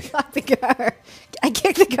you doing? Fuck the car. I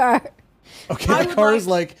kick the car. Okay, I the would car's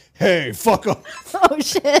like, hey, fuck off. Oh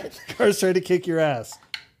shit. The car's trying to kick your ass.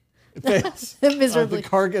 It fails. Miserably. The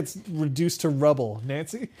car gets reduced to rubble.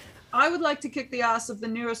 Nancy? I would like to kick the ass of the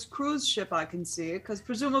nearest cruise ship I can see, because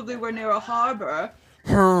presumably we're near a harbor.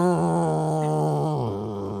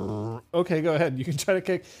 Okay, go ahead. You can try to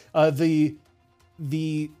kick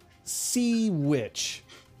the Sea Witch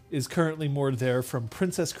is currently moored there from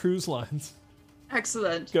Princess Cruise Lines.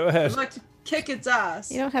 Excellent. Go ahead. I'd like to kick its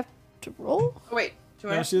ass. You don't have to roll? Oh, wait. Do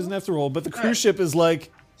I No, have she doesn't have to roll, but the cruise Alright. ship is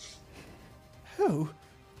like, oh,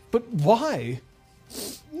 but why?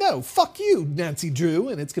 No, fuck you, Nancy Drew,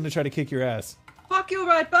 and it's going to try to kick your ass. Fuck you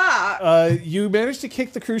right back. You manage to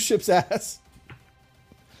kick the cruise ship's ass.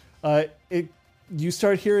 You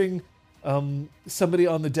start hearing somebody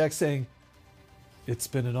on the deck saying, "It's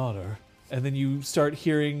been an honor," and then you start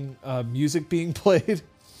hearing music being played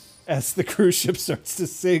as the cruise ship starts to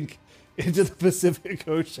sink into the Pacific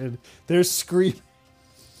Ocean. They're screaming.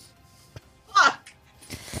 Fuck.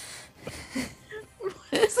 What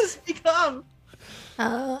has this become?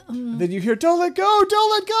 Then you hear, "Don't let go,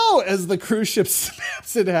 don't let go," as the cruise ship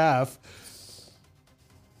snaps in half.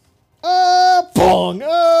 Bong!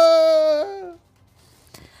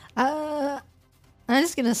 I'm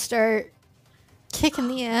just gonna start kicking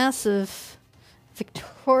the ass of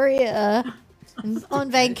Victoria on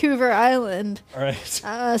Vancouver Island, All right.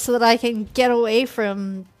 so that I can get away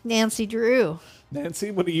from Nancy Drew.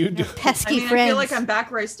 Nancy, what do you do? Pesky I mean, friends. I feel like I'm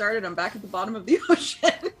back where I started. I'm back at the bottom of the ocean.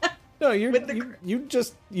 No, With the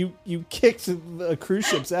you kicked a cruise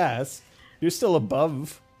ship's ass. You're still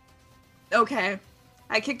above. Okay.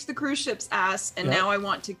 I kicked the cruise ship's ass, and Yeah. now I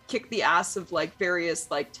want to kick the ass of like various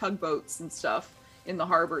like tugboats and stuff in the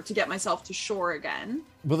harbor to get myself to shore again.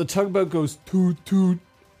 Well, the tugboat goes toot toot.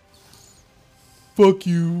 Fuck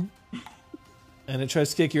you. And it tries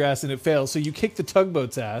to kick your ass and it fails. So you kick the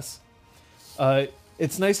tugboat's ass.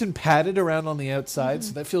 It's nice and padded around on the outside,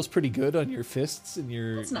 so that feels pretty good on your fists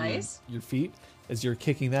and That's nice. your feet as you're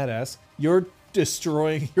kicking that ass. You're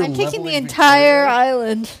destroying. You're I'm kicking the leveling entire Victoria.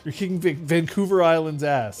 island. You're kicking Vancouver Island's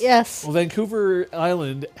ass. Yes. Well, Vancouver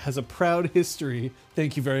Island has a proud history.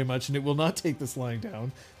 Thank you very much, and it will not take this lying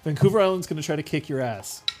down. Vancouver Island's going to try to kick your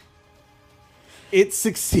ass. It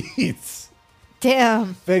succeeds.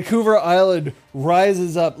 Damn. Vancouver Island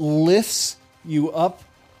rises up, lifts you up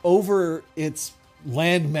over its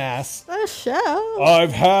landmass. A show.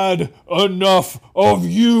 I've had enough of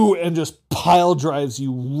you, and just pile drives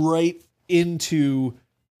you right into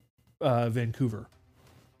Vancouver.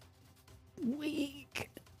 Weak.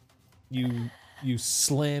 You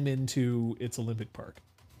slam into its Olympic Park,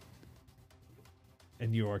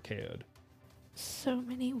 and you are KO'd. So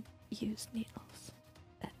many used needles.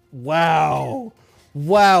 Wow.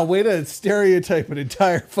 Wow, way to stereotype an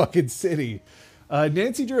entire fucking city.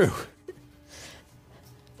 Nancy Drew.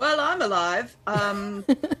 Well, I'm alive.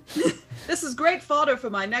 This is great fodder for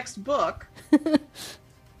my next book.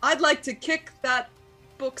 I'd like to kick that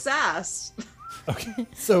book's ass. Okay,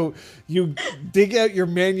 so you dig out your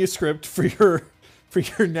manuscript for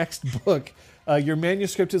your next book. Your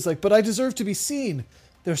manuscript is like, but I deserve to be seen.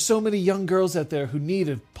 There's so many young girls out there who need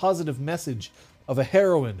a positive message of a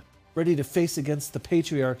heroine ready to face against the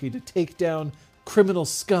patriarchy to take down criminal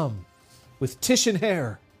scum with Titian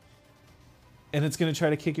hair. And it's going to try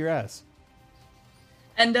to kick your ass.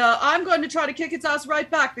 And I'm going to try to kick its ass right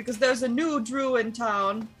back because there's a new Drew in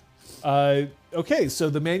town. Okay, so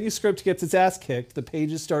the manuscript gets its ass kicked. The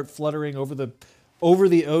pages start fluttering over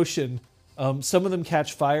the ocean. Some of them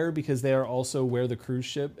catch fire because they are also where the cruise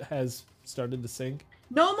ship has started to sink.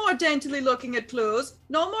 No more daintily looking at clues.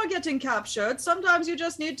 No more getting captured. Sometimes you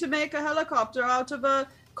just need to make a helicopter out of a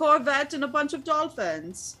Corvette and a bunch of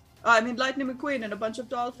dolphins. I mean, Lightning McQueen and a bunch of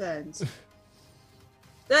dolphins.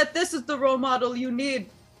 This is the role model you need,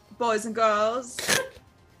 boys and girls.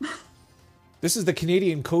 This is the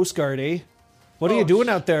Canadian Coast Guard, eh? What are you Oh, doing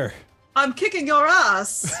out there? I'm kicking your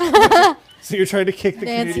ass. So you're trying to kick the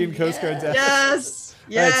Nancy, Canadian Coast Guard's ass? Yes.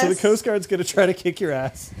 All Yes. right, so the Coast Guard's going to try to kick your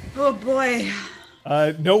ass. Oh boy.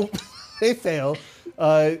 Nope, they fail.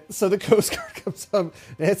 So the Coast Guard comes up.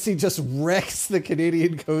 Nancy just wrecks the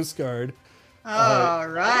Canadian Coast Guard. All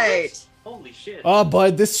right. Holy shit. Oh,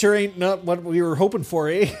 bud, this sure ain't not what we were hoping for,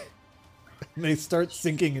 eh? And they start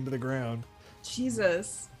sinking into the ground.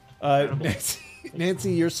 Jesus.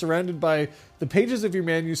 Nancy, you're surrounded by the pages of your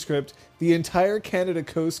manuscript, the entire Canada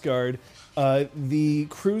Coast Guard, the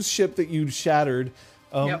cruise ship that you shattered.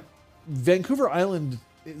 Yep. Vancouver Island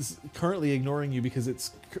is currently ignoring you because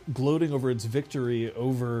it's gloating over its victory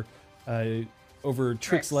over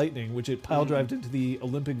Trix Lightning, which it pile drived into the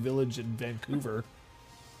Olympic Village in Vancouver.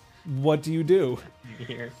 What do you do?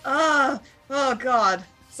 Here. Oh God.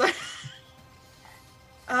 Sorry.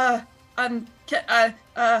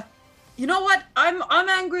 You know what? I'm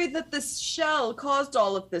angry that this shell caused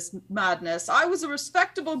all of this madness. I was a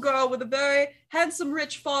respectable girl with a very handsome,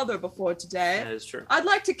 rich father before today. That is true. I'd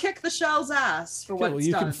like to kick the shell's ass for Okay, what well, it's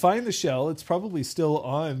you done. can find the shell. It's probably still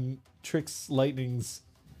on Trix Lightning's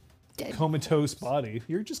Dead. comatose body.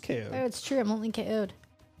 You're just Oh, KO'd. it's true. I'm only KO'd.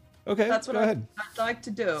 Okay, That's what go ahead. I'd like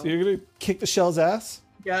to do. So you're gonna kick the shell's ass.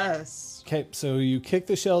 Yes. Okay, so you kick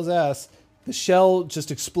the shell's ass. The shell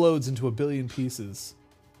just explodes into a billion pieces,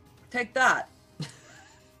 Take that.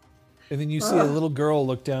 and then you see a little girl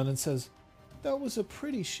look down and says, "That was a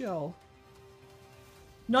pretty shell."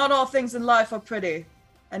 Not all things in life are pretty,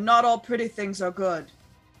 and not all pretty things are good.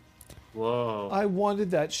 Whoa. I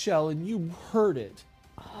wanted that shell, and you heard it.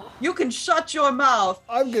 You can shut your mouth.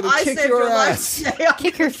 I'm gonna I kick saved your life ass. today.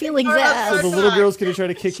 Kick her feelings Alright, ass. So the little girl's gonna try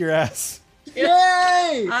to kick your ass.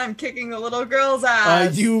 Yay! I'm kicking the little girl's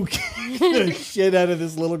ass. You kick the shit out of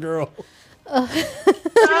this little girl.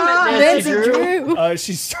 Nancy Drew.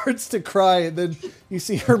 She starts to cry, and then you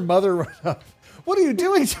see her mother run up. What are you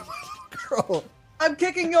doing to my little girl? I'm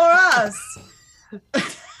kicking your ass.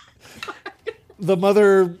 The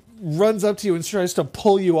mother runs up to you and tries to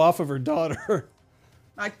pull you off of her daughter.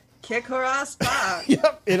 I kick her ass back.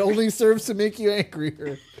 Yep, it only serves to make you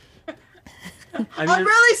angrier. I I'm mean,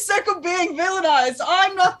 really sick of being villainized.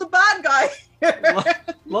 I'm not the bad guy here.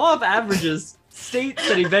 law of averages states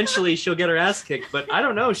that eventually she'll get her ass kicked, but I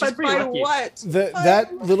don't know. She's But pretty by lucky. what?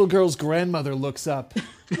 That little girl's grandmother looks up.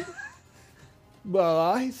 Well,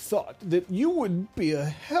 I thought that you would be a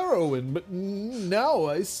heroine, but now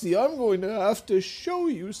I see I'm going to have to show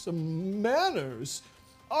you some manners.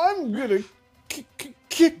 I'm gonna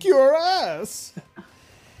kick your ass.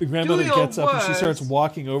 The grandmother your gets up and she worst. starts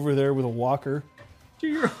walking over there with a walker. Do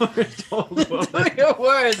your old woman. Do your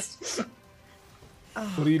worst.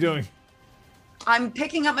 What are you doing? I'm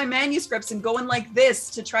picking up my manuscripts and going like this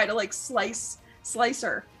to try to like slice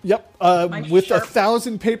her. Yep, My with sharp-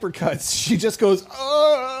 1,000 paper cuts, she just goes,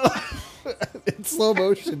 in slow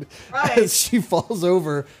motion Right. as she falls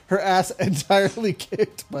over, her ass entirely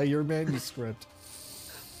kicked by your manuscript.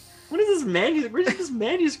 What is this manuscript? Where did this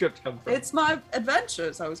manuscript come from? It's my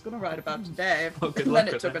adventures I was going to write about today. Oh, good and luck then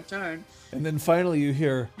it with took that. a turn. And then finally you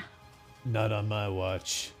hear, not on my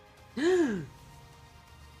watch. And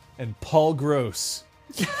Paul Gross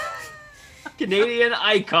Canadian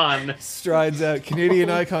icon. strides out. Canadian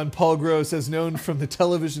icon Paul Gross, as known from the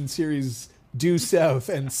television series Due South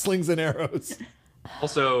and Slings and Arrows,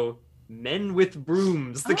 Also, Men with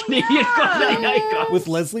Brooms, the Oh, Canadian yeah. comedy icon. with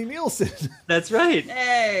Leslie Nielsen. That's right.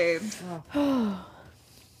 Hey.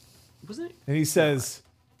 Wasn't it? And he says,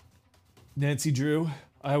 Nancy Drew,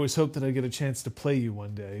 I always hoped that I'd get a chance to play you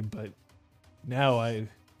one day, but now I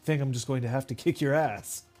think I'm just going to have to kick your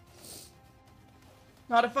ass.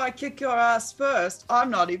 Not if I kick your ass first. I'm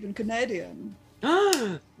not even Canadian.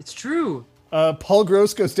 It's true. Paul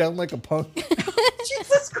Gross goes down like a punk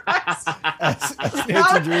Jesus Christ. as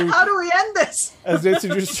Nancy Drew How do we end this? as Nancy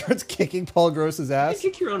Drew starts kicking Paul Gross's You ass.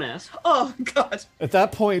 kick your own ass. Oh, God. At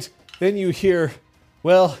that point, then you hear,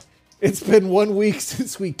 well, it's been 1 week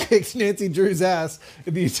since we kicked Nancy Drew's ass,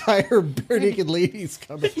 and the entire Bare Naked Ladies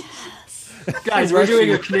coming. Guys, we're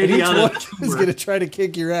doing a Canadian Each one is tour. going to try to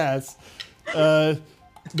kick your ass.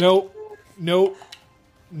 Nope.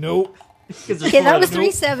 Okay, that was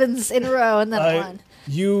 3 sevens in a row and then one.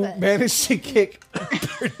 You managed to kick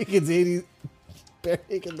Bare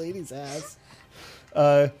Naked Ladies' ass.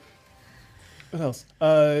 What else?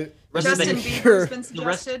 Rest of the Justin hip- Bieber's been the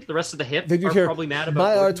rest, suggested. the rest of the hip Then you are hear, probably mad about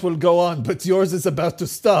my Gordon. art will go on, but yours is about to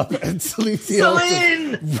stop. And Celine Dion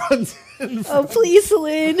Celine! runs in. Oh, please,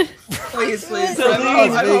 Celine. Please, please. Celine.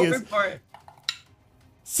 I'm Vegas. hoping for it.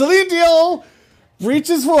 Celine Dion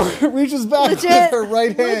reaches back with her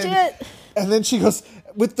right hand. Legit. And then she goes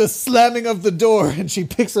with the slamming of the door, and she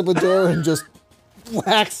picks up a door and just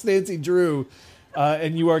whacks Nancy Drew,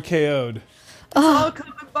 and you are KO'd. All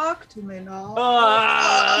coming back to me now.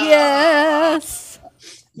 Ah! Yes.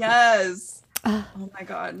 Yes. Oh my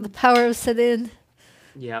God. Power of Celine.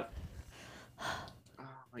 Yep. Oh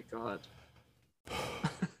my god.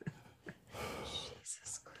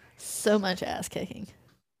 So much ass kicking.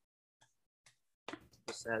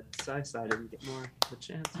 Sad. I didn't get more of a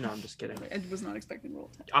chance. No, I'm just kidding. I was not expecting roll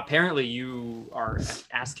 10. Apparently, you are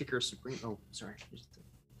ass kicker supreme. Oh, sorry.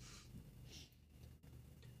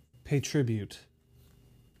 Pay tribute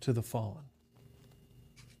to the fallen.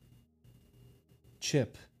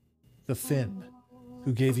 Chip, the Finn,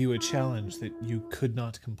 who gave you a challenge that you could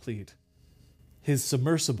not complete. His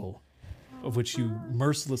submersible, of which you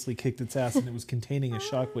mercilessly kicked its ass and it was containing a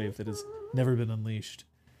shockwave that has never been unleashed.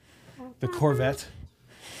 The Corvette,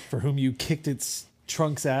 for whom you kicked its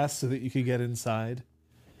trunk's ass so that you could get inside.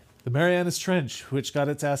 The Marianas Trench, which got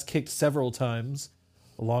its ass kicked several times,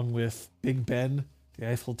 along with Big Ben, the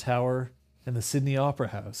Eiffel Tower, and the Sydney Opera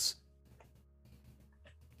House.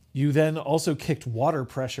 You then also kicked water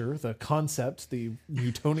pressure, the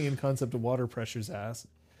Newtonian concept of water pressure's ass,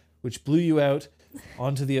 which blew you out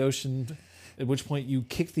onto the ocean, at which point you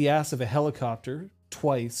kicked the ass of a helicopter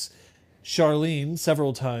twice. Charlene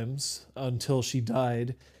several times until she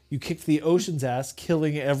died. You kicked the ocean's ass,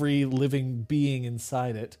 killing every living being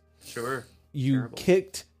inside it. Sure. You Terrible.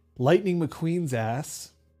 kicked Lightning McQueen's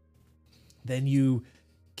ass. Then you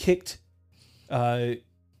kicked Sai-Sai's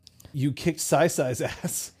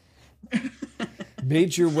ass.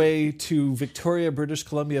 Made your way to Victoria, British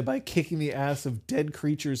Columbia by kicking the ass of dead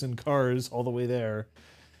creatures and cars all the way there.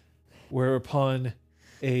 Whereupon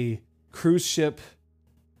a cruise ship,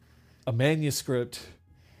 a manuscript,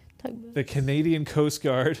 Tugboat. the Canadian Coast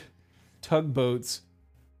Guard, tugboats,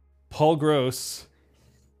 Paul Gross,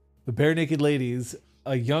 the Bare Naked Ladies,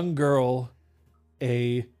 a young girl,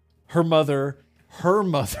 her mother,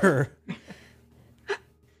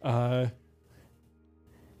 a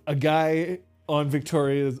guy on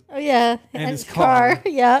Victoria's, Oh yeah, And his car. car.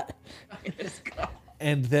 Yeah.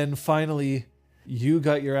 and then finally you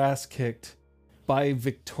got your ass kicked by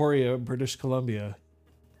Victoria, British Columbia,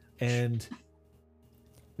 and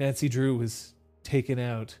Nancy Drew was taken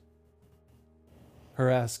out, her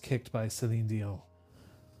ass kicked by Celine Dion.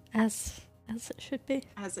 As it should be.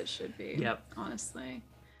 As it should be. Yep. Honestly.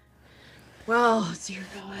 Well, dear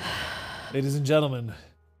God. Ladies and gentlemen,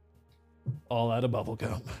 all out of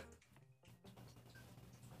bubblegum.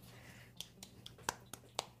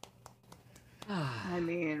 I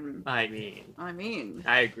mean,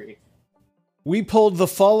 I agree. We pulled the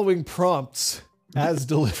following prompts as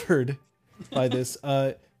delivered by this.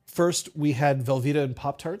 First, we had Velveeta and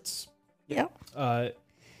Pop-Tarts. Yep.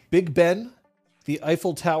 Big Ben, the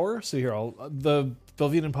Eiffel Tower. So here, the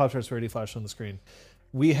Velveeta and Pop-Tarts already flashed on the screen.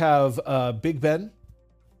 We have Big Ben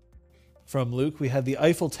from Luke. We had the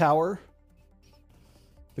Eiffel Tower.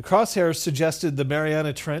 The Crosshairs suggested the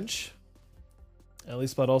Mariana Trench. Ellie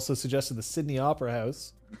Spot also suggested the Sydney Opera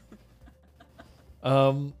House.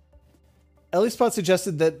 Ellie Spot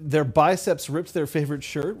suggested that their biceps ripped their favorite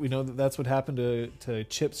shirt. We know that that's what happened to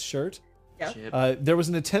Chip's shirt. Yep. Chip. There was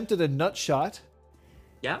an attempt at a nut shot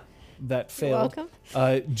Yeah. that You're failed. welcome.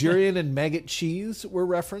 Jurian and Maggot Cheese were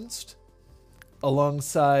referenced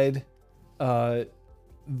alongside the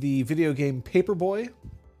video game Paperboy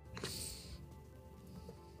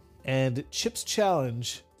and Chip's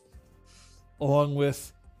Challenge, along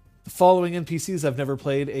with the following NPCs I've never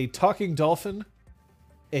played: a talking dolphin,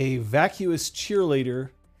 a vacuous cheerleader,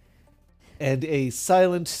 and a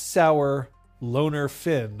silent, sour loner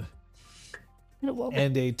Finn,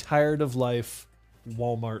 and a tired of life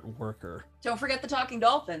Walmart worker. Don't forget the talking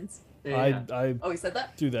dolphins. Yeah. I Oh, he said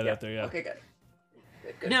that? threw that Yeah. out there, yeah. Okay, good.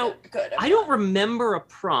 Good. Now, good. I don't remember a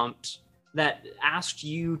prompt that asked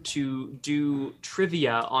you to do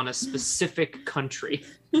trivia on a specific country.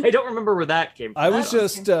 I don't remember where that came from. I was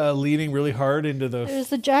just leaning really hard into the... There's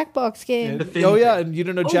the Jackbox game. The Finn oh, yeah, thing. and you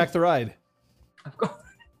don't know Jack the Ride. Of course.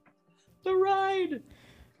 The ride.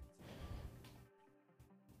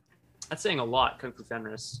 That's saying a lot, Kung Fu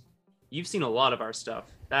Fenris. You've seen a lot of our stuff.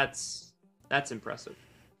 That's impressive.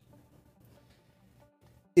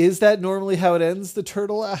 Is that normally how it ends, the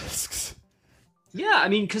turtle asks? Yeah, I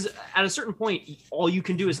mean, because at a certain point, all you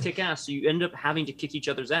can do is kick ass, so you end up having to kick each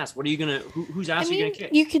other's ass. What are you gonna? Whose ass are you gonna kick?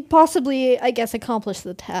 You could possibly, I guess, accomplish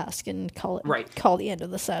the task and call the end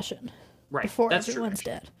of the session Right. before That's everyone's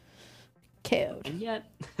true. dead, KO'd. And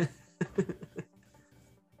yet,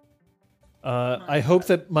 I hope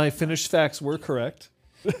that my finished facts were correct.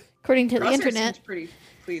 According to the Crosshair internet. seems pretty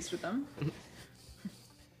pleased with them.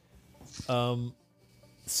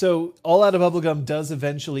 So, All Out of Bubblegum does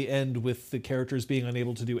eventually end with the characters being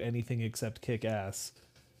unable to do anything except kick ass.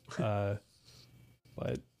 But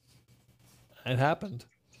it happened.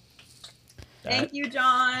 Thank you,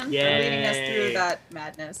 John, for leading us through that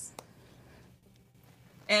madness.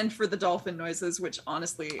 And for the dolphin noises, which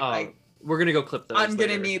honestly, we're gonna go clip those. I'm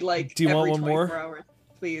gonna later. need like Do you every want one 24 more? hours.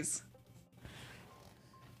 Please.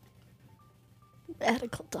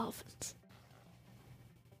 Radical dolphins.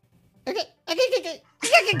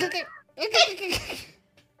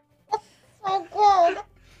 Oh god.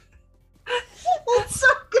 It's so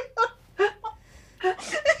good.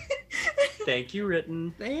 Thank you,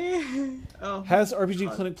 written. Oh. Has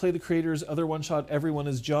RPG Clinic Play the Creator's other one-shot Everyone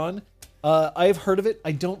is John? I've heard of it.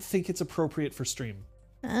 I don't think it's appropriate for stream.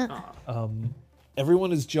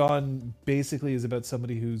 Everyone is John basically is about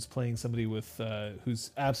somebody who's playing somebody with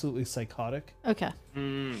who's absolutely psychotic. Okay.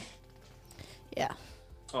 Oh, Yeah.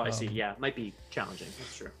 I see. Yeah, might be challenging.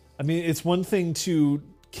 That's true. I mean, it's one thing to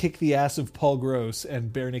kick the ass of Paul Gross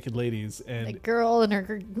and Bare Naked Ladies, and The girl and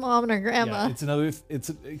her mom and her grandma. yeah, it's another. It's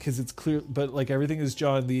because it's clear, but like everything is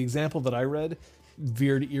John. The example that I read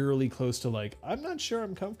veered eerily close to like, I'm not sure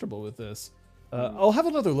I'm comfortable with this. I'll have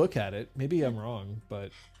another look at it. Maybe I'm wrong,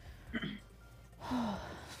 but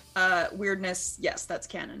Weirdness, yes, that's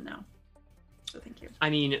canon now. So thank you. I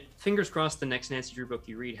mean, fingers crossed the next Nancy Drew book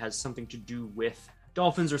you read has something to do with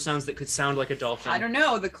dolphins or sounds that could sound like a dolphin. I don't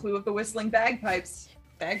know. The clue of the whistling bagpipes.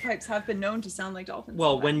 Bagpipes have been known to sound like dolphins.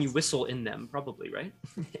 Well, in when the you past. whistle in them, probably, right?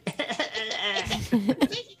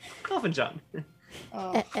 Dolphin John.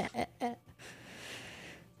 Oh.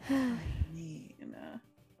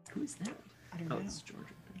 Who's that? I don't Oh, know. it's George.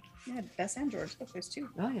 Yeah, Bess and George. Look, there's two.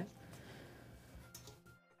 Oh, yeah.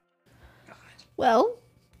 God. Well,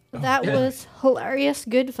 that yeah. was hilarious,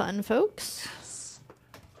 good fun, folks.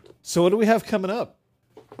 so what do we have coming up?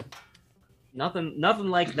 Nothing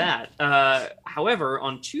like that. However,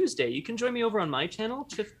 on Tuesday, you can join me over on my channel,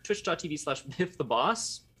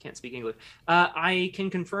 twitch.tv/BiffTheBoss. Can't speak English. I can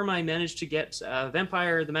confirm I managed to get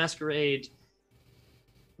Vampire the Masquerade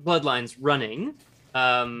Bloodlines running.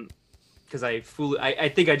 Because I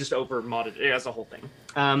think I just over modded it as a whole thing.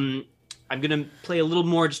 I'm gonna play a little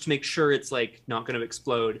more just to make sure it's like not gonna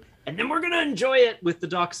explode, and then we're gonna enjoy it with the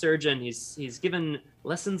doc surgeon. He's given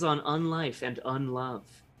lessons on unlife and unlove.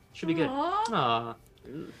 Should be good. Aw.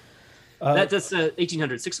 That's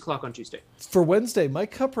 1800, 6 o'clock on Tuesday. For Wednesday, my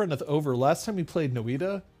cup runneth over. Last time we played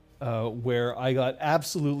Noita, where I got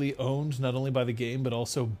absolutely owned, not only by the game, but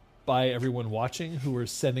also by everyone watching who were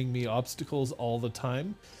sending me obstacles all the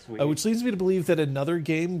time. Sweet. Which leads me to believe that another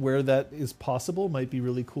game where that is possible might be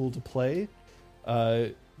really cool to play.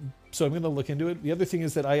 So I'm going to look into it. The other thing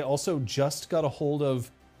is that I also just got a hold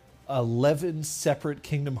of 11 separate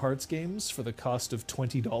Kingdom Hearts games for the cost of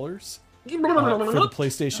 $20 for the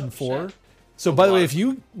PlayStation 4. shit. So, by the way, if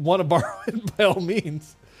you want to borrow it, by all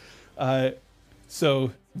means.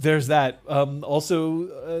 So there's that.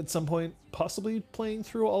 Also, at some point, possibly playing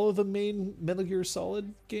through all of the main Metal Gear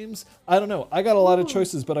Solid games. I don't know. I got a lot of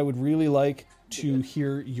choices, but I would really like to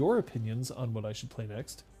hear your opinions on what I should play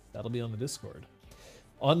next. That'll be on the Discord.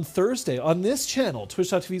 On Thursday, on this channel,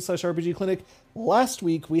 twitch.tv/RPGclinic, last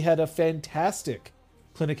week we had a fantastic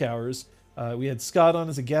Clinic Hours. We had Scott on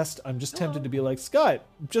as a guest. I'm just tempted to be like, Scott,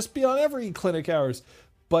 just be on every Clinic Hours.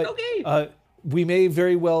 But Okay. We may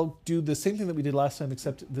very well do the same thing that we did last time,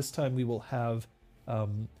 except this time we will have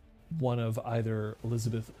one of either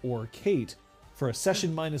Elizabeth or Kate for a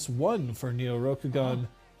session -1 for Neo Rokugan,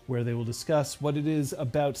 where they will discuss what it is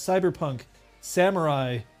about cyberpunk,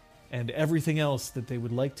 samurai, and everything else that they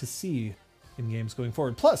would like to see in games going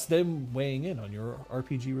forward. Plus, them weighing in on your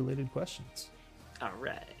RPG-related questions. All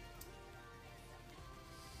right.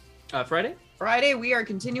 Friday? Friday, we are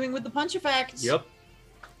continuing with the Punch Effect. Yep.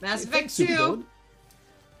 Mass Hey, Effect thanks, Super 2. Gold.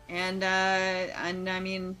 And I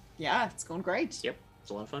mean, yeah, it's going great. Yep. It's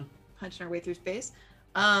a lot of fun. Punching our way through space.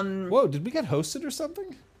 Whoa, did we get hosted or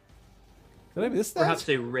something? Did I miss that? Perhaps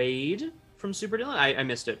a raid from Super Dylan? I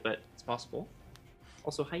missed it, but it's possible.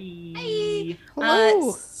 Also, hi.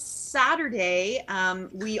 Hello. Saturday,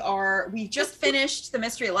 we just finished the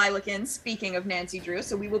Mystery at Lilac. Speaking of Nancy Drew,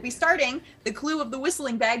 so we will be starting the Clue of the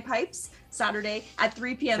Whistling Bagpipes Saturday at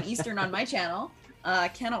 3 p.m. Eastern on my channel.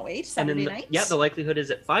 Cannot wait. Saturday night. Yeah, the likelihood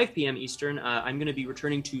is at 5 p.m. Eastern, I'm going to be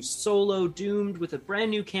returning to Solo Doomed with a brand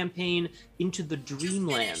new campaign into the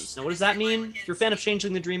Dreamlands. Now, what does that mean? If you're a fan of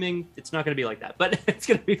Changeling the Dreaming, it's not going to be like that, but it's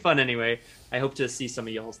going to be fun anyway. I hope to see some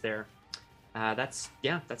of y'all's there. That's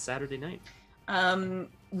Saturday night.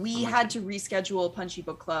 We had to reschedule Punchy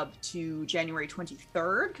Book Club to January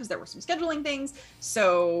 23rd because there were some scheduling things.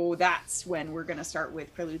 So that's when we're going to start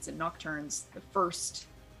with Preludes and Nocturnes, the first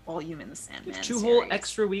volume in the Sandman Two series. whole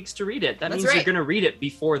extra weeks to read it. That That's means you're right. going to read it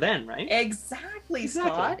before then, right? Exactly,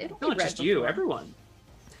 Scott. It'll be Not read just you, before. everyone.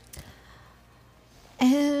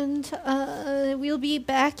 And we'll be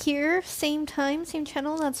back here, same time, same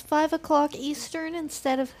channel. That's 5 o'clock Eastern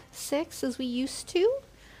instead of 6 as we used to.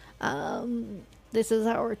 This is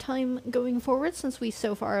our time going forward since we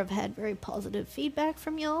so far have had very positive feedback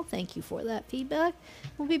from y'all. Thank you for that feedback.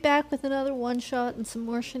 We'll be back with another one-shot and some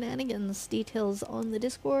more shenanigans. Details on the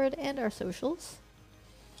Discord and our socials.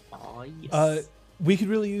 Oh, yes. We could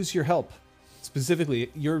really use your help.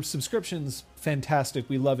 Specifically, your subscriptions, fantastic.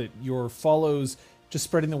 We love it. Your follows, just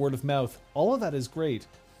spreading the word of mouth. All of that is great.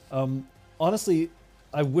 Honestly,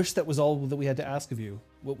 I wish that was all that we had to ask of you.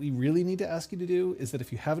 What we really need to ask you to do is that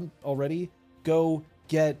if you haven't already, go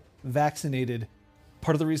get vaccinated.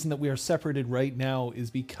 Part of the reason that we are separated right now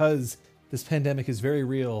is because this pandemic is very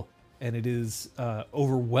real and it is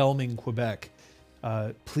overwhelming Quebec.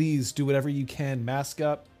 Please do whatever you can. Mask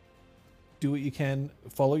up. Do what you can.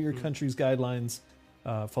 Follow your country's guidelines.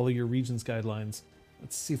 Follow your region's guidelines.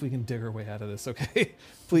 Let's see if we can dig our way out of this, okay?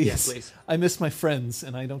 Please. Yeah, please. I miss my friends,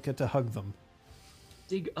 and I don't get to hug them.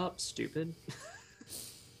 Dig up, stupid.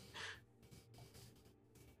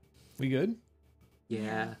 We good?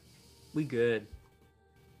 Yeah, we good.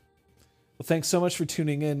 Well, thanks so much for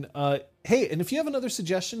tuning in. Hey, and if you have another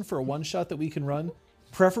suggestion for a one-shot that we can run,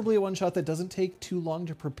 preferably a one-shot that doesn't take too long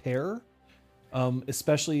to prepare,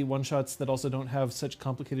 especially one-shots that also don't have such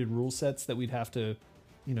complicated rule sets that we'd have to,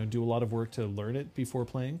 do a lot of work to learn it before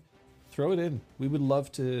playing, throw it in. We would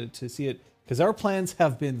love to see it, because our plans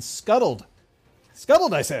have been scuttled.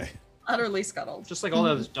 Scuttled, I say. Utterly scuttled. Just like all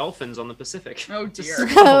those dolphins on the Pacific. Oh dear.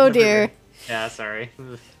 Oh dear. Yeah, sorry.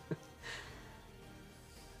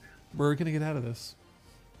 We're going to get out of this.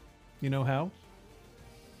 You know how?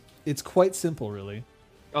 It's quite simple, really.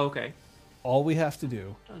 Oh, okay. All we have to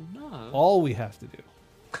do,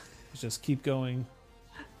 is just keep going.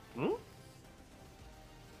 Hmm? We'll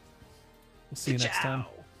see you next time.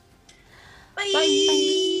 Bye.